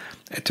so,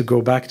 to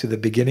go back to the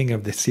beginning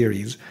of the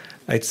series,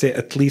 I'd say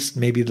at least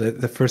maybe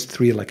the first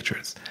 3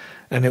 lectures.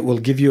 And it will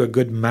give you a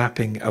good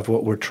mapping of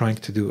what we're trying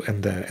to do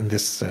in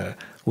this.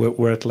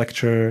 We're at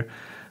lecture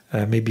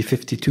maybe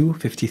 52,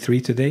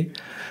 53 today,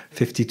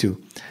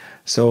 52.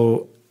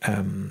 So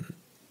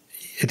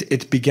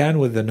it began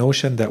with the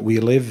notion that we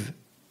live.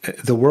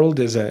 The world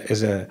is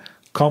a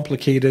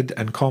complicated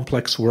and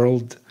complex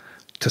world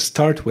to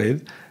start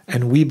with,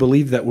 and we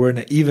believe that we're in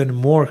an even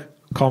more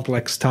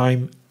complex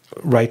time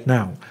right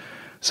now.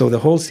 So the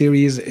whole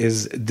series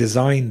is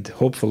designed,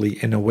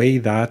 hopefully, in a way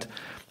that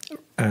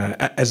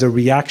as a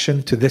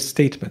reaction to this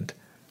statement.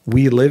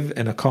 We live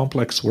in a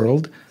complex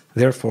world,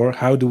 therefore,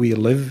 how do we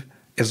live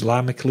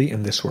Islamically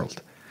in this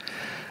world?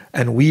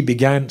 And we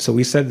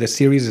said the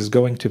series is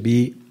going to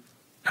be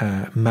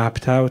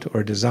mapped out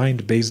or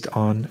designed based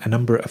on a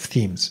number of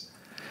themes,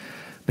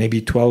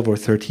 maybe 12 or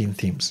 13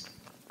 themes.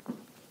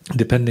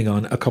 Depending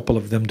on a couple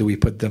of them, do we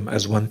put them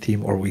as one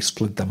theme or we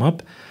split them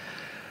up?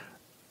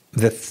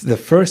 The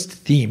first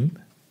theme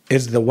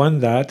is the one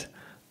that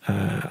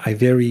I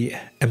very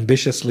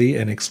ambitiously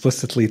and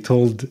explicitly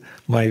told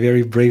my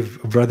very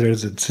brave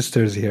brothers and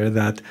sisters here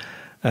that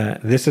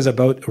this is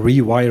about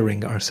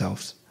rewiring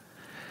ourselves.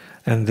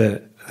 And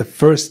the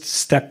first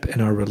step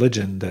in our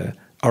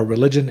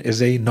religion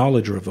is a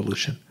knowledge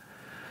revolution.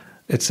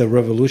 It's a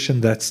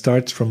revolution that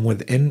starts from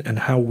within and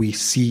how we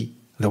see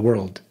the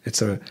world.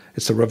 It's a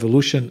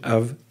revolution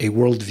of a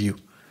worldview.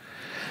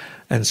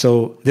 And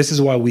so this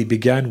is why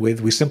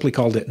we simply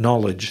called it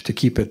knowledge to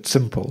keep it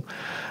simple.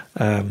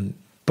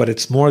 But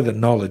it's more than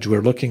knowledge.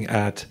 We're looking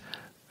at,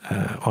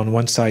 on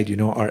one side,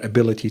 our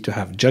ability to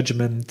have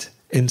judgment,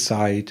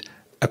 insight,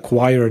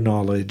 acquire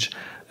knowledge,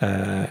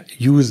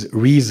 use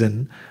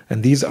reason,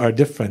 and these are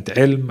different.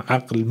 Ilm,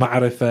 aql,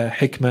 ma'rifah,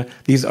 hikmah,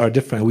 these are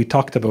different. We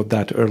talked about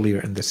that earlier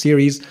in the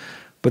series,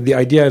 but the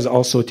idea is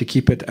also to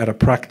keep it at a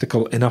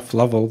practical enough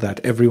level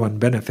that everyone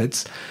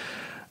benefits.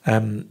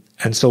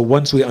 And so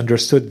once we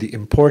understood the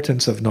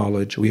importance of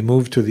knowledge, we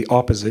moved to the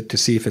opposite to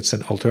see if it's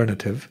an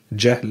alternative,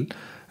 jahl.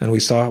 And we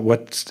saw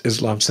what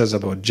Islam says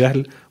about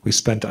jahl. We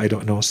spent,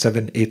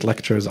 7, 8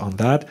 lectures on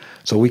that.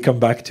 So we come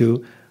back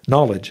to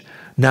knowledge.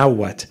 Now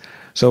what?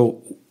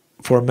 So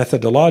for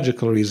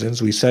methodological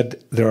reasons, we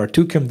said there are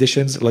 2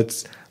 conditions.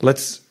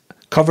 Let's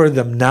cover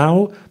them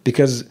now,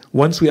 because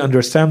once we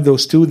understand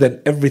those 2,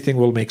 then everything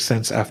will make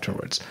sense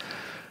afterwards.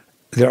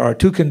 There are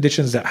 2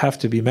 conditions that have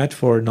to be met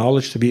for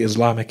knowledge to be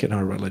Islamic in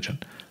our religion.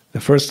 The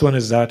first one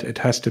is that it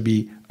has to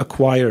be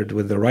acquired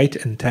with the right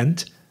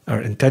intent.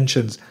 Our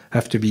intentions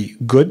have to be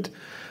good,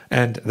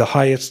 and the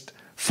highest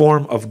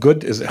form of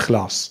good is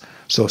ikhlas.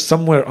 So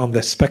somewhere on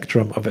the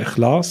spectrum of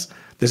ikhlas,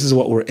 this is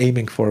what we're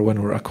aiming for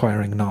when we're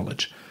acquiring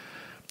knowledge.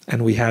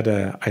 And we had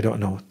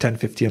 10,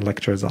 15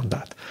 lectures on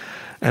that.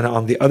 And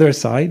on the other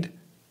side,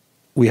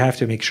 we have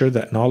to make sure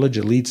that knowledge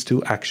leads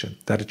to action,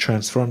 that it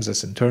transforms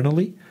us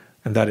internally,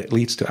 and that it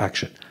leads to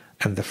action.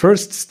 And the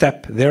first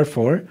step,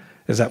 therefore,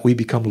 is that we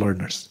become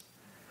learners.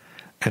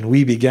 And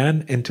we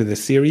began into the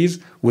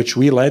series, which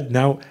we led.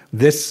 Now,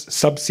 this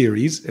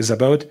sub-series is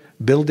about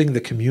building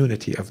the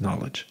community of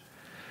knowledge.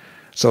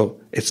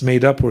 So it's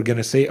made up, we're going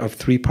to say, of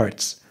 3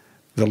 parts.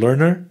 The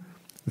learner,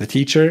 the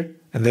teacher,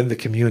 and then the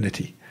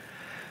community.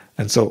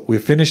 And so we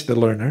finished the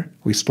learner,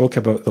 we spoke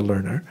about the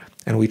learner,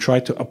 and we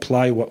tried to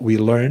apply what we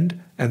learned,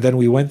 and then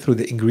we went through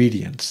the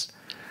ingredients.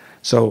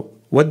 So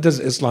what does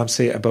Islam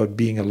say about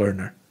being a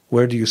learner?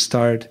 Where do you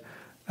start?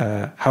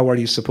 How are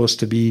you supposed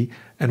to be?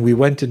 And we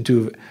went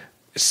into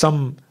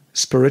some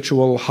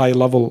spiritual,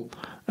 high-level,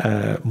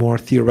 more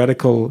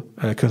theoretical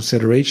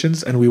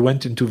considerations, and we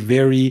went into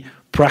very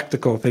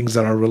practical things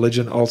that our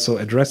religion also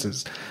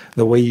addresses.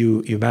 The way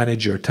you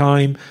manage your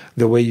time,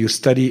 the way you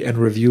study and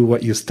review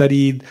what you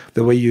studied,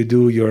 the way you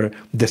do your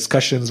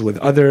discussions with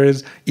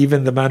others,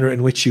 even the manner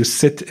in which you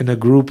sit in a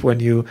group when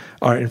you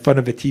are in front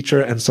of a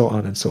teacher, and so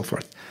on and so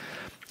forth.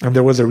 And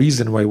there was a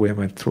reason why we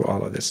went through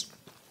all of this.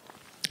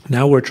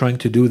 Now we're trying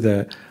to do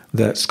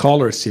the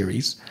scholar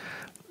series,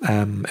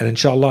 and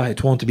inshallah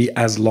it won't be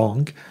as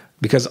long,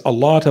 because a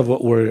lot of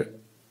what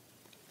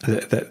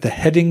the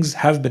headings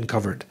have been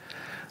covered.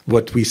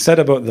 What we said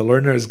about the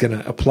learner is going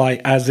to apply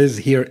as is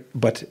here,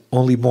 but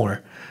only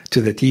more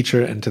to the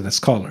teacher and to the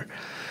scholar.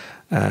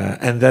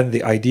 And then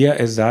the idea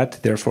is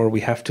that, therefore, we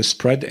have to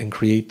spread and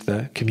create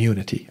the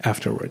community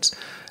afterwards.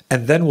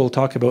 And then we'll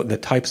talk about the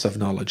types of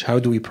knowledge. How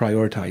do we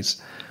prioritize?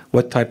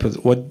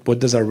 What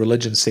does our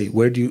religion say?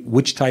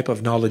 Which type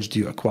of knowledge do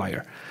you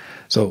acquire?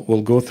 So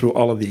we'll go through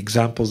all of the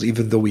examples,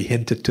 even though we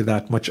hinted to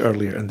that much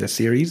earlier in the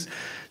series,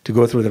 to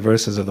go through the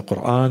verses of the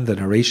Quran, the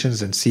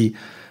narrations, and see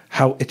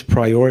how it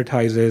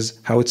prioritizes,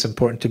 how it's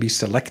important to be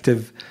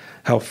selective,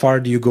 how far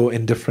do you go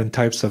in different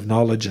types of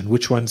knowledge, and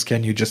which ones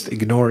can you just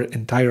ignore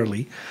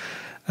entirely.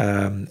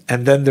 And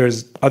then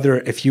there's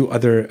a few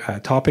other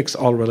topics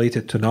all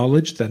related to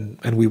knowledge,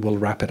 and we will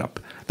wrap it up.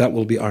 That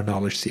will be our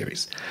knowledge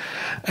series.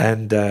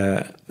 And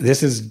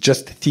this is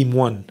just theme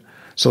 1.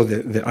 So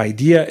the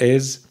idea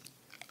is,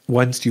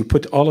 once you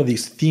put all of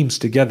these themes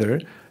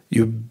together,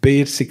 you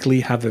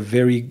basically have a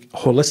very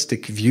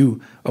holistic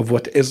view of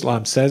what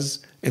Islam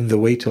says in the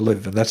way to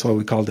live. And that's why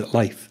we called it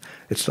Life.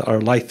 It's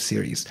our Life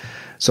series.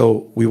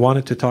 So we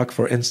wanted to talk,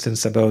 for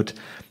instance, about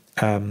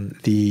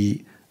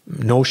the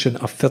notion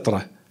of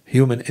fitrah,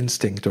 human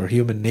instinct or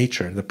human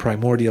nature, the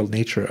primordial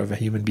nature of a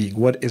human being.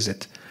 What is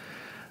it?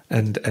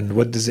 And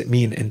what does it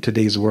mean in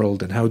today's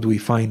world? And how do we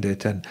find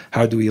it? And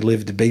how do we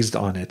live based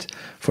on it?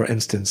 For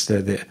instance,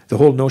 the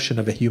whole notion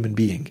of a human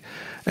being.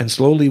 And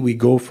slowly we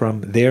go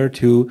from there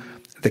to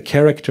the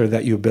character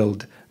that you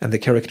build and the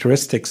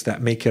characteristics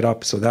that make it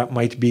up. So that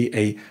might be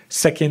a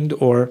second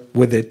or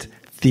with it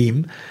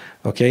theme.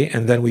 Okay,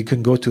 and then we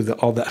can go to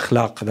all the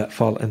akhlaq that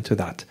fall into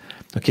that.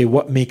 Okay,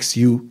 what makes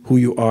you who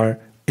you are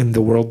in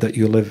the world that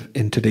you live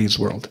in today's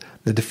world,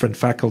 the different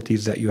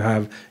faculties that you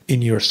have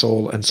in your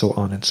soul, and so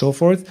on and so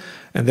forth.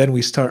 And then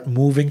we start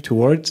moving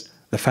towards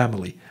the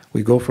family.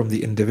 We go from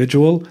the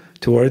individual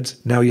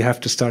towards, now you have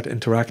to start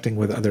interacting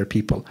with other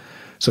people.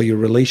 So your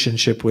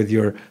relationship with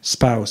your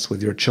spouse,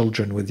 with your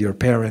children, with your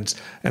parents,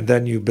 and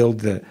then you build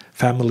the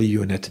family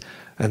unit.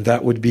 And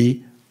that would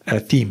be a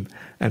theme.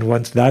 And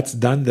once that's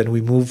done, then we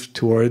move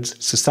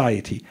towards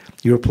society,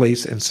 your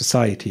place in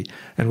society.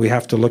 And we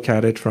have to look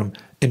at it from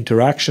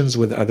interactions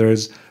with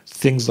others,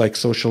 things like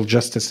social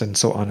justice and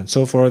so on and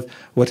so forth.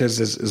 What is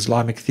this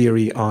Islamic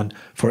theory on,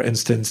 for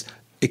instance,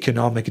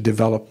 economic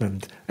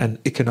development and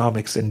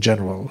economics in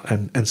general,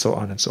 and so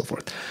on and so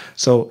forth.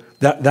 So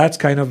that's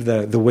kind of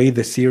the way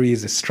the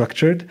series is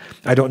structured.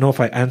 I don't know if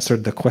I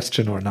answered the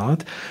question or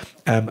not,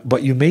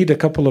 but you made a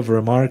couple of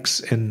remarks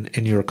in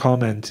your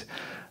comment,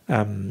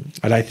 and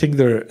I think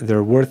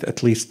they're worth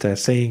at least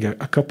saying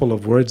a couple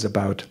of words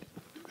about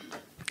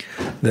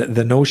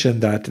the notion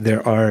that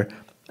there are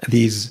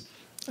these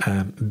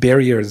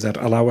barriers that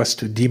allow us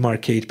to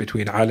demarcate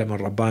between alim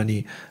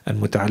al-Rabbani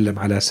and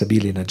muta'allim ala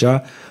sabili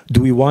najah.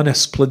 Do we want to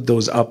split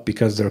those up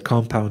because they're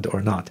compound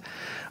or not?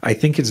 I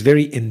think it's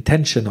very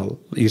intentional.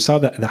 You saw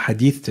that the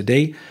hadith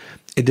today,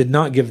 it did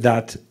not give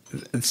that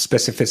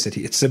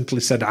specificity. It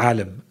simply said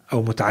alim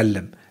or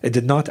muta'allim. It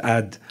did not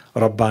add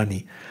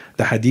Rabbani.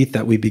 The hadith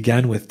that we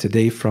began with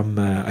today from,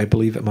 I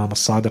believe, Imam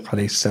al-Sadiq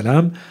alayhi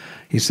salam,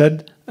 he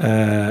said,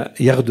 يَغْدُ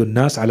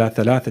النَّاسِ عَلَى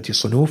ثَلَاثَةِ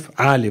صُنُوفٍ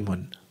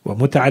عَالِمٌ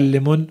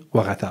وَمُتَعَلِّمٌ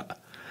وَغَثَاءٌ.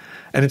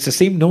 And it's the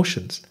same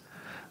notions.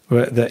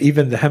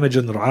 Even the Hamaj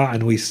and Ra'a,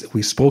 and we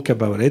spoke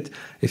about it.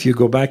 If you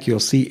go back, you'll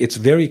see it's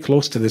very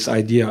close to this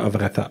idea of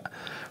ghatha,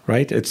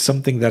 right? It's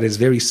something that is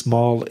very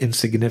small,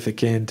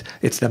 insignificant.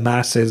 It's the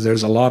masses.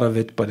 There's a lot of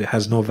it, but it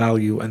has no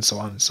value, and so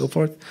on and so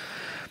forth.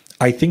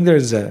 I think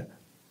there's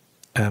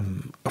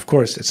of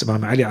course, it's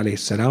Imam Ali alayhi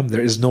salam.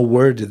 There is no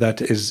word that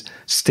is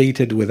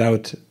stated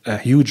without a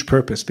huge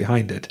purpose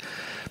behind it.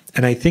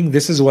 And I think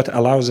this is what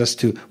allows us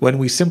to, when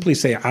we simply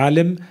say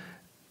alim,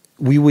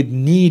 we would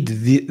need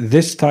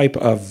this type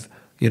of,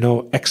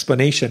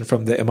 explanation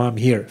from the Imam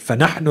here.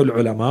 فَنَحْنُ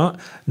الْعُلَمَاء.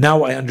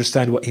 Now I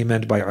understand what he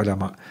meant by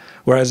ulama.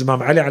 Whereas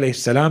Imam Ali alayhi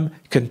salam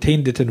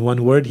contained it in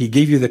one word. He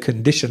gave you the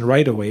condition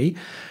right away.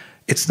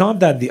 It's not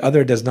that the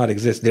other does not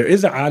exist. There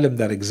is an alim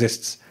that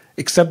exists,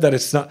 except that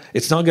it's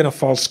not going to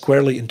fall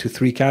squarely into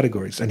 3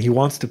 categories. And he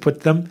wants to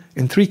put them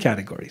in 3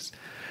 categories.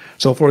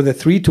 So for the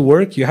 3 to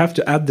work, you have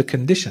to add the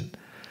condition.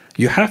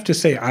 You have to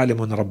say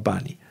alimun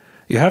rabbani.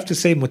 You have to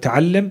say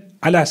muta'allim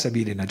ala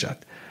sabili najat.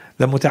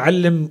 The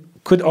muta'allim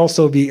could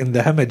also be in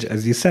the hamaj,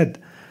 as you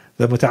said.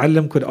 The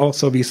muta'allim could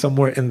also be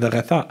somewhere in the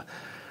ghatha.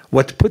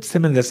 What puts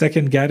him in the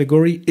second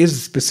category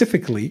is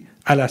specifically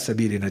ala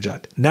sabili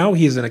najat. Now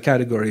he's in a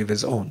category of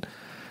his own,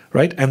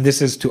 right? And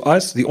this is to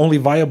us the only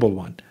viable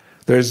one.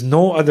 There is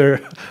no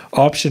other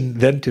option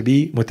than to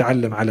be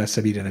muta'allim ala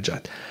sabili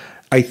najat.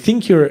 I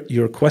think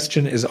your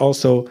question is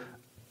also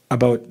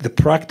about the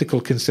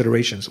practical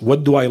considerations.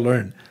 What do I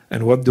learn?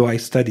 And what do I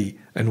study?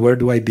 And where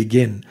do I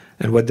begin?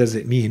 And what does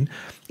it mean?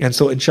 And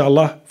so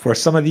inshallah, for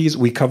some of these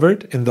we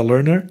covered in the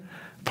learner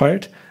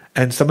part,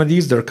 and some of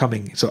these they're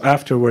coming. So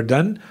after we're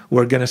done,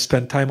 we're going to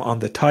spend time on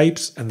the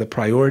types and the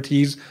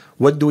priorities.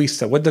 What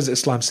does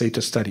Islam say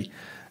to study?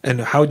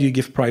 And how do you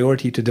give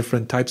priority to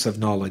different types of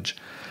knowledge?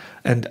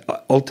 And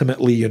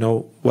ultimately,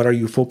 what are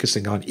you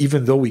focusing on?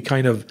 Even though we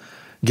kind of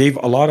gave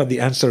a lot of the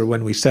answer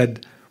when we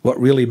said what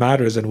really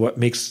matters and what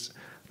makes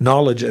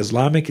knowledge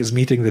Islamic is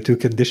meeting the 2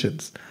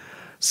 conditions.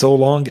 So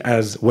long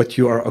as what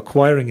you are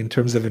acquiring in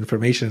terms of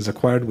information is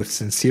acquired with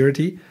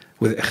sincerity,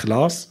 with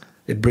ikhlas,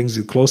 it brings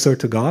you closer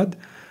to God.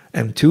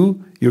 And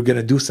 2, you're going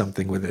to do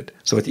something with it.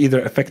 So it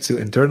either affects you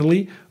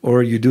internally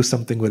or you do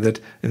something with it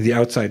in the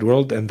outside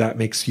world, and that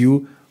makes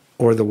you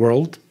or the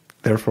world,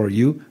 therefore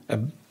you,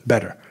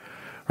 better.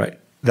 Right?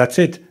 That's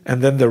it.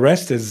 And then the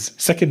rest is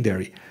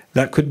secondary.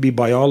 That could be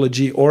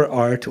biology or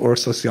art or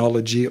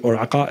sociology or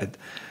aqa'id,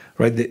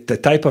 right? The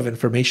type of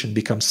information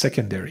becomes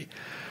secondary.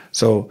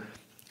 So,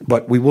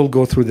 but we will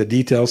go through the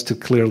details to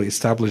clearly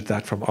establish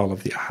that from all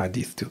of the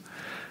ahadith too.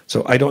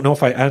 So I don't know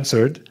if I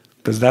answered,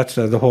 because that's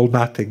the whole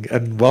mapping.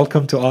 And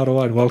welcome to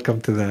Ottawa and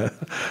welcome to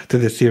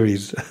the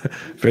series.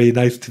 Very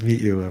nice to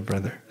meet you,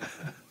 brother.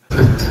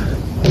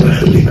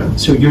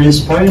 So you're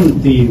inspiring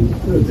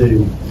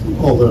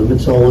all the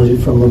mythology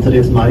from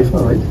Nadariyat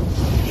al-Ma'rifah, right?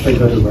 If I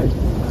got it right.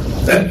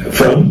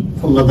 From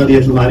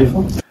Nadariyat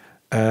al-Ma'rifah?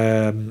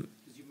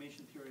 You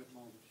mentioned theory of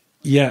knowledge.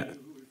 Yeah.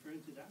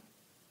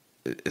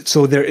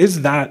 So there is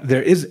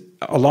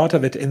a lot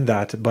of it in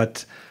that,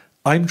 but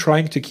I'm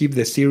trying to keep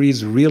the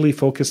series really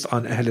focused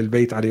on Ahl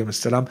al-Bayt alayhim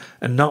salam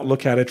and not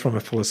look at it from a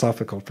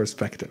philosophical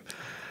perspective.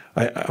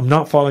 I'm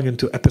not falling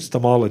into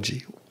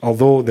epistemology,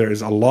 although there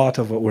is a lot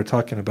of what we're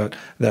talking about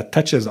that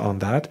touches on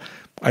that.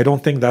 I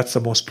don't think that's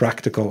the most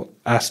practical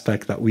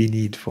aspect that we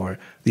need for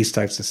these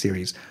types of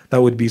series.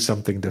 That would be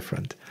something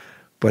different.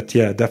 But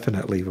yeah,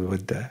 definitely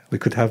we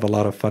could have a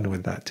lot of fun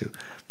with that too.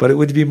 But it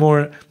would be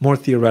more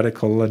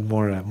theoretical and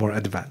more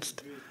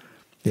advanced.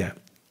 Yeah.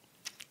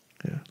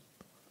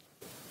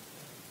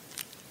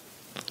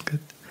 Good.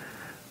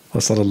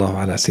 وصلى الله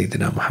على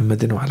سيدنا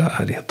محمد وعلى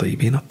آله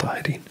الطيبين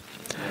الطاهرين.